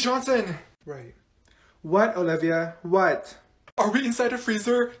 Mrs. Johnson. Right. What, Olivia? What? Are we inside a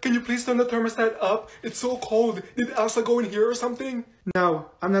freezer? Can you please turn the thermostat up? It's so cold. Did Elsa go in here or something?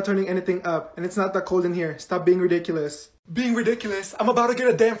 No, I'm not turning anything up. And it's not that cold in here. Stop being ridiculous. Being ridiculous? I'm about to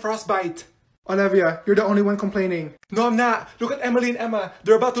get a damn frostbite. Olivia, you're the only one complaining. No, I'm not. Look at Emily and Emma.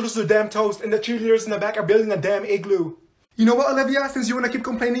 They're about to lose their damn toast and the cheerleaders in the back are building a damn igloo. You know what, Olivia? Since you want to keep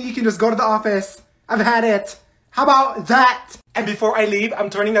complaining, you can just go to the office. I've had it. How about that? And before I leave, I'm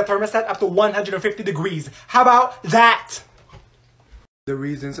turning the thermostat up to 150 degrees. How about that? The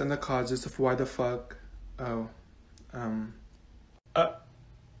reasons and the causes of why the fuck... Oh.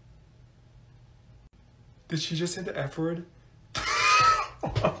 Did she just say the F word?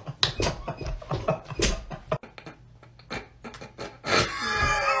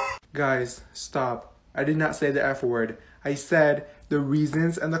 Guys, stop. I did not say the F word. I said the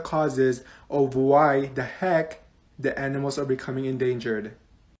reasons and the causes of why the heck the animals are becoming endangered.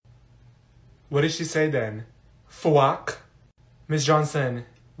 What did she say then? Fuck? Miss Johnson,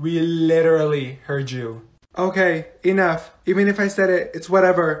 we literally heard you. Okay, enough. Even if I said it, it's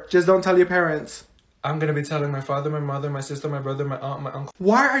whatever. Just don't tell your parents. I'm gonna be telling my father, my mother, my sister, my brother, my aunt, my uncle.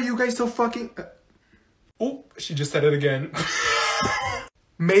 Why are you guys so fucking... Oh, she just said it again.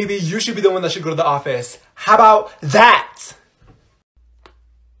 Maybe you should be the one that should go to the office. How about that?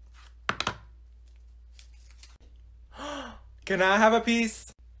 Can I have a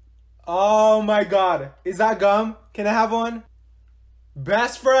piece? Oh my god. Is that gum? Can I have one?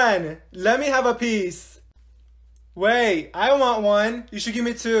 Best friend, let me have a piece. Wait, I want one. You should give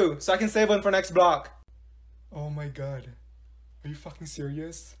me two so I can save one for next block. Oh my god. Are you fucking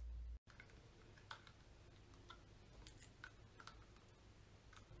serious?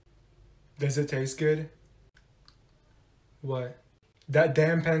 Does it taste good? What? That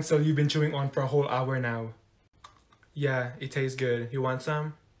damn pencil you've been chewing on for a whole hour now. Yeah, it tastes good. You want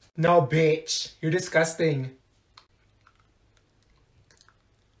some? No, bitch. You're disgusting.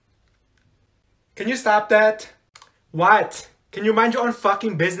 Can you stop that? What? Can you mind your own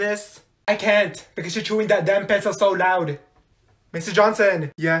fucking business? I can't, because you're chewing that damn pencil so loud. Mr.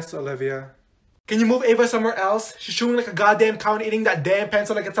 Johnson. Yes, Olivia. Can you move Ava somewhere else? She's chewing like a goddamn cow and eating that damn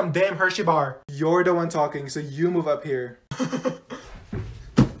pencil like it's some damn Hershey bar. You're the one talking, so you move up here.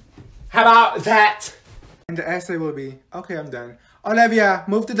 How about that? And the essay will be, okay, I'm done. Olivia,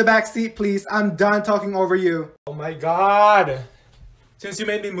 move to the back seat, please. I'm done talking over you. Oh my god. Since you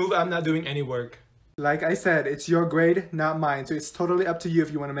made me move, I'm not doing any work. Like I said, it's your grade, not mine, so it's totally up to you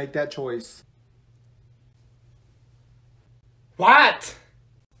if you want to make that choice. What?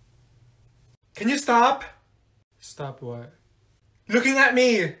 Can you stop? Stop what? Looking at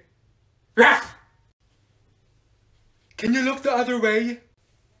me! Can you look the other way?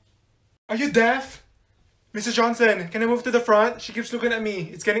 Are you deaf? Mrs. Johnson, can I move to the front? She keeps looking at me.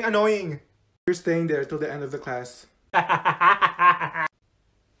 It's getting annoying. You're staying there till the end of the class.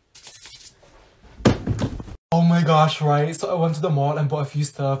 Oh my gosh, right? So I went to the mall and bought a few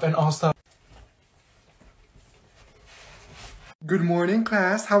stuff and also... Good morning,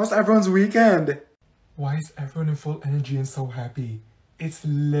 class. How was everyone's weekend? Why is everyone in full energy and so happy? It's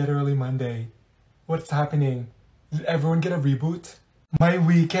literally Monday. What's happening? Did everyone get a reboot? My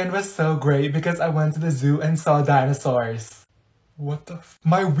weekend was so great because I went to the zoo and saw dinosaurs. What the f-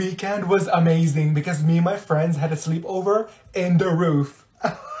 My weekend was amazing because me and my friends had a sleepover in the roof.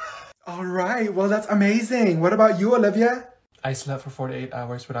 Alright, well that's amazing. What about you, Olivia? I slept for 48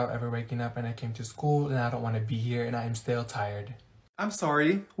 hours without ever waking up and I came to school and I don't want to be here and I am still tired. I'm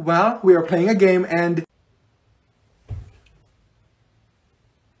sorry. Well, we are playing a game and...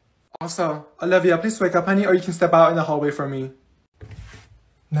 Also, Olivia, please wake up, honey, or you can step out in the hallway for me.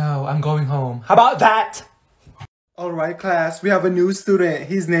 No, I'm going home. How about that? Alright, class, we have a new student.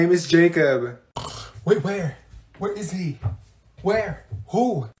 His name is Jacob. Wait, where? Where is he? Where?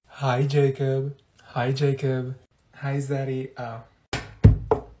 Who? Hi, Jacob. Hi, Jacob. Hi, Zaddy. Oh.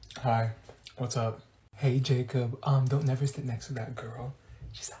 Hi. What's up? Hey, Jacob. Don't never sit next to that girl.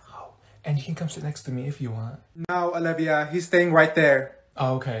 She's a hoe. And you can come sit next to me if you want. No, Olivia. He's staying right there.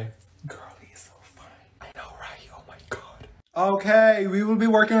 Oh, okay. Girl, he's so fine. I know, right? Okay, we will be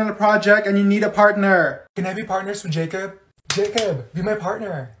working on a project and you need a partner. Can I be partners with Jacob? Jacob, be my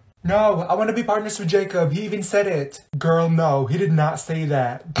partner. No, I want to be partners with Jacob. He even said it. Girl, no, he did not say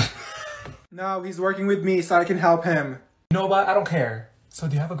that. No, he's working with me so I can help him. You know what? I don't care. So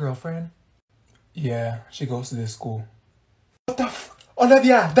do you have a girlfriend? Yeah, she goes to this school. What the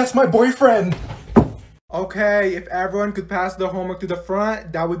Olivia, that's my boyfriend! Okay, if everyone could pass the homework to the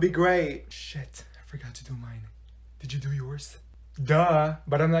front, that would be great. Shit, I forgot to do mine. Did you do yours? Duh,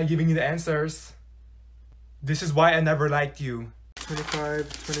 but I'm not giving you the answers. This is why I never liked you.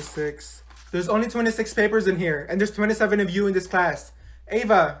 25, 26. There's only 26 papers in here, and there's 27 of you in this class.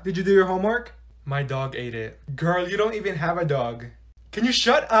 Ava, did you do your homework? My dog ate it. Girl, you don't even have a dog. Can you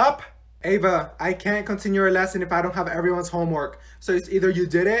shut up? Ava, I can't continue your lesson if I don't have everyone's homework. So it's either you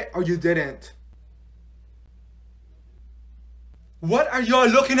did it or you didn't. What are y'all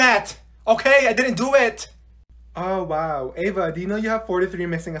looking at? Okay, I didn't do it. Oh, wow. Ava, do you know you have 43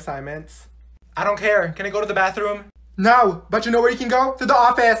 missing assignments? I don't care. Can I go to the bathroom? No, but you know where you can go? To the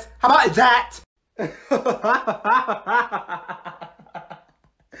office. How about that?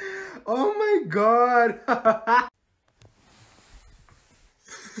 Oh my god.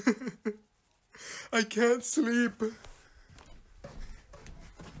 I can't sleep.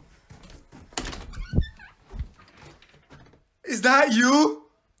 Is that you?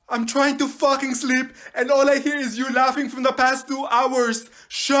 I'm trying to fucking sleep and all I hear is you laughing from the past 2 hours.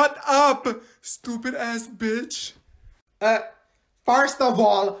 Shut up, stupid ass bitch. First of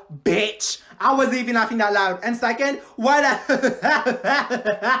all, bitch, I wasn't even laughing that loud. And second, why the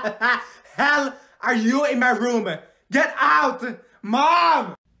hell are you in my room? Get out!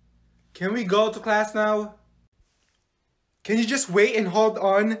 Mom! Can we go to class now? Can you just wait and hold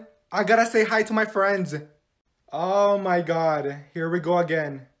on? I gotta say hi to my friends. Oh my god, here we go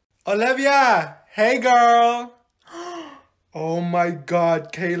again. Olivia! Hey girl! Oh my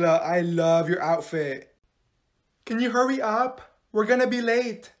god, Kayla, I love your outfit. Can you hurry up? We're gonna be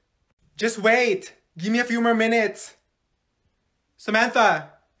late. Just wait. Give me a few more minutes.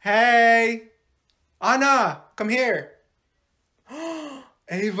 Samantha! Hey! Anna! Come here.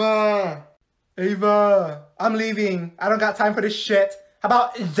 Ava! Ava! I'm leaving. I don't got time for this shit. How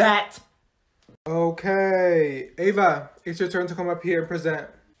about that? Okay. Ava, it's your turn to come up here and present.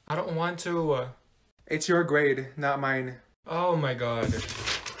 I don't want to. It's your grade, not mine. Oh my god.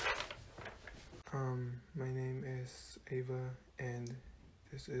 My name is Ava, and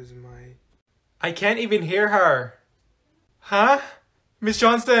this is my... I can't even hear her. Huh? Miss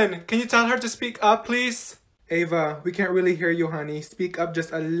Johnson, can you tell her to speak up, please? Ava, we can't really hear you, honey. Speak up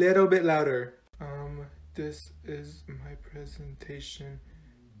just a little bit louder. This is my presentation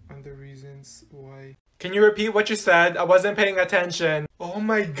on the reasons why... Can you repeat what you said? I wasn't paying attention. Oh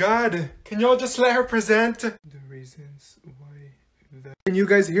my god! Can y'all just let her present? The reasons why that... Can you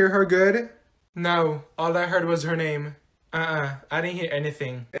guys hear her good? No, all I heard was her name. I didn't hear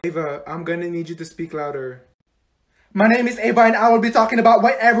anything. Ava, I'm gonna need you to speak louder. My name is Ava and I will be talking about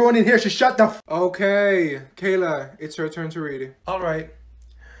why everyone in here should shut the f... Okay, Kayla, it's your turn to read. Alright.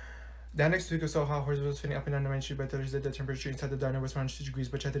 The next week or so, how horse was filling up and down the main street by Thursday. The temperature inside the diner was 102 degrees,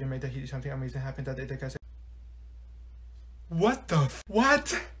 but Chad didn't make the heat. Something amazing happened that day. The guy said, what the f...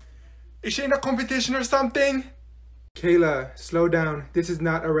 What? Is she in a competition or something? Kayla, slow down. This is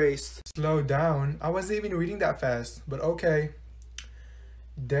not a race. Slow down? I wasn't even reading that fast, but okay.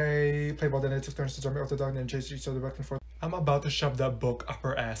 They play ball, then they took turns to jump off the dog and chase each other back and forth. I'm about to shove that book up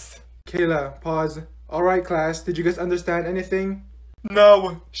her ass. Kayla, pause. Alright class, did you guys understand anything?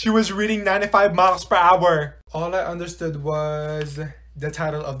 No, she was reading 95 miles per hour. All I understood was the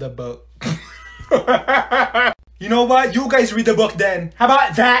title of the book. You know what? You guys read the book then. How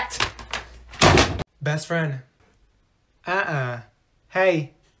about that? Best friend.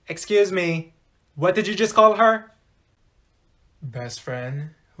 Hey, excuse me. What did you just call her? Best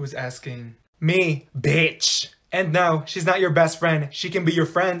friend? Who's asking? Me, bitch. And no, she's not your best friend. She can be your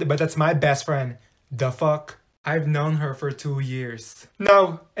friend, but that's my best friend. The fuck? I've known her for 2 years.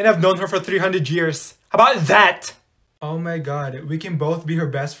 No, and I've known her for 300 years. How about that? Oh my god, we can both be her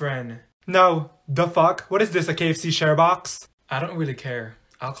best friend. No, the fuck? What is this, a KFC share box? I don't really care.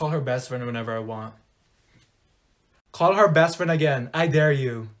 I'll call her best friend whenever I want. Call her best friend again. I dare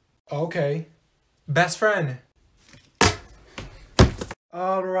you. Okay. Best friend.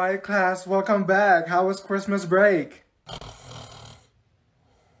 Alright class, welcome back. How was Christmas break?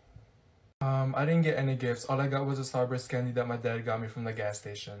 I didn't get any gifts. All I got was a Starburst candy that my dad got me from the gas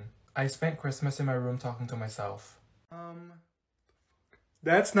station. I spent Christmas in my room talking to myself.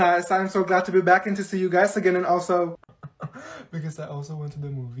 That's nice. I'm so glad to be back and to see you guys again, and also... Because I also went to the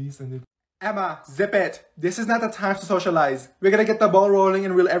movies and Emma, zip it. This is not the time to socialize. We're gonna get the ball rolling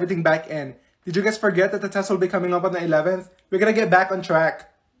and reel everything back in. Did you guys forget that the test will be coming up on the 11th? We're gonna get back on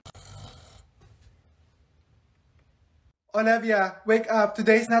track. Olivia, wake up.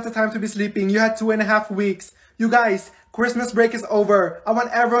 Today's not the time to be sleeping. You had 2.5 weeks. You guys, Christmas break is over. I want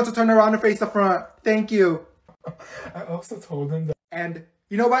everyone to turn around and face the front. Thank you. I also told him that. And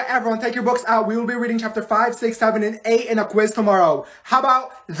you know what? Everyone, take your books out. We will be reading chapter 5, 6, 7, and 8 in a quiz tomorrow. How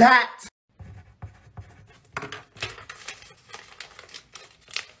about that?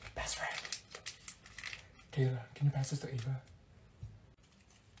 Best friend. Kayla, can you pass this to Ava?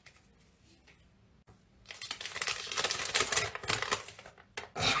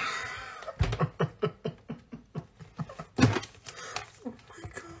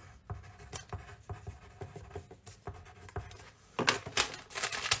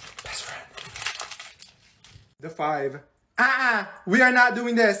 The 5. We are not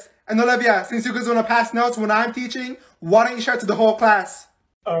doing this. And Olivia, since you guys want to pass notes when I'm teaching, why don't you share it to the whole class?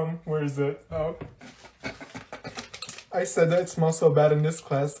 Where is it? I said that it smells so bad in this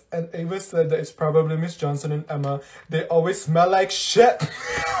class, and Ava said that it's probably Miss Johnson and Emma. They always smell like shit.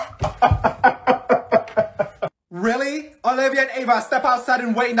 Really? Olivia and Ava, step outside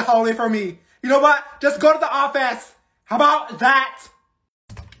and wait in the hallway for me. You know what? Just go to the office. How about that?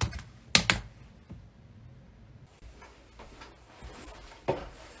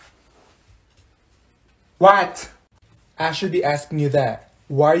 What? I should be asking you that.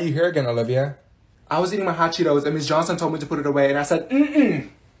 Why are you here again, Olivia? I was eating my hot Cheetos and Miss Johnson told me to put it away and I said,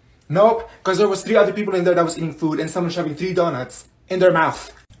 Nope, because there was 3 other people in there that was eating food and someone shoving 3 donuts in their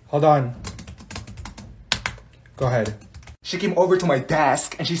mouth. Hold on. Go ahead. She came over to my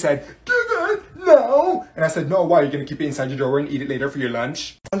desk and she said, "Do that now." And I said, "No, why? You're gonna keep it inside your drawer and eat it later for your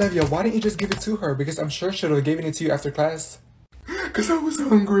lunch?" Olivia, why didn't you just give it to her? Because I'm sure she would have given it to you after class. Because I was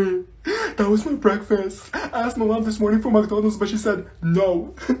hungry. That was my breakfast. I asked my mom this morning for McDonald's, but she said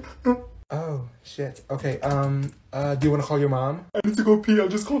no. Oh, shit. Okay, do you want to call your mom? I need to go pee. I'll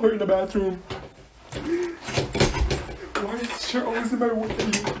just call her in the bathroom. Why is she always in my way?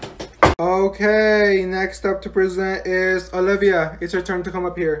 Okay, next up to present is Olivia. It's her turn to come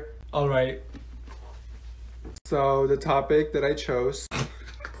up here. Alright. So, the topic that I chose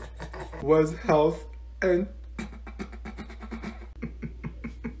was health and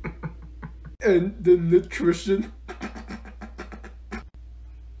the nutrition.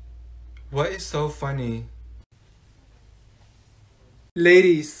 What is so funny?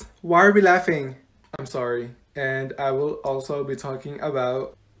 Ladies, why are we laughing? I'm sorry. And I will also be talking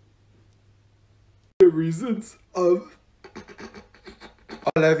about the reasons of...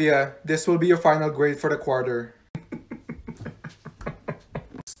 Olivia, this will be your final grade for the quarter.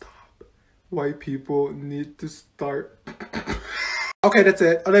 Stop. White people need to start. Okay, that's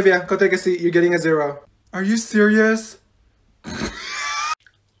it. Olivia, go take a seat. You're getting a 0. Are you serious?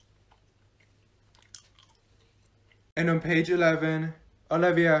 And on page 11,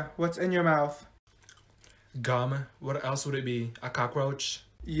 Olivia, what's in your mouth? Gum? What else would it be? A cockroach?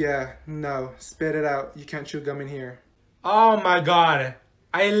 Yeah, no. Spit it out. You can't chew gum in here. Oh my god.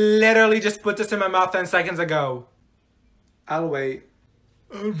 I literally just put this in my mouth 10 seconds ago. I'll wait.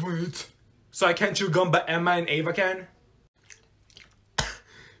 I'll wait. So I can't chew gum, but Emma and Ava can?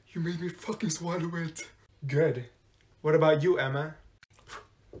 You made me fucking swallow it. Good. What about you, Emma?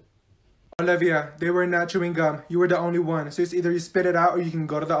 Olivia, they were not chewing gum. You were the only one. So it's either you spit it out or you can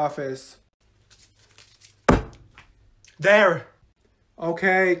go to the office. There!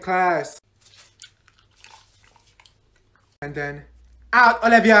 Okay, class. And then... Out,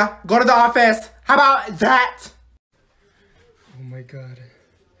 Olivia! Go to the office! How about that? Oh my god.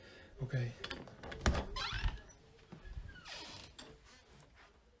 Okay.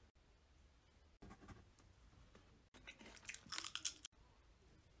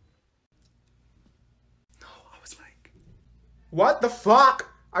 What the fuck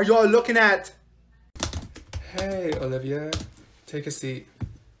are you all looking at? Hey, Olivia. Take a seat.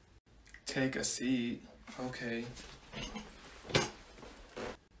 Take a seat? Okay.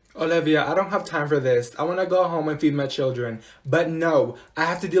 Olivia, I don't have time for this. I want to go home and feed my children. But no, I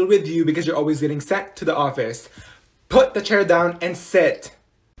have to deal with you because you're always getting sent to the office. Put the chair down and sit.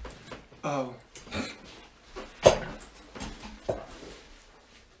 Oh.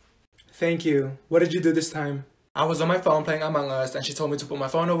 Thank you. What did you do this time? I was on my phone playing Among Us and she told me to put my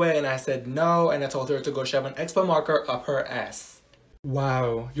phone away and I said no and I told her to go shove an expo marker up her ass.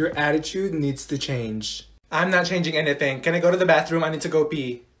 Wow, your attitude needs to change. I'm not changing anything. Can I go to the bathroom? I need to go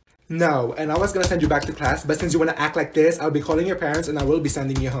pee. No, and I was gonna send you back to class, but since you wanna act like this, I'll be calling your parents and I will be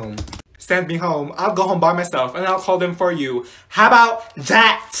sending you home. Send me home. I'll go home by myself and I'll call them for you. How about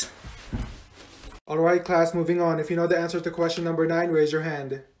that? Alright class, moving on. If you know the answer to question number 9, raise your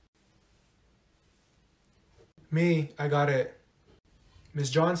hand. Me, I got it. Miss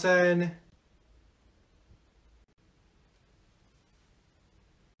Johnson.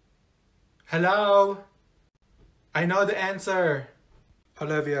 Hello? I know the answer.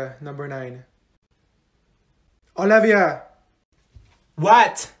 Olivia, number 9. Olivia!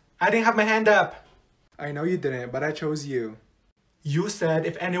 What? I didn't have my hand up. I know you didn't, but I chose you. You said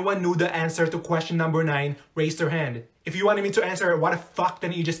if anyone knew the answer to question number 9, raise their hand. If you wanted me to answer it, why the fuck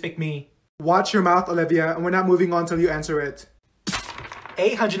didn't you just pick me? Watch your mouth, Olivia, and we're not moving on till you answer it.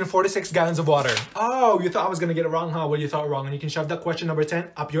 846 gallons of water. Oh, you thought I was gonna get it wrong, huh? Well, you thought wrong, and you can shove that question number 10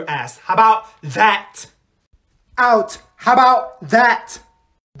 up your ass. How about that? Out! How about that?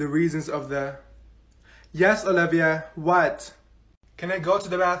 The reasons of the... Yes, Olivia, what? Can I go to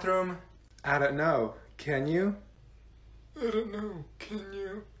the bathroom? I don't know. Can you? I don't know. Can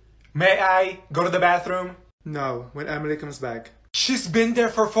you? May I go to the bathroom? No, when Emily comes back. She's been there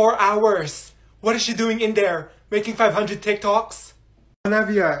for 4 hours. What is she doing in there? Making 500 TikToks?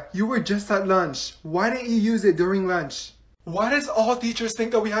 Olivia, you were just at lunch. Why didn't you use it during lunch? Why does all teachers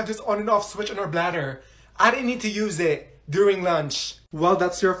think that we have this on and off switch on our bladder? I didn't need to use it during lunch. Well,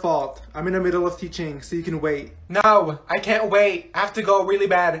 that's your fault. I'm in the middle of teaching, so you can wait. No, I can't wait. I have to go really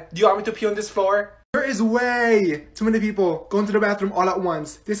bad. Do you want me to pee on this floor? There is way too many people going to the bathroom all at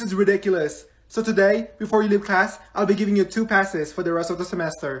once. This is ridiculous. So today, before you leave class, I'll be giving you 2 passes for the rest of the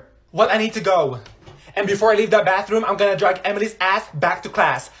semester. Well, I need to go. And before I leave that bathroom, I'm gonna drag Emily's ass back to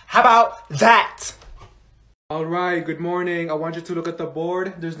class. How about that? Alright, good morning. I want you to look at the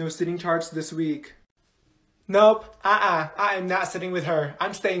board. There's no sitting charts this week. Nope, I am not sitting with her.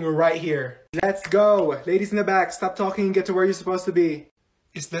 I'm staying right here. Let's go. Ladies in the back, stop talking and get to where you're supposed to be.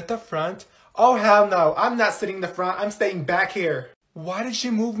 Is that the front? Oh, hell no. I'm not sitting in the front. I'm staying back here. Why did she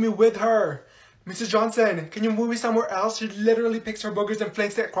move me with her? Mrs. Johnson, can you move me somewhere else? She literally picks her boogers and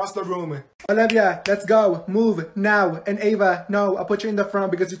flings it across the room. Olivia, let's go. Move now. And Ava, no, I'll put you in the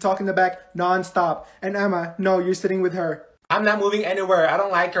front because you talk in the back non-stop. And Emma, no, you're sitting with her. I'm not moving anywhere. I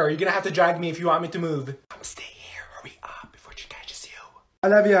don't like her. You're gonna have to drag me if you want me to move. I'm staying here. Hurry up before she catches you.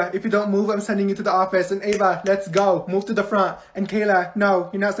 Olivia, if you don't move, I'm sending you to the office. And Ava, let's go. Move to the front. And Kayla, no,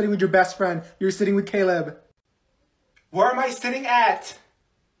 you're not sitting with your best friend. You're sitting with Caleb. Where am I sitting at?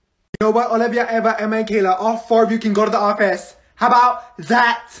 You know what, Olivia, Eva, Emma, and Kayla, all 4 of you can go to the office. How about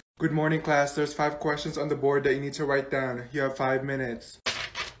that? Good morning, class. There's 5 questions on the board that you need to write down. You have 5 minutes.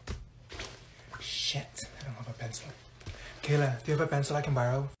 Shit, I don't have a pencil. Kayla, do you have a pencil I can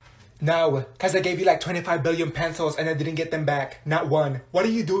borrow? No, because I gave you like 25 billion pencils and I didn't get them back. Not one. What are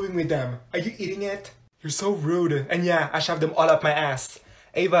you doing with them? Are you eating it? You're so rude. And yeah, I shoved them all up my ass.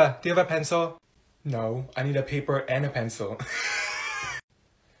 Ava, do you have a pencil? No, I need a paper and a pencil.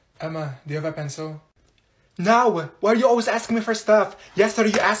 Emma, do you have a pencil? No! Why are you always asking me for stuff? Yesterday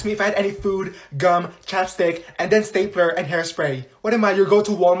you asked me if I had any food, gum, chapstick, and then stapler and hairspray. What am I, your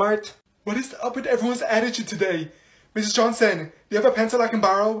go-to Walmart? What is up with everyone's attitude today? Mrs. Johnson, do you have a pencil I can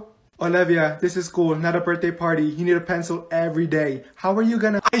borrow? Olivia, this is school, not a birthday party. You need a pencil every day. How are you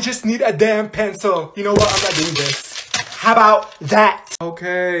gonna— I just need a damn pencil. You know what? I'm not doing this. How about that?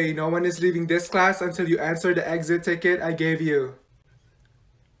 Okay, no one is leaving this class until you answer the exit ticket I gave you.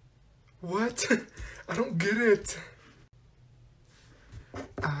 What? I don't get it.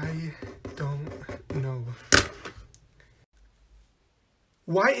 I don't know.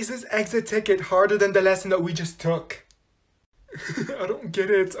 Why is this exit ticket harder than the lesson that we just took? I don't get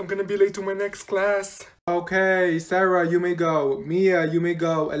it. I'm gonna be late to my next class. Okay, Sarah, you may go. Mia, you may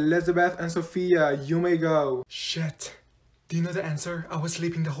go. Elizabeth and Sophia, you may go. Shit. Do you know the answer? I was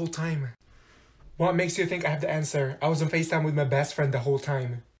sleeping the whole time. What makes you think I have the answer? I was on FaceTime with my best friend the whole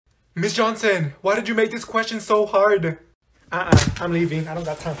time. Miss Johnson, why did you make this question so hard? I'm leaving. I don't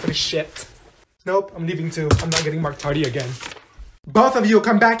got time for this shit. Nope, I'm leaving too. I'm not getting marked tardy again. Both of you,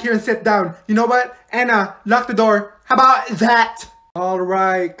 come back here and sit down. You know what? Anna, lock the door. How about that?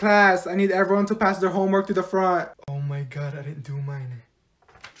 Alright, class, I need everyone to pass their homework to the front. Oh my god, I didn't do mine.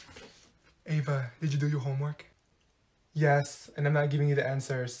 Ava, did you do your homework? Yes, and I'm not giving you the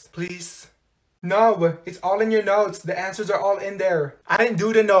answers. Please? No, it's all in your notes. The answers are all in there. I didn't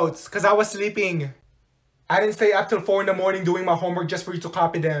do the notes because I was sleeping. I didn't stay up till 4 in the morning doing my homework just for you to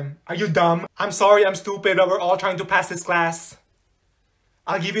copy them. Are you dumb? I'm sorry, I'm stupid, but we're all trying to pass this class.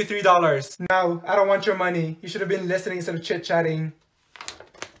 I'll give you $3. No, I don't want your money. You should have been listening instead of chit-chatting.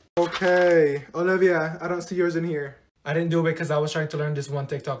 Okay, Olivia, I don't see yours in here. I didn't do it because I was trying to learn this one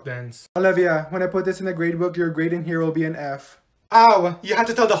TikTok dance. Olivia, when I put this in the gradebook, your grade in here will be an F. Oh, you had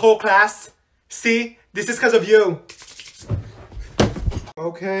to tell the whole class? See, this is because of you.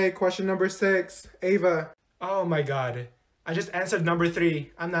 Okay, question number 6. Ava. Oh my god. I just answered number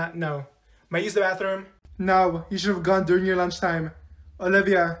 3. No. May I use the bathroom? No, you should have gone during your lunchtime.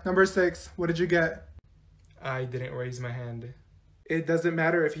 Olivia, number 6. What did you get? I didn't raise my hand. It doesn't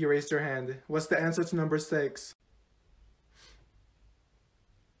matter if you raised your hand. What's the answer to number 6?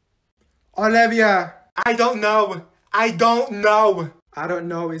 Olivia! I don't know. I don't know. I don't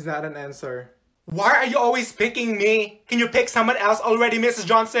know is not an answer. Why are you always picking me? Can you pick someone else already, Mrs.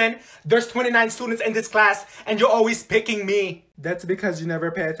 Johnson? There's 29 students in this class and you're always picking me. That's because you never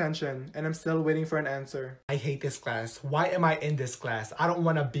pay attention, and I'm still waiting for an answer. I hate this class. Why am I in this class? I don't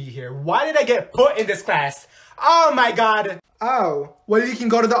want to be here. Why did I get put in this class? Oh my god. Oh, well you can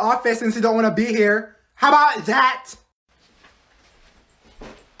go to the office since you don't want to be here. How about that?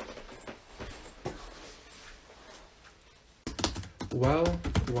 Well,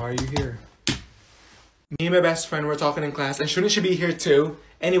 why are you here? Me and my best friend were talking in class, and shouldn't she be here too?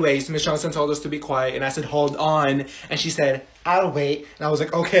 Anyways, Miss Johnson told us to be quiet, and I said, hold on. And she said, I'll wait. And I was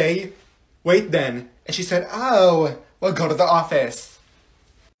like, okay, wait then. And she said, oh, well, go to the office.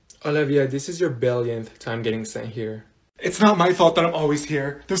 Olivia, this is your billionth time getting sent here. It's not my fault that I'm always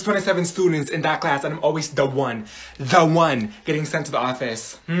here. There's 27 students in that class, and I'm always the one getting sent to the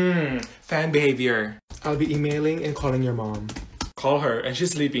office. Fan behavior. I'll be emailing and calling your mom. Call her, and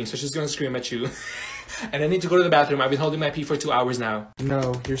she's sleeping, so she's gonna scream at you. And I need to go to the bathroom. I've been holding my pee for 2 hours now.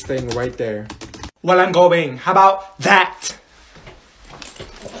 No, you're staying right there. Well, I'm going. How about that?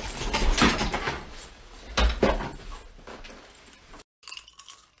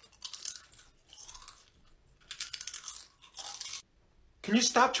 Can you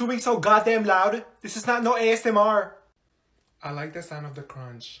stop chewing so goddamn loud? This is not no ASMR. I like the sound of the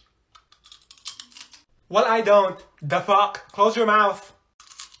crunch. Well, I don't. The fuck? Close your mouth.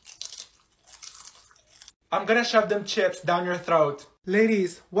 I'm gonna shove them chips down your throat.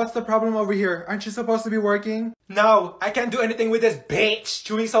 Ladies, what's the problem over here? Aren't you supposed to be working? No, I can't do anything with this bitch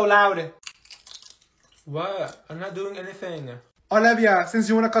chewing so loud. What? I'm not doing anything. Olivia, since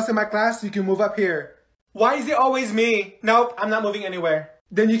you want to cuss in my class, you can move up here. Why is it always me? Nope, I'm not moving anywhere.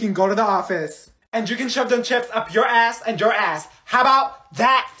 Then you can go to the office. And you can shove them chips up your ass and your ass. How about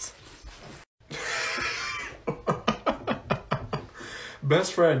that?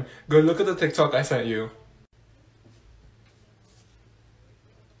 Best friend, go look at the TikTok I sent you.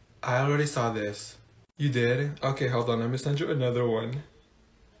 I already saw this. You did? Okay, hold on. Let me send you another one.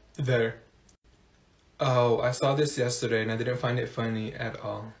 There. Oh, I saw this yesterday and I didn't find it funny at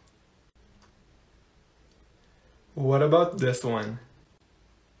all. What about this one?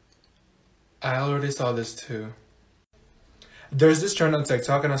 I already saw this too. There's this trend on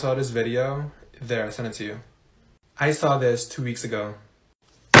TikTok and I saw this video. There, I sent it to you. I saw this 2 weeks ago.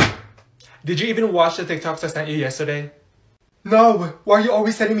 Did you even watch the TikToks I sent you yesterday? No, why are you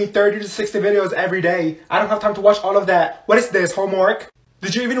always sending me 30 to 60 videos every day? I don't have time to watch all of that. What is this, homework?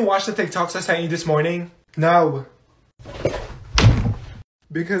 Did you even watch the TikToks I sent you this morning? No.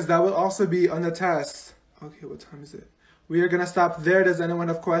 Because that will also be on the test. Okay, what time is it? We are gonna stop there. Does anyone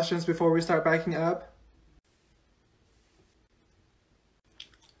have questions before we start backing up?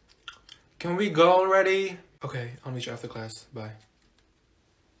 Can we go already? Okay, I'll meet you after class. Bye.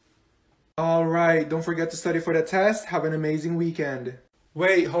 Alright, don't forget to study for the test. Have an amazing weekend.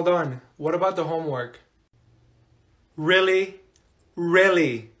 Wait, hold on. What about the homework? Really?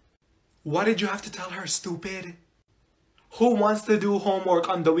 Really? Why did you have to tell her, stupid? Who wants to do homework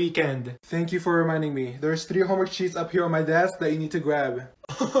on the weekend? Thank you for reminding me. There's 3 homework sheets up here on my desk that you need to grab.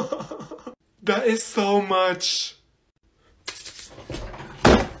 That is so much.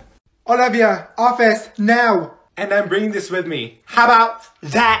 Olivia, office, now! And I'm bringing this with me. How about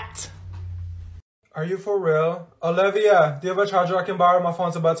that? Are you for real? Olivia, do you have a charger I can borrow? My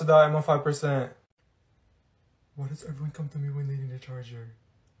phone's about to die. I'm on 5%. Why does everyone come to me when they need a charger?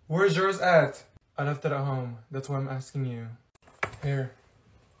 Where's yours at? I left it at home. That's why I'm asking you. Here.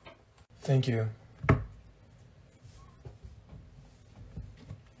 Thank you.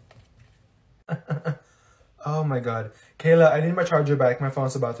 Oh my god. Kayla, I need my charger back. My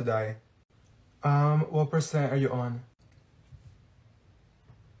phone's about to die. What percent are you on?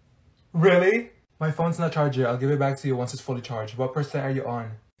 Really? My phone's not charged. I'll give it back to you once it's fully charged. What percent are you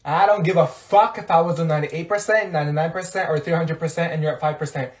on? I don't give a fuck if I was on 98%, 99%, or 300% and you're at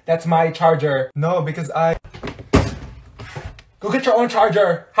 5%. That's my charger. No, because Go get your own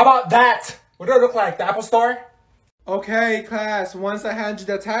charger. How about that? What do I look like? The Apple Store? Okay, class. Once I hand you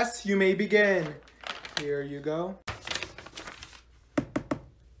the test, you may begin. Here you go.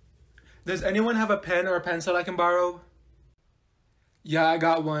 Does anyone have a pen or a pencil I can borrow? Yeah, I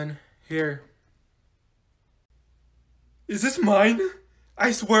got one. Here. Is this mine?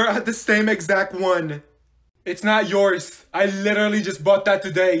 I swear I had the same exact one. It's not yours. I literally just bought that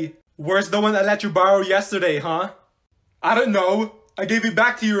today. Where's the one I let you borrow yesterday, huh? I don't know. I gave it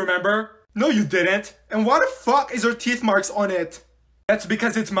back to you, remember? No, you didn't. And why the fuck is there teeth marks on it? That's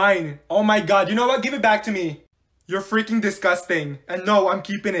because it's mine. Oh my god, you know what? Give it back to me. You're freaking disgusting. And no, I'm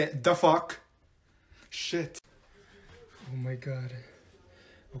keeping it. The fuck? Shit. Oh my god.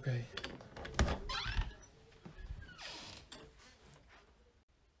 Okay.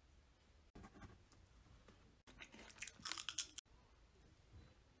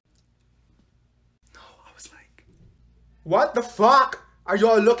 No, I was like... What the fuck are you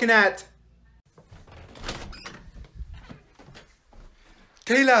all looking at?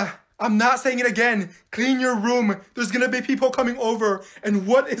 Kayla, I'm not saying it again. Clean your room. There's gonna be people coming over. And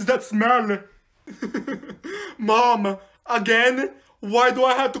what is that smell? Mom, again? Why do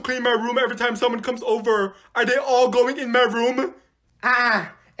I have to clean my room every time someone comes over? Are they all going in my room? And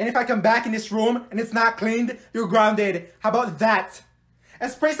if I come back in this room and it's not cleaned, you're grounded. How about that?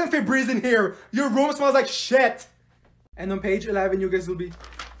 And spray some Febreze in here. Your room smells like shit. And on page 11, you guys will be...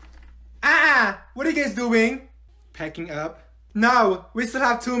 What are you guys doing? Packing up. No, we still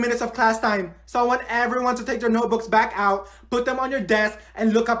have 2 minutes of class time. So I want everyone to take their notebooks back out, put them on your desk,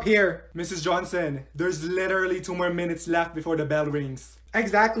 and look up here. Mrs. Johnson, there's literally 2 more minutes left before the bell rings.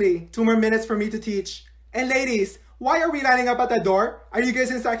 Exactly, 2 more minutes for me to teach. And ladies, why are we lining up at the door? Are you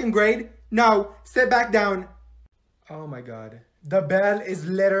guys in 2nd grade? No, sit back down. Oh my god. The bell is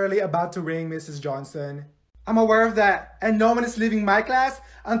literally about to ring, Mrs. Johnson. I'm aware of that, and no one is leaving my class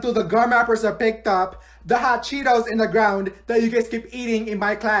until the gum wrappers are picked up, the hot Cheetos in the ground that you guys keep eating in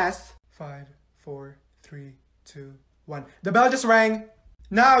my class. 5, 4, 3, 2, 1. The bell just rang.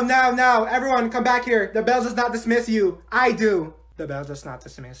 No, everyone come back here. The bell does not dismiss you. I do. The bell does not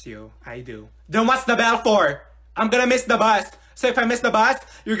dismiss you. I do. Then what's the bell for? I'm gonna miss the bus. So if I miss the bus,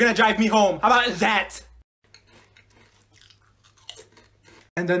 you're gonna drive me home. How about that?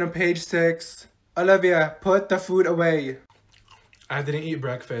 And then on page 6, Olivia, put the food away. I didn't eat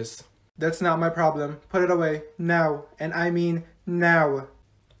breakfast. That's not my problem. Put it away. Now. And I mean now.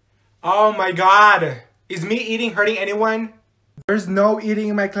 Oh my god. Is me eating hurting anyone? There's no eating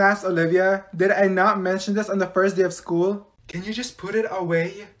in my class, Olivia. Did I not mention this on the first day of school? Can you just put it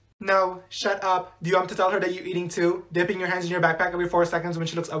away? No, shut up. Do you want to tell her that you're eating too? Dipping your hands in your backpack every 4 seconds when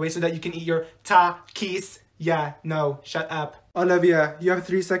she looks away so that you can eat your Takis? Yeah, no, shut up. Olivia, you have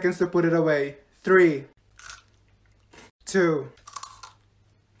 3 seconds to put it away. 3, 2,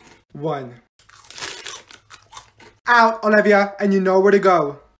 1. Out, Olivia, and you know where to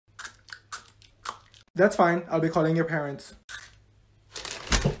go. That's fine. I'll be calling your parents.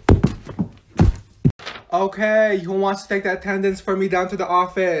 Okay, who wants to take the attendance for me down to the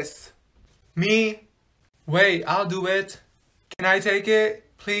office? Me? Wait, I'll do it. Can I take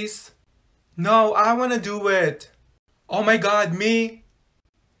it, please? No, I want to do it. Oh my god, me?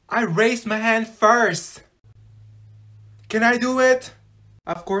 I raised my hand first. Can I do it?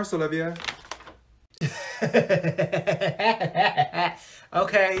 Of course, Olivia.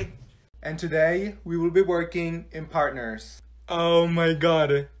 Okay. And today, we will be working in partners. Oh my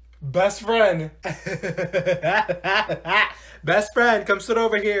god. Best friend. Best friend, come sit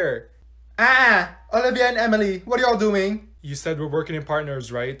over here. Olivia and Emily, what are y'all doing? You said we're working in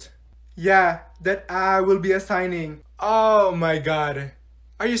partners, right? Yeah, that I will be assigning. Oh my god.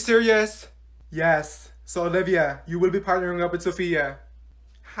 Are you serious? Yes. So Olivia, you will be partnering up with Sophia.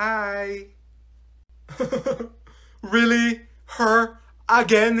 Hi. Really? Her?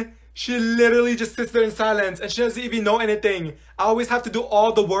 Again? She literally just sits there in silence and she doesn't even know anything. I always have to do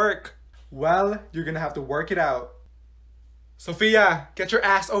all the work. Well, you're gonna have to work it out. Sophia, get your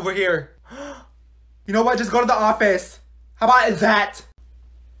ass over here. You know what? Just go to the office. How about that?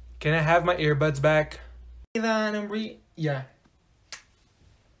 Can I have my earbuds back? Yeah.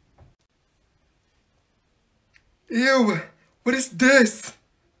 Ew, what is this?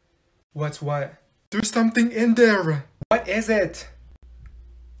 What's what? There's something in there. What is it?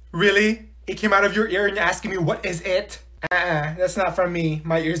 Really? It came out of your ear and you're asking me what is it? That's not from me.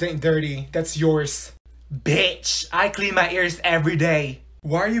 My ears ain't dirty. That's yours. Bitch, I clean my ears every day.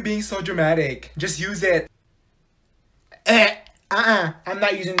 Why are you being so dramatic? Just use it. I'm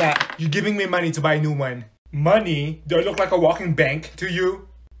not using that. You're giving me money to buy a new one. Money? Do I look like a walking bank to you?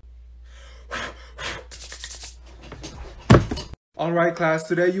 Alright class,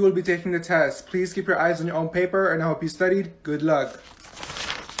 today you will be taking the test. Please keep your eyes on your own paper and I hope you studied. Good luck.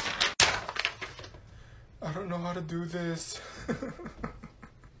 I don't know how to do this.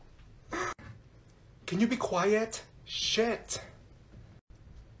 Can you be quiet? Shit.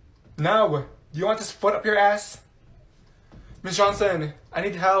 Now, do you want this foot up your ass? Miss Johnson, I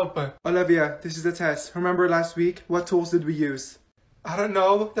need help. Olivia, this is the test. Remember last week? What tools did we use? I don't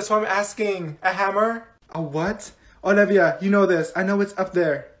know. That's why I'm asking. A hammer? A what? Olivia, you know this. I know it's up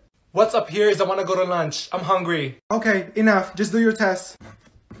there. What's up here is I want to go to lunch. I'm hungry. Okay, enough. Just do your test.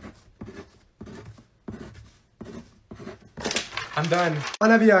 I'm done.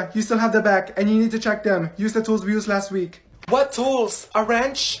 Olivia, you still have the back and you need to check them. Use the tools we used last week. What tools? A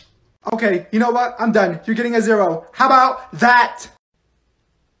wrench? Okay, you know what? I'm done. You're getting a 0. How about that?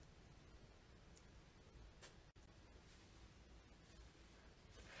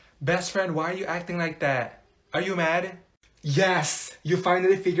 Best friend, why are you acting like that? Are you mad? Yes, you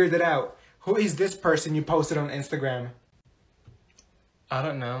finally figured it out. Who is this person you posted on Instagram? I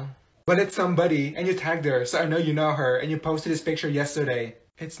don't know. But it's somebody, and you tagged her, so I know you know her, and you posted this picture yesterday.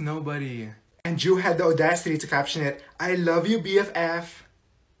 It's nobody. And you had the audacity to caption it, I love you, BFF.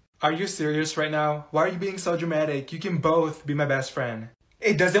 Are you serious right now? Why are you being so dramatic? You can both be my best friend.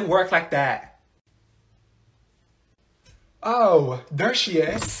 It doesn't work like that. Oh, there she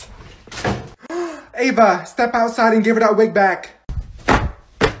is. Ava, step outside and give her that wig back.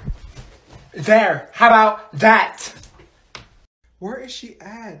 There, how about that? Where is she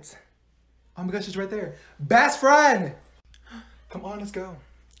at? Oh my gosh, she's right there. Best friend! Come on, let's go.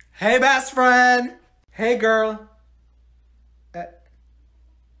 Hey, best friend! Hey, girl.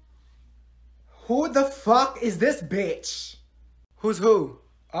 Who the fuck is this bitch? Who's who?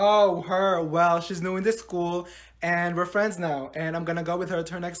 Oh, her. Well, she's new in this school, and we're friends now, and I'm gonna go with her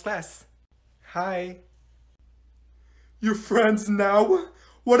to her next class. Hi. You're friends now?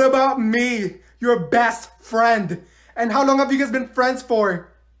 What about me? Your best friend. And how long have you guys been friends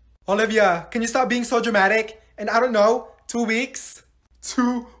for? Olivia, can you stop being so dramatic? And I don't know, 2 weeks?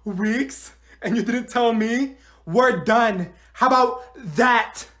 2 weeks? And you didn't tell me? We're done. How about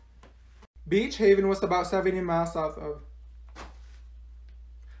that? Beach Haven was about 70 miles south of...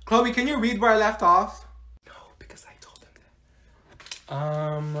 Chloe, can you read where I left off? No, because I told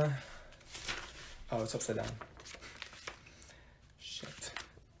them that. Oh, it's upside down. Shit.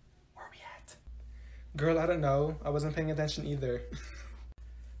 Where are we at? Girl, I don't know. I wasn't paying attention either.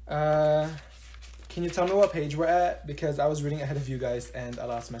 Can you tell me what page we're at? Because I was reading ahead of you guys and I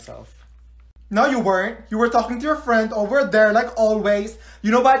lost myself. No, you weren't. You were talking to your friend over there like always.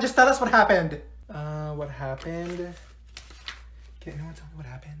 You know what? Just tell us what happened. What happened? Can anyone tell me what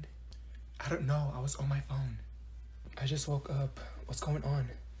happened? I don't know. I was on my phone. I just woke up. What's going on?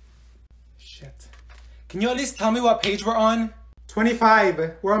 Shit. Can you at least tell me what page we're on?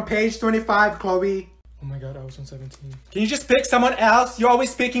 25. We're on page 25, Chloe. Oh my god, I was on 17. Can you just pick someone else? You're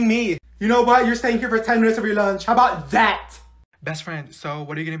always picking me. You know what? You're staying here for 10 minutes of your lunch. How about that? Best friend, so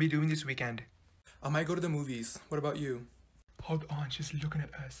what are you gonna be doing this weekend? I might go to the movies. What about you? Hold on, she's looking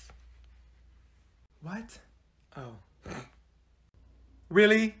at us. What? Oh.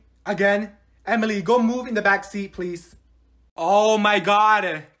 Really? Again? Emily, go move in the back seat, please. Oh my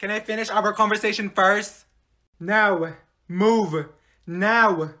god! Can I finish our conversation first? Now. Move.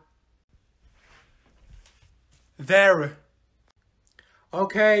 Now. There.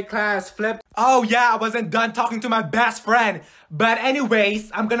 Okay, class, flip. Oh yeah, I wasn't done talking to my best friend. But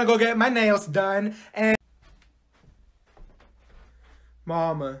anyways, I'm gonna go get my nails done and...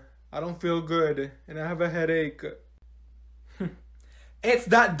 Mom, I don't feel good and I have a headache. It's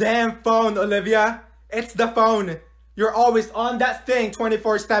that damn phone, Olivia. It's the phone. You're always on that thing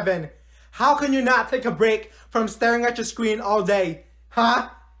 24/7. How can you not take a break from staring at your screen all day? Huh?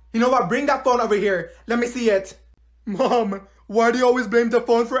 You know what? Bring that phone over here. Let me see it. Mom, why do you always blame the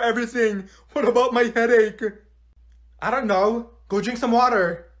phone for everything? What about my headache? I don't know. Go drink some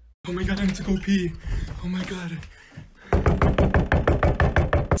water. Oh my god, I need to go pee. Oh my god.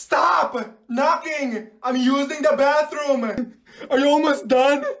 Stop knocking. I'm using the bathroom. Are you almost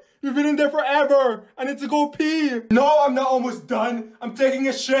done? You've been in there forever. I need to go pee. No, I'm not almost done. I'm taking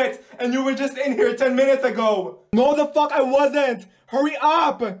a shit. And you were just in here 10 minutes ago. No, the fuck I wasn't. Hurry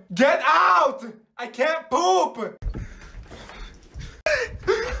up. Get out. I can't poop.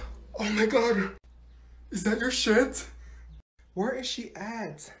 Oh my god. Is that your shit? Where is she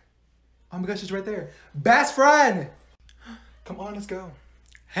at? Oh my gosh, she's right there. Best friend. Come on, let's go.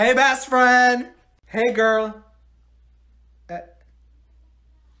 Hey, best friend. Hey, girl.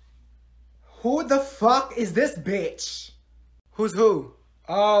 Who the fuck is this bitch? Who's who?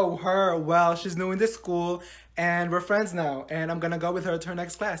 Oh, her. Well, she's new in this school, and we're friends now, and I'm gonna go with her to her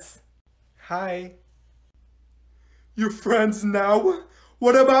next class. Hi. You're friends now?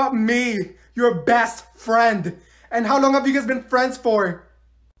 What about me? Your best friend. And how long have you guys been friends for?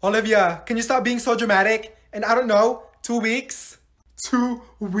 Olivia, can you stop being so dramatic? And I don't know, 2 weeks? 2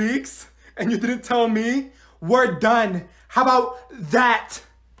 weeks? And you didn't tell me? We're done.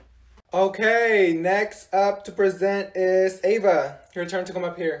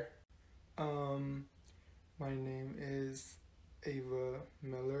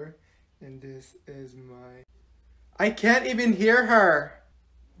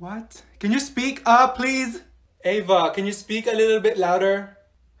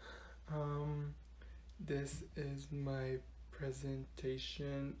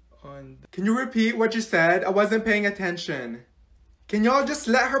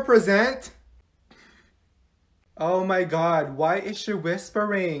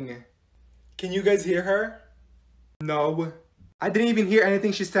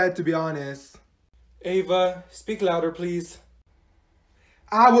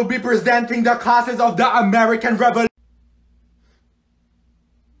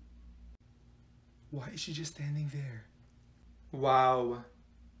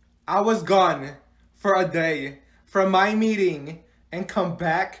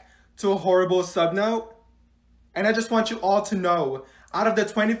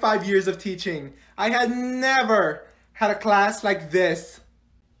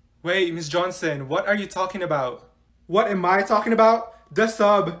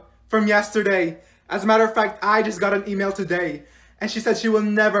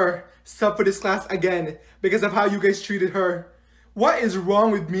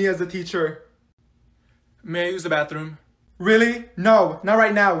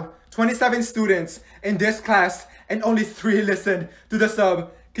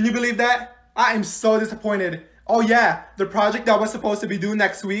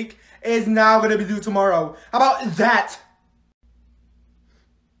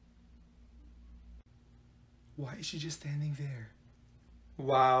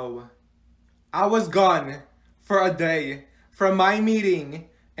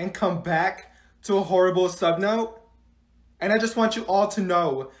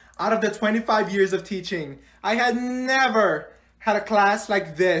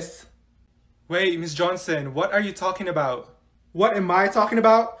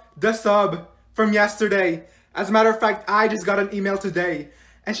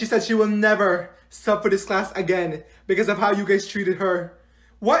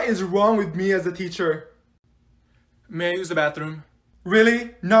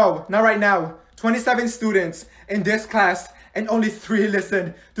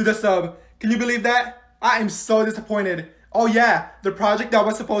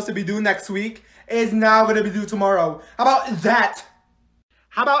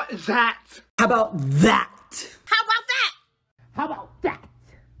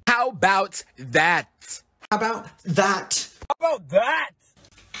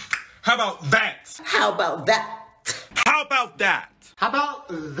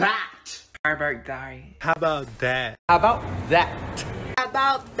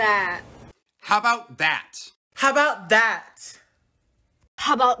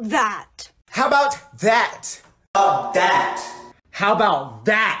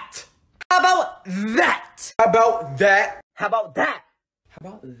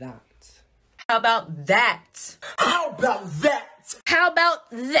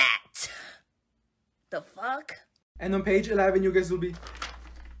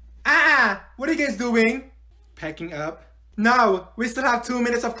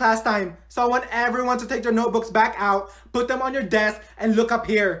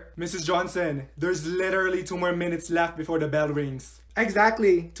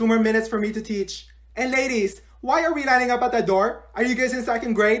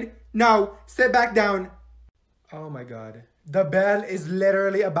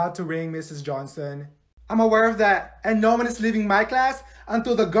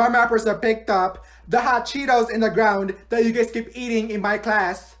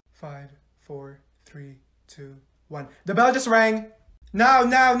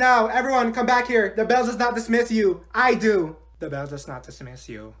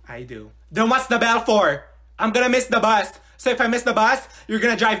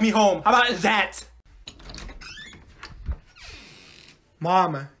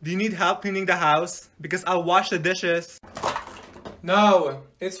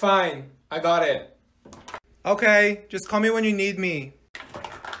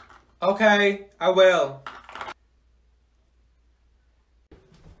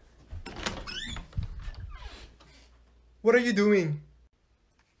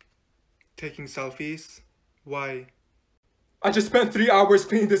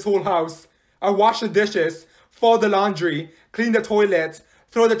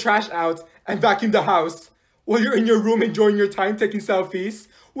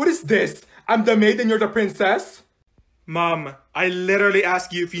 Mom, I literally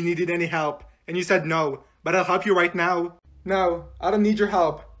asked you if you needed any help, and you said no, but I'll help you right now. No, I don't need your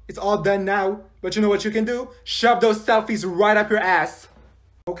help. It's all done now, but you know what you can do? Shove those selfies right up your ass.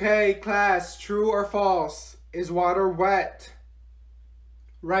 Okay, class, true or false? Is water wet?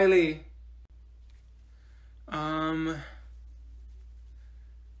 Riley. What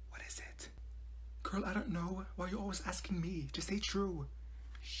is it? Girl, I don't know. Why are you always asking me? Just say true.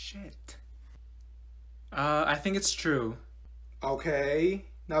 Shit. I think it's true. Okay,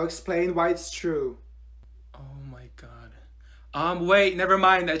 now explain why it's true. Oh my god. Wait, never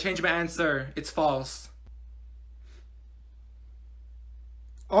mind. I changed my answer. It's false.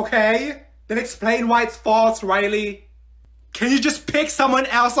 Okay, then explain why it's false, Riley. Can you just pick someone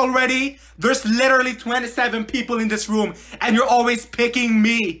else already? There's literally 27 people in this room, and you're always picking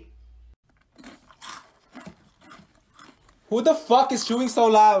me. Who the fuck is chewing so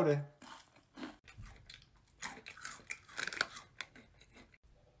loud?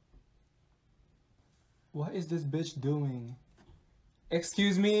 What is this bitch doing?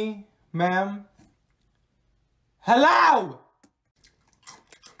 Excuse me, ma'am? Hello!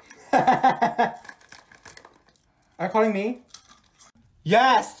 Are you calling me?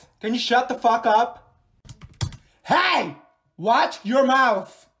 Yes! Can you shut the fuck up? Hey! Watch your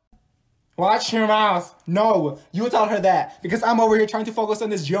mouth! Watch your mouth! No, you tell her that, because I'm over here trying to focus on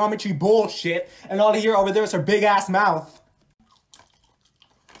this geometry bullshit, and all I hear over there is her big ass mouth.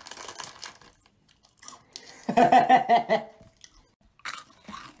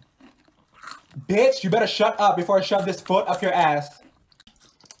 Bitch, you better shut up before I shove this foot up your ass.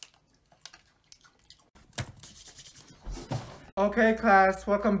 Okay, class,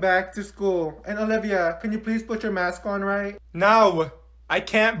 welcome back to school. And Olivia, can you please put your mask on, right? No, I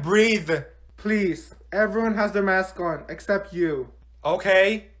can't breathe. Please, everyone has their mask on, except you.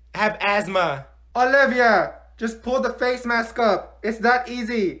 Okay, I have asthma. Olivia, just pull the face mask up. It's that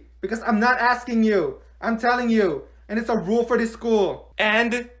easy, because I'm not asking you. I'm telling you, and it's a rule for this school.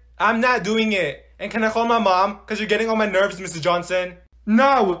 And I'm not doing it. And can I call my mom? Because you're getting on my nerves, Mrs. Johnson.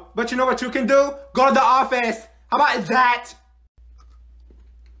 No, but you know what you can do? Go to the office. How about that?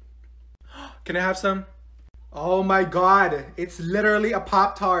 Can I have some? Oh my god, it's literally a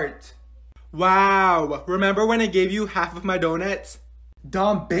Pop-Tart. Wow, remember when I gave you half of my donuts?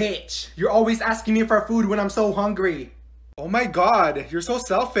 Dumb bitch, you're always asking me for food when I'm so hungry. Oh my god, you're so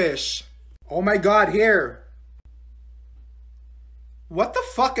selfish. Oh my god, here. What the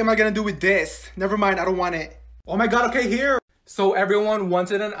fuck am I gonna do with this? Never mind, I don't want it. Oh my god, okay, here. So everyone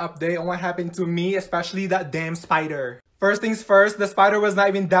wanted an update on what happened to me, especially that damn spider. First things first, the spider was not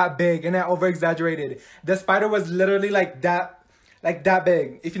even that big, and I over-exaggerated. The spider was literally like that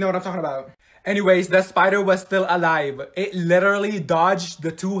big, if you know what I'm talking about. Anyways, the spider was still alive. It literally dodged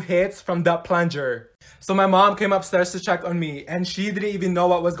the 2 hits from the plunger. So my mom came upstairs to check on me, and she didn't even know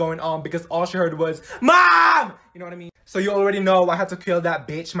what was going on because all she heard was, "Mom!" You know what I mean? So you already know I had to kill that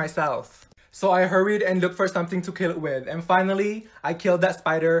bitch myself. So I hurried and looked for something to kill it with, and finally, I killed that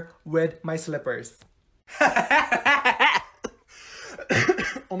spider with my slippers.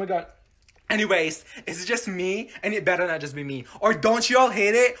 Oh my god. Anyways, is it just me? And it better not just be me. Or don't you all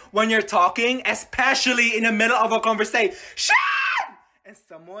hate it when you're talking, especially in the middle of a conversation, and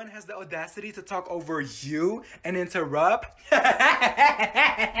someone has the audacity to talk over you and interrupt?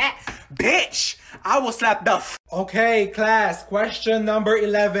 Bitch, I will slap the Okay, class, question number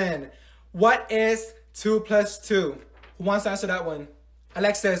 11. What is 2 plus 2? Who wants to answer that one?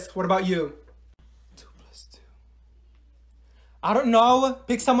 Alexis, what about you? 2 plus 2. I don't know.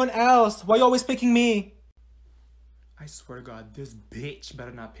 Pick someone else. Why are you always picking me? I swear to God, this bitch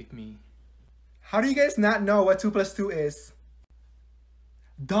better not pick me. How do you guys not know what 2 plus 2 is?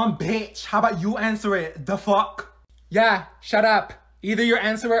 Dumb bitch. How about you answer it? The fuck? Yeah, shut up. Either you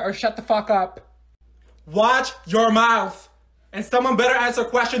answer it or shut the fuck up. Watch your mouth. And someone better answer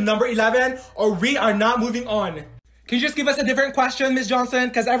question number 11 or we are not moving on. Can you just give us a different question, Miss Johnson?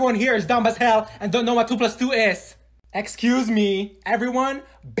 Because everyone here is dumb as hell and don't know what 2 plus 2 is. Excuse me, everyone?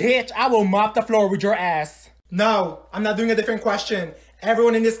 Bitch, I will mop the floor with your ass. No, I'm not doing a different question.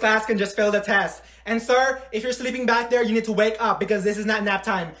 Everyone in this class can just fail the test. And sir, if you're sleeping back there, you need to wake up because this is not nap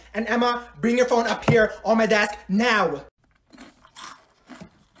time. And Emma, bring your phone up here on my desk now.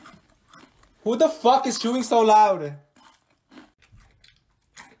 Who the fuck is chewing so loud?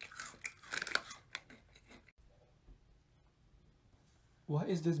 What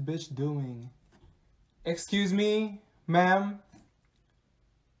is this bitch doing? Excuse me, ma'am?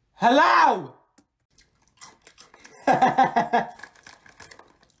 Hello! Are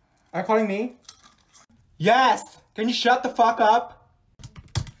you calling me? Yes! Can you shut the fuck up?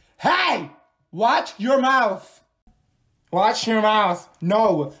 Hey! Watch your mouth! Watch your mouth.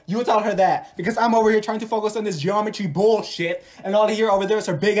 No, you tell her that. Because I'm over here trying to focus on this geometry bullshit, and all I hear over there is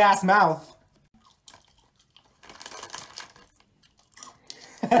her big ass mouth.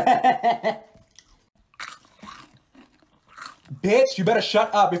 Bitch, you better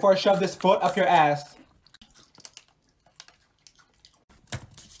shut up before I shove this foot up your ass.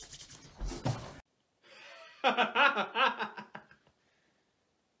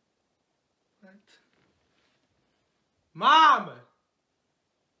 Mom!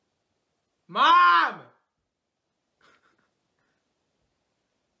 Mom!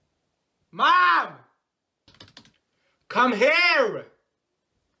 Mom! Come here!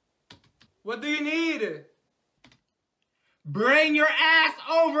 What do you need? Bring your ass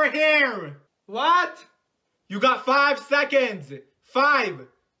over here! What? You got 5 seconds. 5,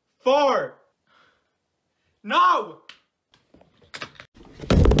 4. No!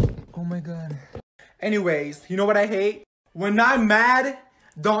 Oh my god. Anyways, you know what I hate? When I'm mad,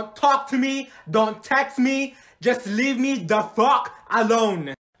 don't talk to me, don't text me, just leave me the fuck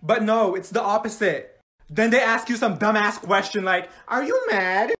alone. But no, it's the opposite. Then they ask you some dumbass question like, are you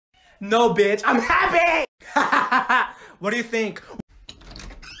mad? No, bitch, I'm happy! What do you think?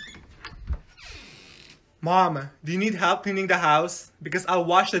 Mom, do you need help cleaning the house? Because I'll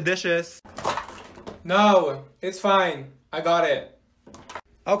wash the dishes. No, it's fine. I got it.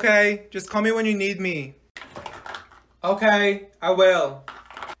 Okay, just call me when you need me. Okay, I will.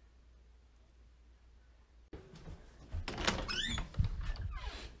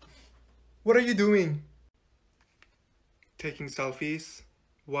 What are you doing? Taking selfies?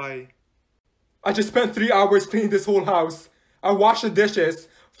 Why? I just spent 3 hours cleaning this whole house. I washed the dishes,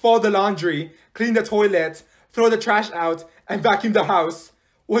 fold the laundry, clean the toilet, throw the trash out, and vacuum the house.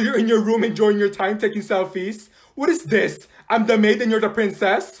 While you're in your room enjoying your time taking selfies? What is this? I'm the maid and you're the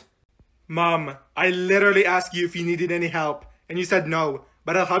princess? Mom, I literally asked you if you needed any help, and you said no,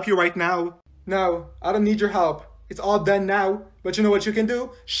 but I'll help you right now. No, I don't need your help. It's all done now, but you know what you can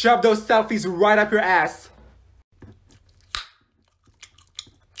do? Shove those selfies right up your ass.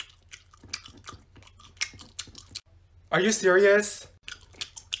 Are you serious?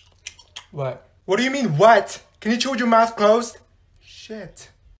 What? What do you mean, what? Can you chew with your mouth closed? Shit.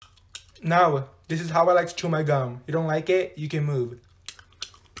 No, this is how I like to chew my gum. You don't like it? You can move.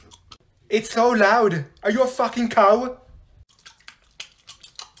 It's so loud. Are you a fucking cow?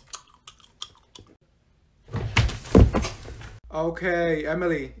 Okay,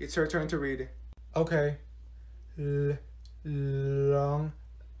 Emily, it's your turn to read. Okay. Long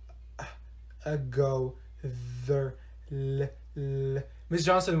ago, there Miss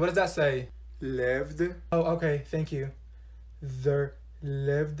Johnson, what does that say? Lived. Oh, okay, thank you. There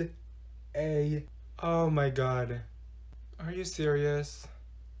lived a... Oh my god. Are you serious?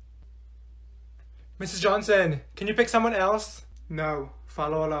 Mrs. Johnson, can you pick someone else? No,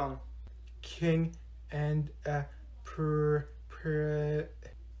 follow along. King and a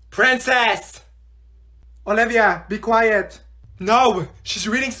princess! Olivia, be quiet. No, she's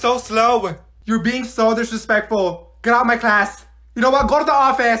reading so slow. You're being so disrespectful. Get out of my class. You know what? Go to the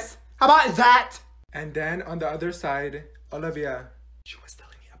office. How about that? And then on the other side, Olivia. She was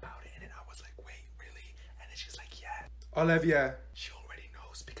telling me about it and then I was like, wait, really? And then she's like, yeah. Olivia. She already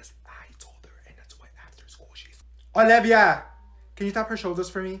knows because I told her and that's why after school she's... Olivia! Can you tap her shoulders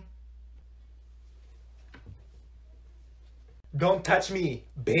for me? Don't touch me,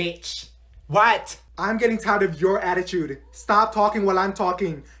 bitch. What? I'm getting tired of your attitude. Stop talking while I'm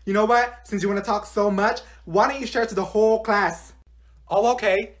talking. You know what? Since you want to talk so much, why don't you share it to the whole class? Oh,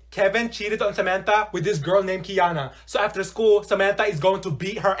 okay. Kevin cheated on Samantha with this girl named Kiana. So after school, Samantha is going to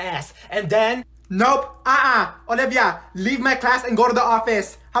beat her ass. And then... Nope. Olivia, leave my class and go to the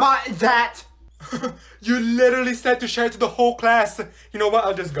office. How about that? You literally said to share it to the whole class. You know what?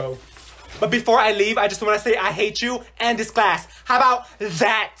 I'll just go. But before I leave, I just want to say I hate you and this class. How about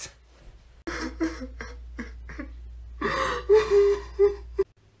that?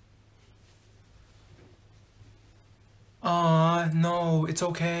 No, it's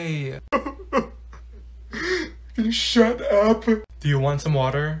okay. Can you shut up? Do you want some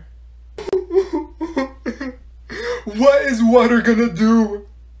water? What is water gonna do?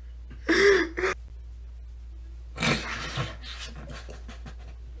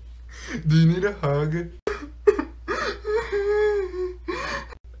 Do you need a hug?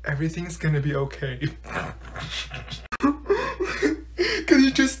 Everything's gonna be okay. Can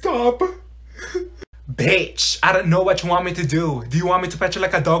you just stop? Bitch, I don't know what you want me to do. Do you want me to pet you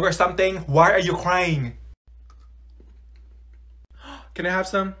like a dog or something? Why are you crying? Can I have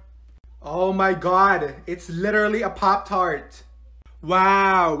some? Oh my god, it's literally a Pop-Tart.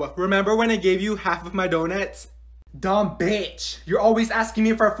 Wow, remember when I gave you half of my donuts? Dumb bitch. You're always asking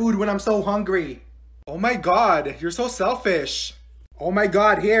me for food when I'm so hungry. Oh my god, you're so selfish. Oh my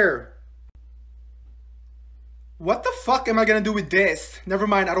god, here. What the fuck am I gonna do with this? Never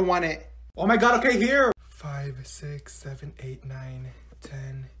mind, I don't want it. Oh my god, okay, here. 5, 6, 7, 8, 9,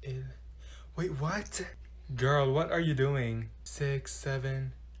 10, 11. Wait, what? Girl, what are you doing? 6,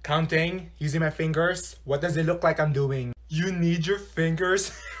 7. Counting? Using my fingers? What does it look like I'm doing? You need your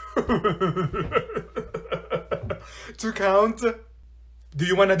fingers to count? Do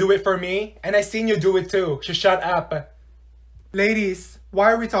you want to do it for me? And I seen you do it too, so shut up. Ladies,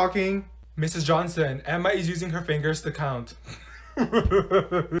 why are we talking? Mrs. Johnson, Emma is using her fingers to count.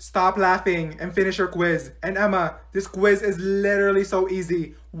 Stop laughing and finish your quiz. And Emma, this quiz is literally so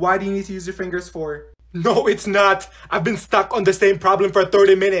easy. Why do you need to use your fingers for? No, it's not. I've been stuck on the same problem for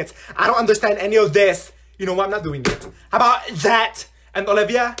 30 minutes. I don't understand any of this. You know what? I'm not doing it. How about that? And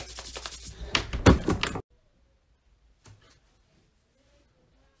Olivia?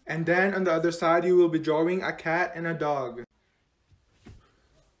 And then on the other side, you will be drawing a cat and a dog.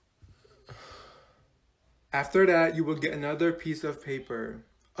 After that, you will get another piece of paper.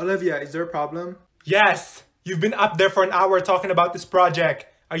 Olivia, is there a problem? Yes! You've been up there for an hour talking about this project.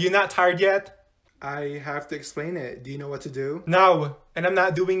 Are you not tired yet? I have to explain it. Do you know what to do? No, and I'm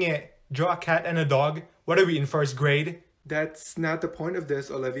not doing it. Draw a cat and a dog? What are we in first grade? That's not the point of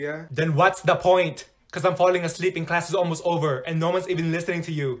this, Olivia. Then what's the point? Because I'm falling asleep and class is almost over and no one's even listening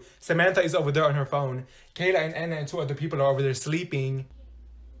to you. Samantha is over there on her phone. Kayla and Anna and 2 other people are over there sleeping.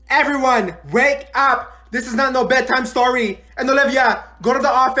 Everyone, wake up! This is not no bedtime story. And Olivia, go to the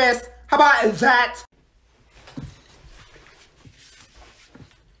office. How about that?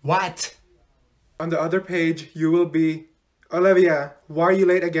 What? On the other page, you will be... Olivia, why are you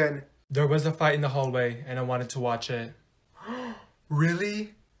late again? There was a fight in the hallway and I wanted to watch it.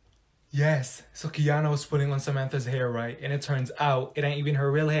 Really? Yes. So Kiana was putting on Samantha's hair, right? And it turns out it ain't even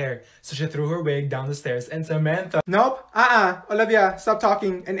her real hair. So she threw her wig down the stairs and Samantha... Nope. Olivia, stop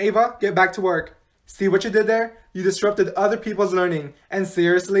talking. And Ava, get back to work. See what you did there? You disrupted other people's learning. And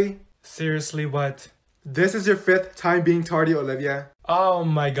seriously? Seriously what? This is your 5th time being tardy, Olivia. Oh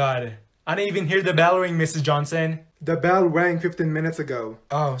my god. I didn't even hear the bell ring, Mrs. Johnson. The bell rang 15 minutes ago.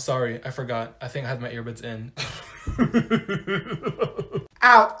 Oh, sorry. I forgot. I think I had my earbuds in.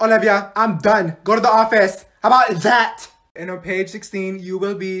 Out, Olivia. I'm done. Go to the office. How about that? And on page 16, you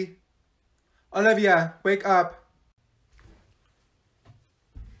will be... Olivia, wake up.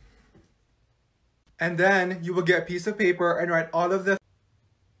 And then you will get a piece of paper and write all of the...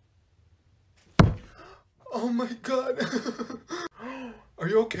 Oh my god. Are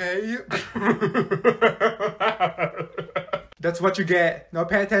you okay? That's what you get. Now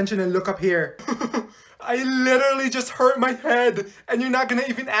pay attention and look up here. I literally just hurt my head and you're not gonna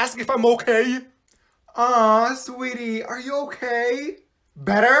even ask if I'm okay? Aw, sweetie, are you okay?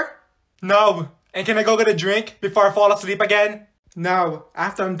 Better? No. And can I go get a drink before I fall asleep again? No,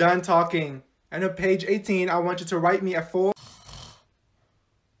 after I'm done talking. And on page 18, I want you to write me a full...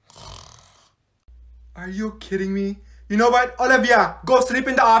 Are you kidding me? You know what, Olivia, go sleep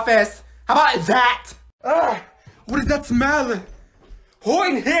in the office. How about that? Ugh, what is that smell? Who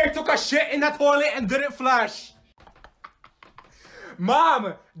in here took a shit in the toilet and didn't flush?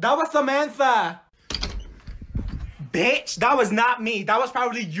 Mom, that was Samantha. Bitch, that was not me. That was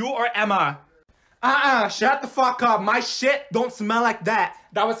probably you or Emma. Shut the fuck up. My shit don't smell like that.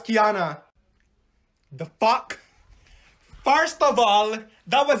 That was Kiana. The fuck? First of all,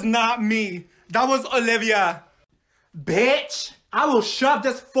 that was not me. That was Olivia. Bitch, I will shove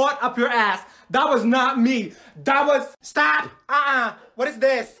this foot up your ass. That was not me. That was... Stop! What is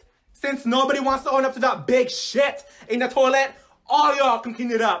this? Since nobody wants to own up to that big shit in the toilet, all y'all can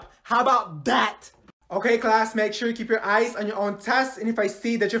clean it up. How about that? Okay, class, make sure you keep your eyes on your own tests, and if I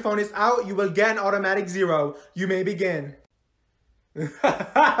see that your phone is out, you will get an automatic 0. You may begin.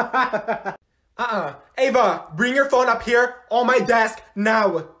 Ava, bring your phone up here on my desk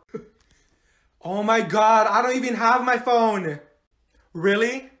now. Oh my god, I don't even have my phone.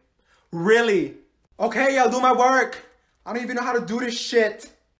 Really? Really? Okay, I'll do my work. I don't even know how to do this shit.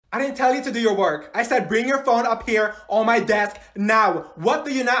 I didn't tell you to do your work. I said bring your phone up here on my desk now. What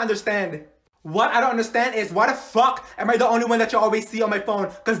do you not understand? What I don't understand is why the fuck am I the only one that you always see on my phone?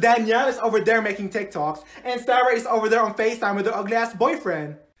 Because Danielle is over there making TikToks and Sarah is over there on FaceTime with her ugly ass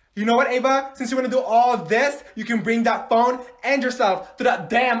boyfriend. You know what, Ava? Since you want to do all this, you can bring that phone and yourself to that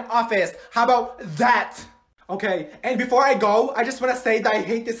damn office. How about that? Okay, and before I go, I just want to say that I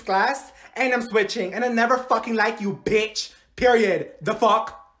hate this class and I'm switching and I never fucking like you, bitch. Period. The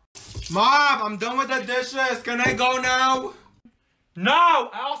fuck? Mom, I'm done with the dishes. Can I go now? No!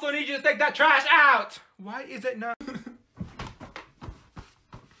 I also need you to take that trash out! Why is it not?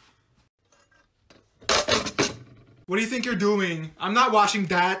 What do you think you're doing? I'm not washing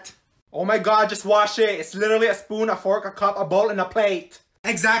that. Oh my god, just wash it. It's literally a spoon, a fork, a cup, a bowl, and a plate.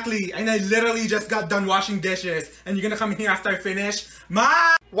 Exactly, and I literally just got done washing dishes. And you're gonna come here after I finish?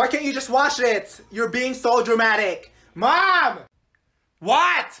 Mom! Why can't you just wash it? You're being so dramatic. Mom!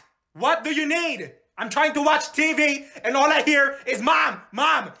 What? What do you need? I'm trying to watch TV and all I hear is mom,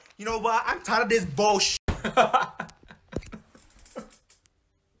 mom. You know what? I'm tired of this bullshit.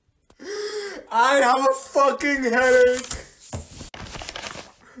 I have a fucking headache.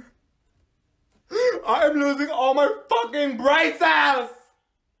 I am losing all my fucking brain cells.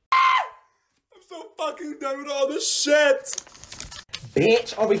 I'm so fucking done with all this shit.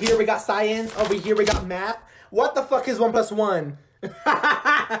 Bitch, over here we got science, over here we got math. What the fuck is 1 + 1?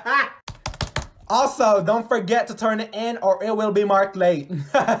 Also, don't forget to turn it in or it will be marked late.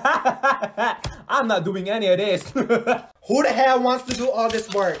 I'm not doing any of this. Who the hell wants to do all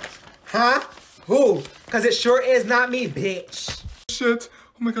this work? Huh? Who? Cause it sure is not me, bitch. Shit.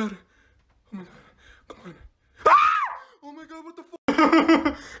 Oh my god. Oh my god. Come on. Ah! Oh my god, what the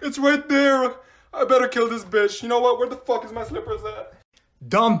fuck? It's right there. I better kill this bitch. You know what? Where the fuck is my slippers at?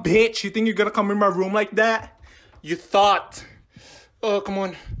 Dumb bitch. You think you're gonna come in my room like that? You thought. Oh, come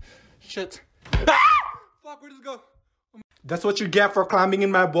on. Shit. Ah! Fuck, where does it go? That's what you get for climbing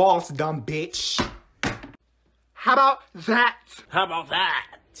in my walls, dumb bitch. How about that? How about that?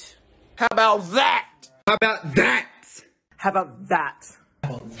 How about that? How about that? How about that? How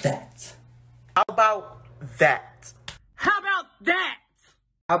about that? How about that? How about that?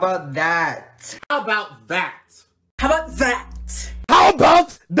 How about that? How about that? How about that? How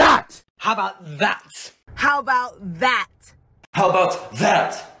about that? How about that? How about that? How about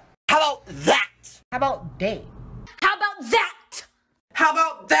that? How about that? How about they? How about that? How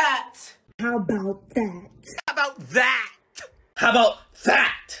about that? How about that? How about that? How about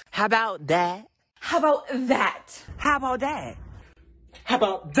that? How about that? How about that? How about that? How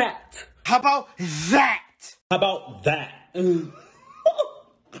about that? How about that? How about that?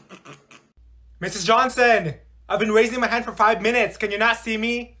 Mrs. Johnson, I've been raising my hand for 5 minutes. Can you not see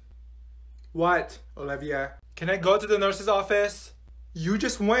me? What, Olivia? Can I go to the nurse's office? You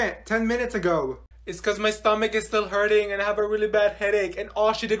just went 10 minutes ago. It's because my stomach is still hurting and I have a really bad headache and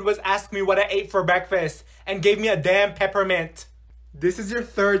all she did was ask me what I ate for breakfast and gave me a damn peppermint. This is your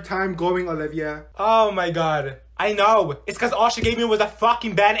 3rd time going, Olivia. Oh my god. I know. It's because all she gave me was a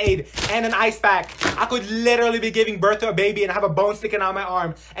fucking Band-Aid and an ice pack. I could literally be giving birth to a baby and have a bone sticking out my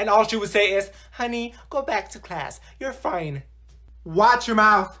arm. And all she would say is, honey, go back to class. You're fine. Watch your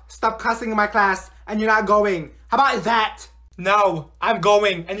mouth. Stop cussing in my class and you're not going. How about that? No, I'm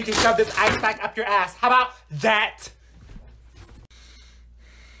going and you can shove this ice pack up your ass. How about that?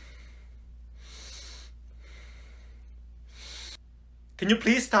 Can you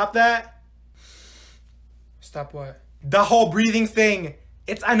please stop that? Stop what? The whole breathing thing.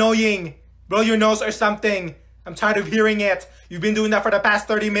 It's annoying. Blow your nose or something. I'm tired of hearing it. You've been doing that for the past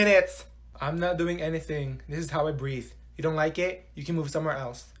 30 minutes. I'm not doing anything. This is how I breathe. You don't like it? You can move somewhere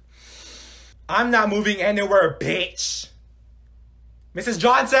else. I'm not moving anywhere, bitch. Mrs.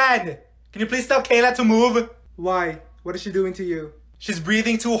 Johnson! Can you please tell Kayla to move? Why? What is she doing to you? She's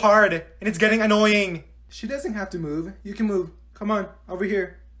breathing too hard and it's getting annoying. She doesn't have to move. You can move. Come on, over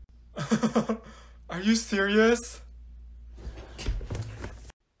here. Are you serious?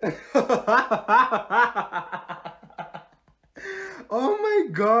 Oh my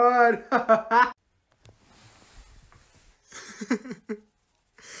god.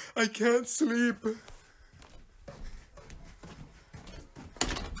 I can't sleep.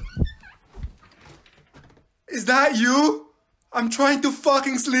 Is that you? I'm trying to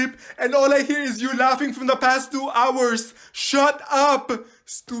fucking sleep and all I hear is you laughing from the past 2 hours. Shut up,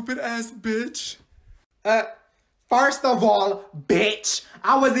 stupid ass bitch. First of all, bitch,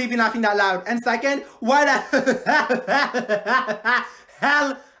 I wasn't even laughing that loud. And second, why the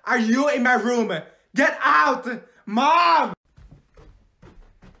hell are you in my room? Get out, Mom!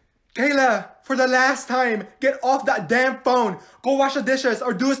 Kayla, for the last time, get off that damn phone. Go wash the dishes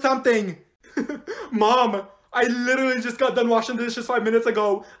or do something. Mom, I literally just got done washing the dishes 5 minutes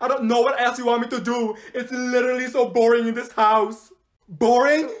ago. I don't know what else you want me to do. It's literally so boring in this house.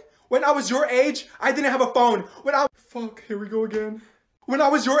 Boring? When I was your age, I didn't have a phone. Fuck, here we go again. When I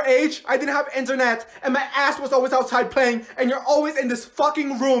was your age, I didn't have internet. And my ass was always outside playing. And you're always in this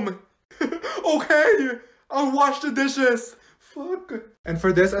fucking room. Okay, I'll wash the dishes. Fuck. And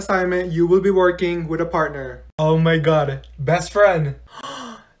for this assignment, you will be working with a partner. Oh my god. Best friend.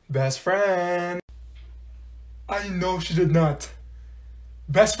 Best friend. I know she did not.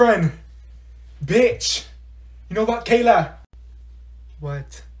 Best friend. Bitch. You know what, Kayla?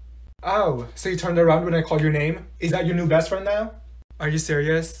 What? Oh, so you turned around when I called your name? Is that your new best friend now? Are you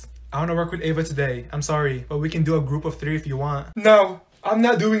serious? I want to work with Ava today. I'm sorry, but we can do a group of 3 if you want. No, I'm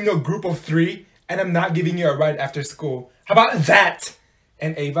not doing no group of 3, and I'm not giving you a ride after school. How about that?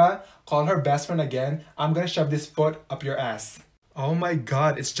 And Ava, call her best friend again. I'm gonna shove this foot up your ass. Oh my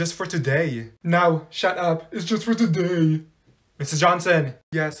god, it's just for today. No, shut up. It's just for today. Mrs. Johnson.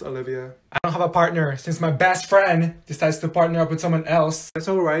 Yes, Olivia. I don't have a partner since my best friend decides to partner up with someone else. That's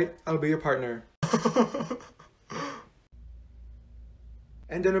alright. I'll be your partner.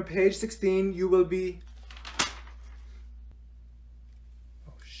 And then on page 16, you will be...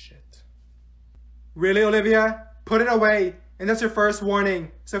 Oh, shit. Really, Olivia? Put it away. And that's your first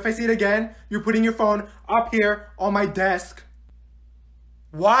warning. So if I see it again, you're putting your phone up here on my desk.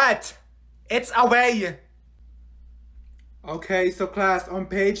 What? It's away. Okay, so class, on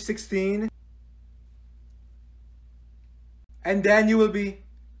page 16. And then you will be...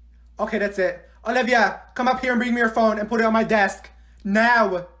 Okay, that's it. Olivia, come up here and bring me your phone and put it on my desk.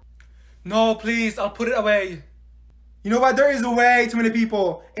 Now. No, please, I'll put it away. You know what? There is way too many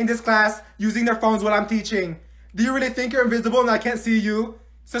people in this class using their phones while I'm teaching. Do you really think you're invisible and I can't see you?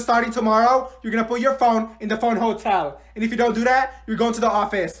 So starting tomorrow, you're gonna put your phone in the phone hotel. And if you don't do that, you're going to the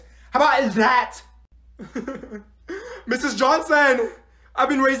office. How about that? Mrs. Johnson, I've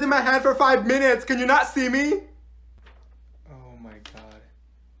been raising my hand for 5 minutes. Can you not see me? Oh my god.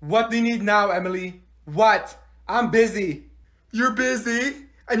 What do you need now, Emily? What? I'm busy. You're busy?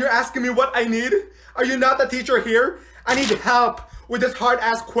 And you're asking me what I need? Are you not the teacher here? I need help with this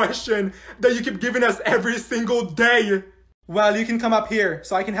hard-ass question that you keep giving us every single day. Well, you can come up here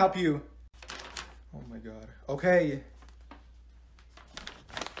so I can help you. Oh my god. Okay.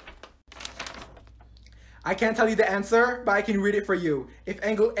 I can't tell you the answer, but I can read it for you. If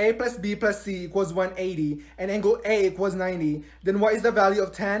angle A plus B plus C equals 180 and angle A equals 90, then what is the value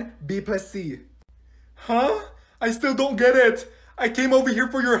of tan B plus C? Huh? I still don't get it. I came over here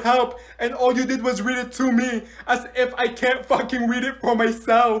for your help and all you did was read it to me as if I can't fucking read it for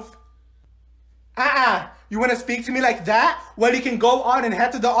myself. You want to speak to me like that? Well, you can go on and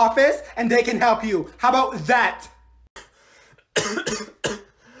head to the office and they can help you. How about that?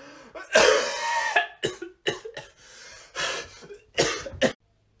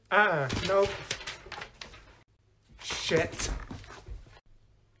 Nope. Shit.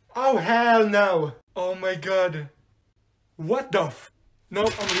 Oh, hell no. Oh my god. What the f?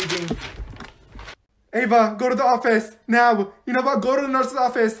 Nope, I'm leaving. Ava, go to the office. Now. You know what? Go to the nurse's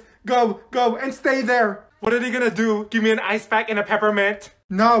office. Go, and stay there. What are they gonna do? Give me an ice pack and a peppermint?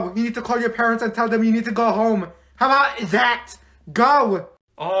 No, you need to call your parents and tell them you need to go home. How about that? Go.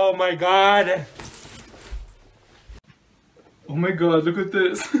 Oh my god. Oh my god, look at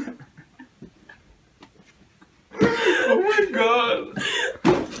this. Oh my god.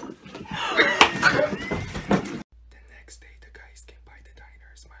 The next day, the guys came by the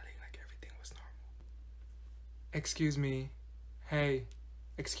diner smiling like everything was normal. Excuse me. Hey.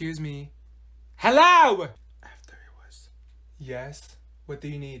 Excuse me. Hello! After it was, yes? What do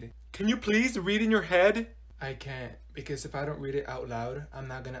you need? Can you please read in your head? I can't, because if I don't read it out loud, I'm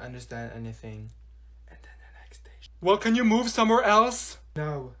not gonna understand anything. And then the next day... Well, can you move somewhere else?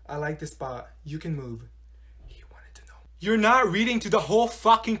 No, I like this spot. You can move. He wanted to know. You're not reading to the whole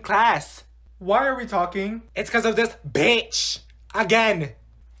fucking class. Why are we talking? It's because of this bitch. Again.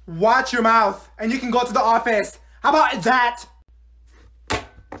 Watch your mouth, and you can go to the office. How about that?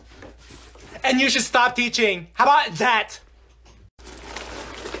 And you should stop teaching. How about that?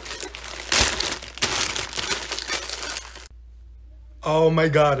 Oh my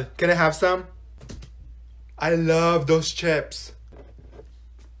god. Can I have some? I love those chips.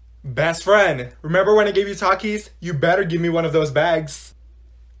 Best friend, remember when I gave you Takis? You better give me one of those bags.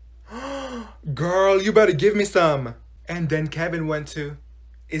 Girl, you better give me some. And then Kevin went to,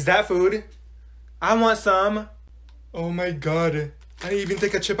 is that food? I want some. Oh my god. I didn't even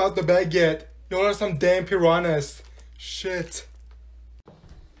take a chip out the bag yet. Y'all are some damn piranhas. Shit.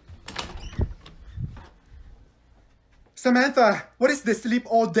 Samantha, what is this? Sleep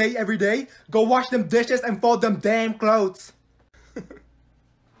all day, every day? Go wash them dishes and fold them damn clothes.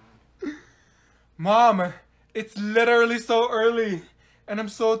 Mom, it's literally so early. And I'm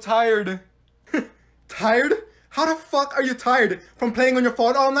so tired. Tired? How the fuck are you tired? From playing on your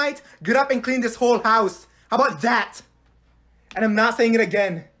phone all night? Get up and clean this whole house. How about that? And I'm not saying it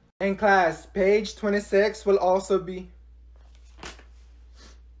again. In class, page 26 will also be...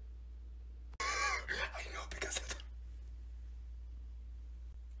 I know because of...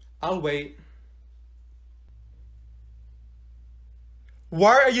 I'll wait.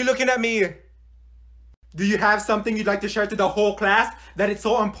 Why are you looking at me? Do you have something you'd like to share to the whole class that it's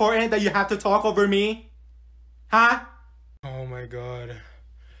so important that you have to talk over me? Huh? Oh my god.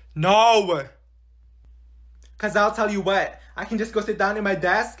 No! Cause I'll tell you what, I can just go sit down in my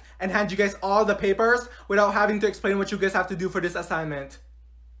desk and hand you guys all the papers without having to explain what you guys have to do for this assignment.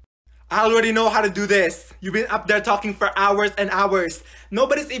 I already know how to do this. You've been up there talking for hours and hours.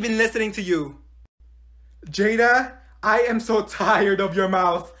 Nobody's even listening to you. Jada, I am so tired of your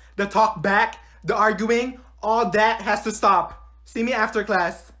mouth. The talk back, the arguing, all that has to stop. See me after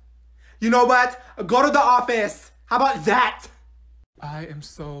class. You know what? Go to the office. How about that? I am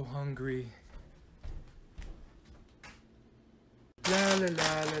so hungry. La la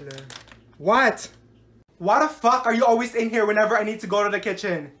la la la. What? Why the fuck are you always in here whenever I need to go to the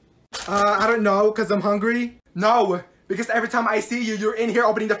kitchen? I don't know, cause I'm hungry? No, because every time I see you, you're in here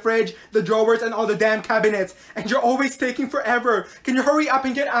opening the fridge, the drawers, and all the damn cabinets, and you're always taking forever. Can you hurry up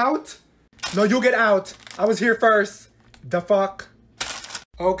and get out? No, you get out. I was here first. The fuck?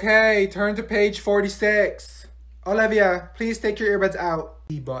 Okay, turn to page 46. Olivia, please take your earbuds out.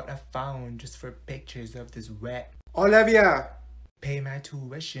 He bought a phone just for pictures of this wet. Olivia! Pay my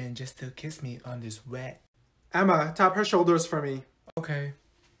tuition just to kiss me on this wet. Emma, tap her shoulders for me. Okay.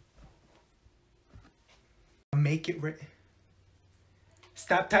 Make it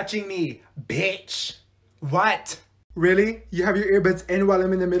Stop touching me, bitch! What? Really? You have your earbuds in while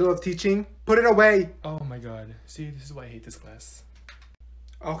I'm in the middle of teaching? Put it away! Oh my god. See, this is why I hate this class.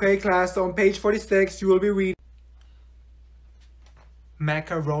 Okay, class, so on page 46, you will be reading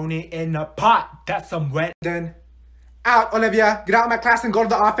macaroni in a pot. That's some wet. Then, out, Olivia. Get out of my class and go to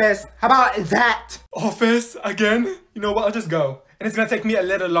the office. How about that? Office? Again? You know what? I'll just go. And it's gonna take me a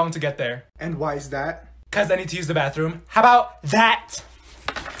little long to get there. And why is that? Cause I need to use the bathroom. How about that?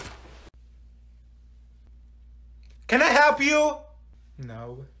 Can I help you?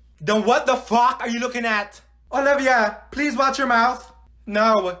 No. Then what the fuck are you looking at? Olivia, please watch your mouth.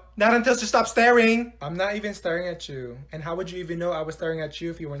 No, not until she stops staring. I'm not even staring at you. And how would you even know I was staring at you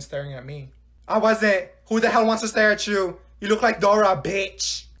if you weren't staring at me? I wasn't. Who the hell wants to stare at you? You look like Dora,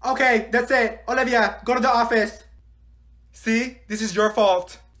 bitch. Okay, that's it. Olivia, go to the office. See? This is your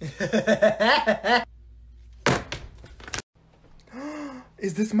fault.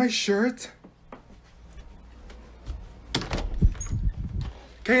 Is this my shirt?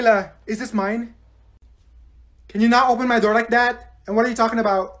 Kayla, is this mine? Can you not open my door like that? And what are you talking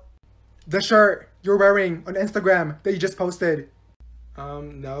about? The shirt you're wearing on Instagram that you just posted.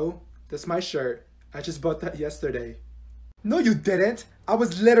 No, that's my shirt. I just bought that yesterday. No, you didn't. I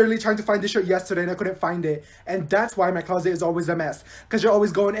was literally trying to find this shirt yesterday and I couldn't find it. And that's why my closet is always a mess. Because you're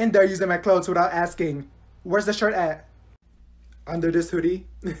always going in there using my clothes without asking. Where's the shirt at? Under this hoodie?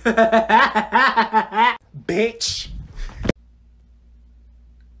 Bitch!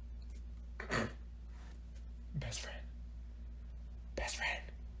 Best friend. Best friend.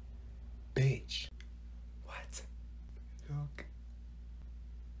 Bitch. What? Look.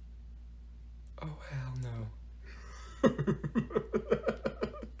 Oh, hell no.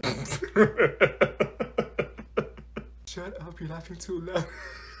 Shut up, you're laughing too loud.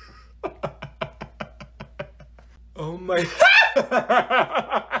 Oh my...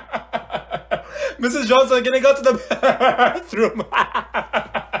 Mrs. Johnson, can I go to the bathroom?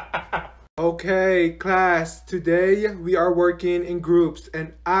 Okay, class. Today we are working in groups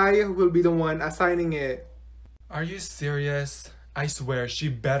and I will be the one assigning it. Are you serious? I swear she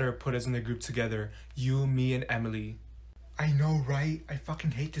better put us in a group together. You, me, and Emily. I know, right? I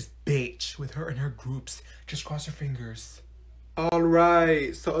fucking hate this bitch with her and her groups. Just cross your fingers.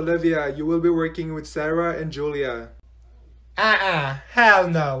 Alright, so Olivia, you will be working with Sarah and Julia. Hell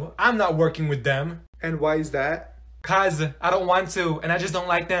no. I'm not working with them. And why is that? Cause I don't want to, and I just don't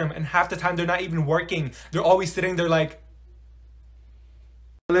like them, and half the time they're not even working. They're always sitting there like...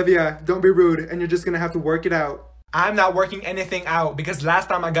 Olivia, don't be rude, and you're just gonna have to work it out. I'm not working anything out, because last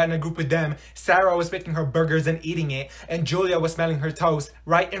time I got in a group with them, Sarah was picking her burgers and eating it, and Julia was smelling her toast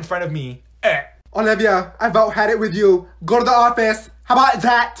right in front of me. Olivia, I've about had it with you. Go to the office. How about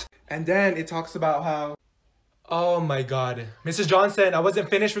that? And then it talks about how... Oh my god. Mrs. Johnson, I wasn't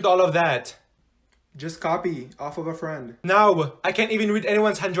finished with all of that. Just copy off of a friend. No, I can't even read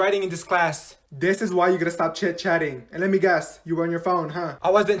anyone's handwriting in this class. This is why you gotta stop chit-chatting. And let me guess, you were on your phone, huh? I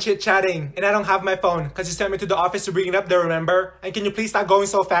wasn't chit-chatting, and I don't have my phone, because you sent me to the office to bring it up there, remember? And can you please stop going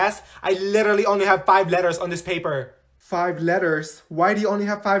so fast? I literally only have 5 letters on this paper. 5 letters? Why do you only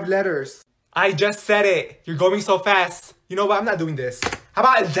have 5 letters? I just said it. You're going so fast. You know what? I'm not doing this. How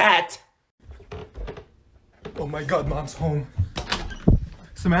about that? Oh my god, Mom's home.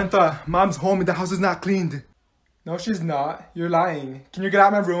 Samantha, Mom's home and the house is not cleaned. No, she's not. You're lying. Can you get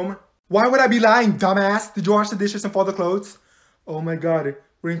out of my room? Why would I be lying, dumbass? Did you wash the dishes and fold the clothes? Oh my god.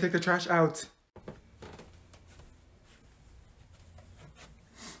 We're gonna take the trash out.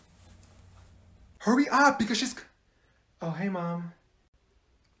 Hurry up, because she's... Oh, hey, Mom.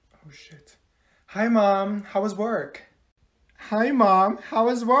 Oh, shit. Hi, Mom. How was work? Hi, Mom. How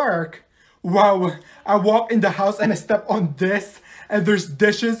was work? Wow, I walk in the house and I step on this, and there's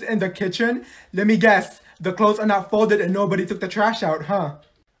dishes in the kitchen. Let me guess, the clothes are not folded and nobody took the trash out, huh?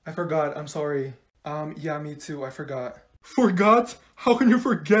 I forgot, I'm sorry. Yeah, me too, I forgot. Forgot? How can you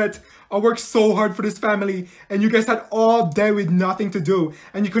forget? I worked so hard for this family, and you guys had all day with nothing to do,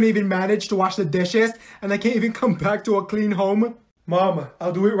 and you couldn't even manage to wash the dishes, and I can't even come back to a clean home? Mom,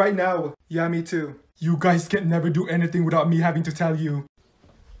 I'll do it right now. Yeah, me too. You guys can never do anything without me having to tell you.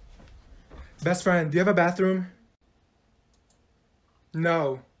 Best friend, do you have a bathroom?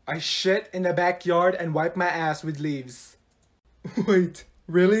 No. I shit in the backyard and wipe my ass with leaves. Wait,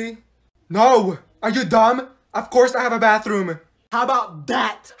 really? No! Are you dumb? Of course I have a bathroom. How about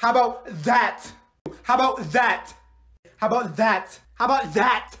that? How about that? How about that? How about that? How about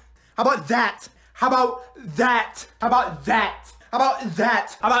that? How about that? How about that? How about that? How about that?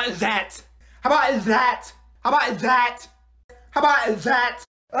 How about that? How about that? How about that? How about that?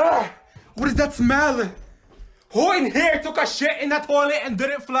 Ugh! What is that smell? Who in here took a shit in the toilet and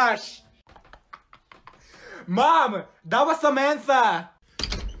didn't flush? Mom, that was Samantha.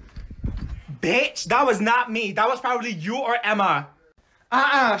 Bitch, that was not me. That was probably you or Emma.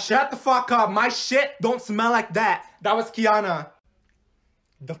 Shut the fuck up. My shit don't smell like that. That was Kiana.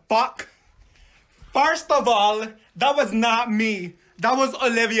 The fuck? First of all, that was not me. That was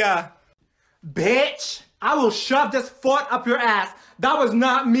Olivia. Bitch, I will shove this foot up your ass. That was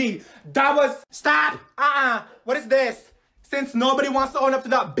not me. That was... Stop! What is this? Since nobody wants to own up to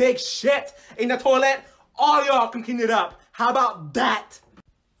that big shit in the toilet, all y'all can clean it up. How about that?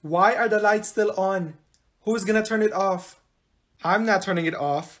 Why are the lights still on? Who's gonna turn it off? I'm not turning it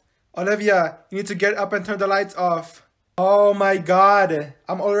off. Olivia, you need to get up and turn the lights off. Oh my god.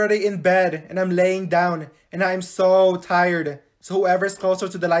 I'm already in bed and I'm laying down and I'm so tired. So whoever's closer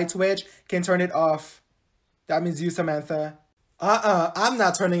to the light switch can turn it off. That means you, Samantha. I'm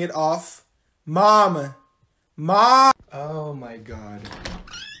not turning it off. Mom! Mom! Oh my god.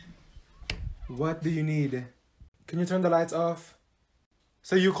 What do you need? Can you turn the lights off?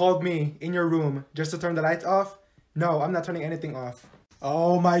 So you called me in your room just to turn the lights off? No, I'm not turning anything off.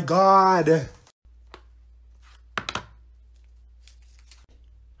 Oh my god!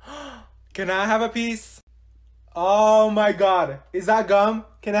 Can I have a piece? Oh my god. Is that gum?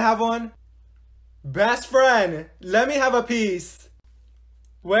 Can I have one? Best friend, let me have a piece.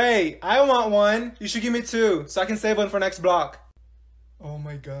 Wait, I want one. You should give me two so I can save one for next block. Oh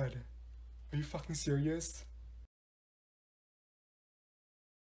my god. Are you fucking serious?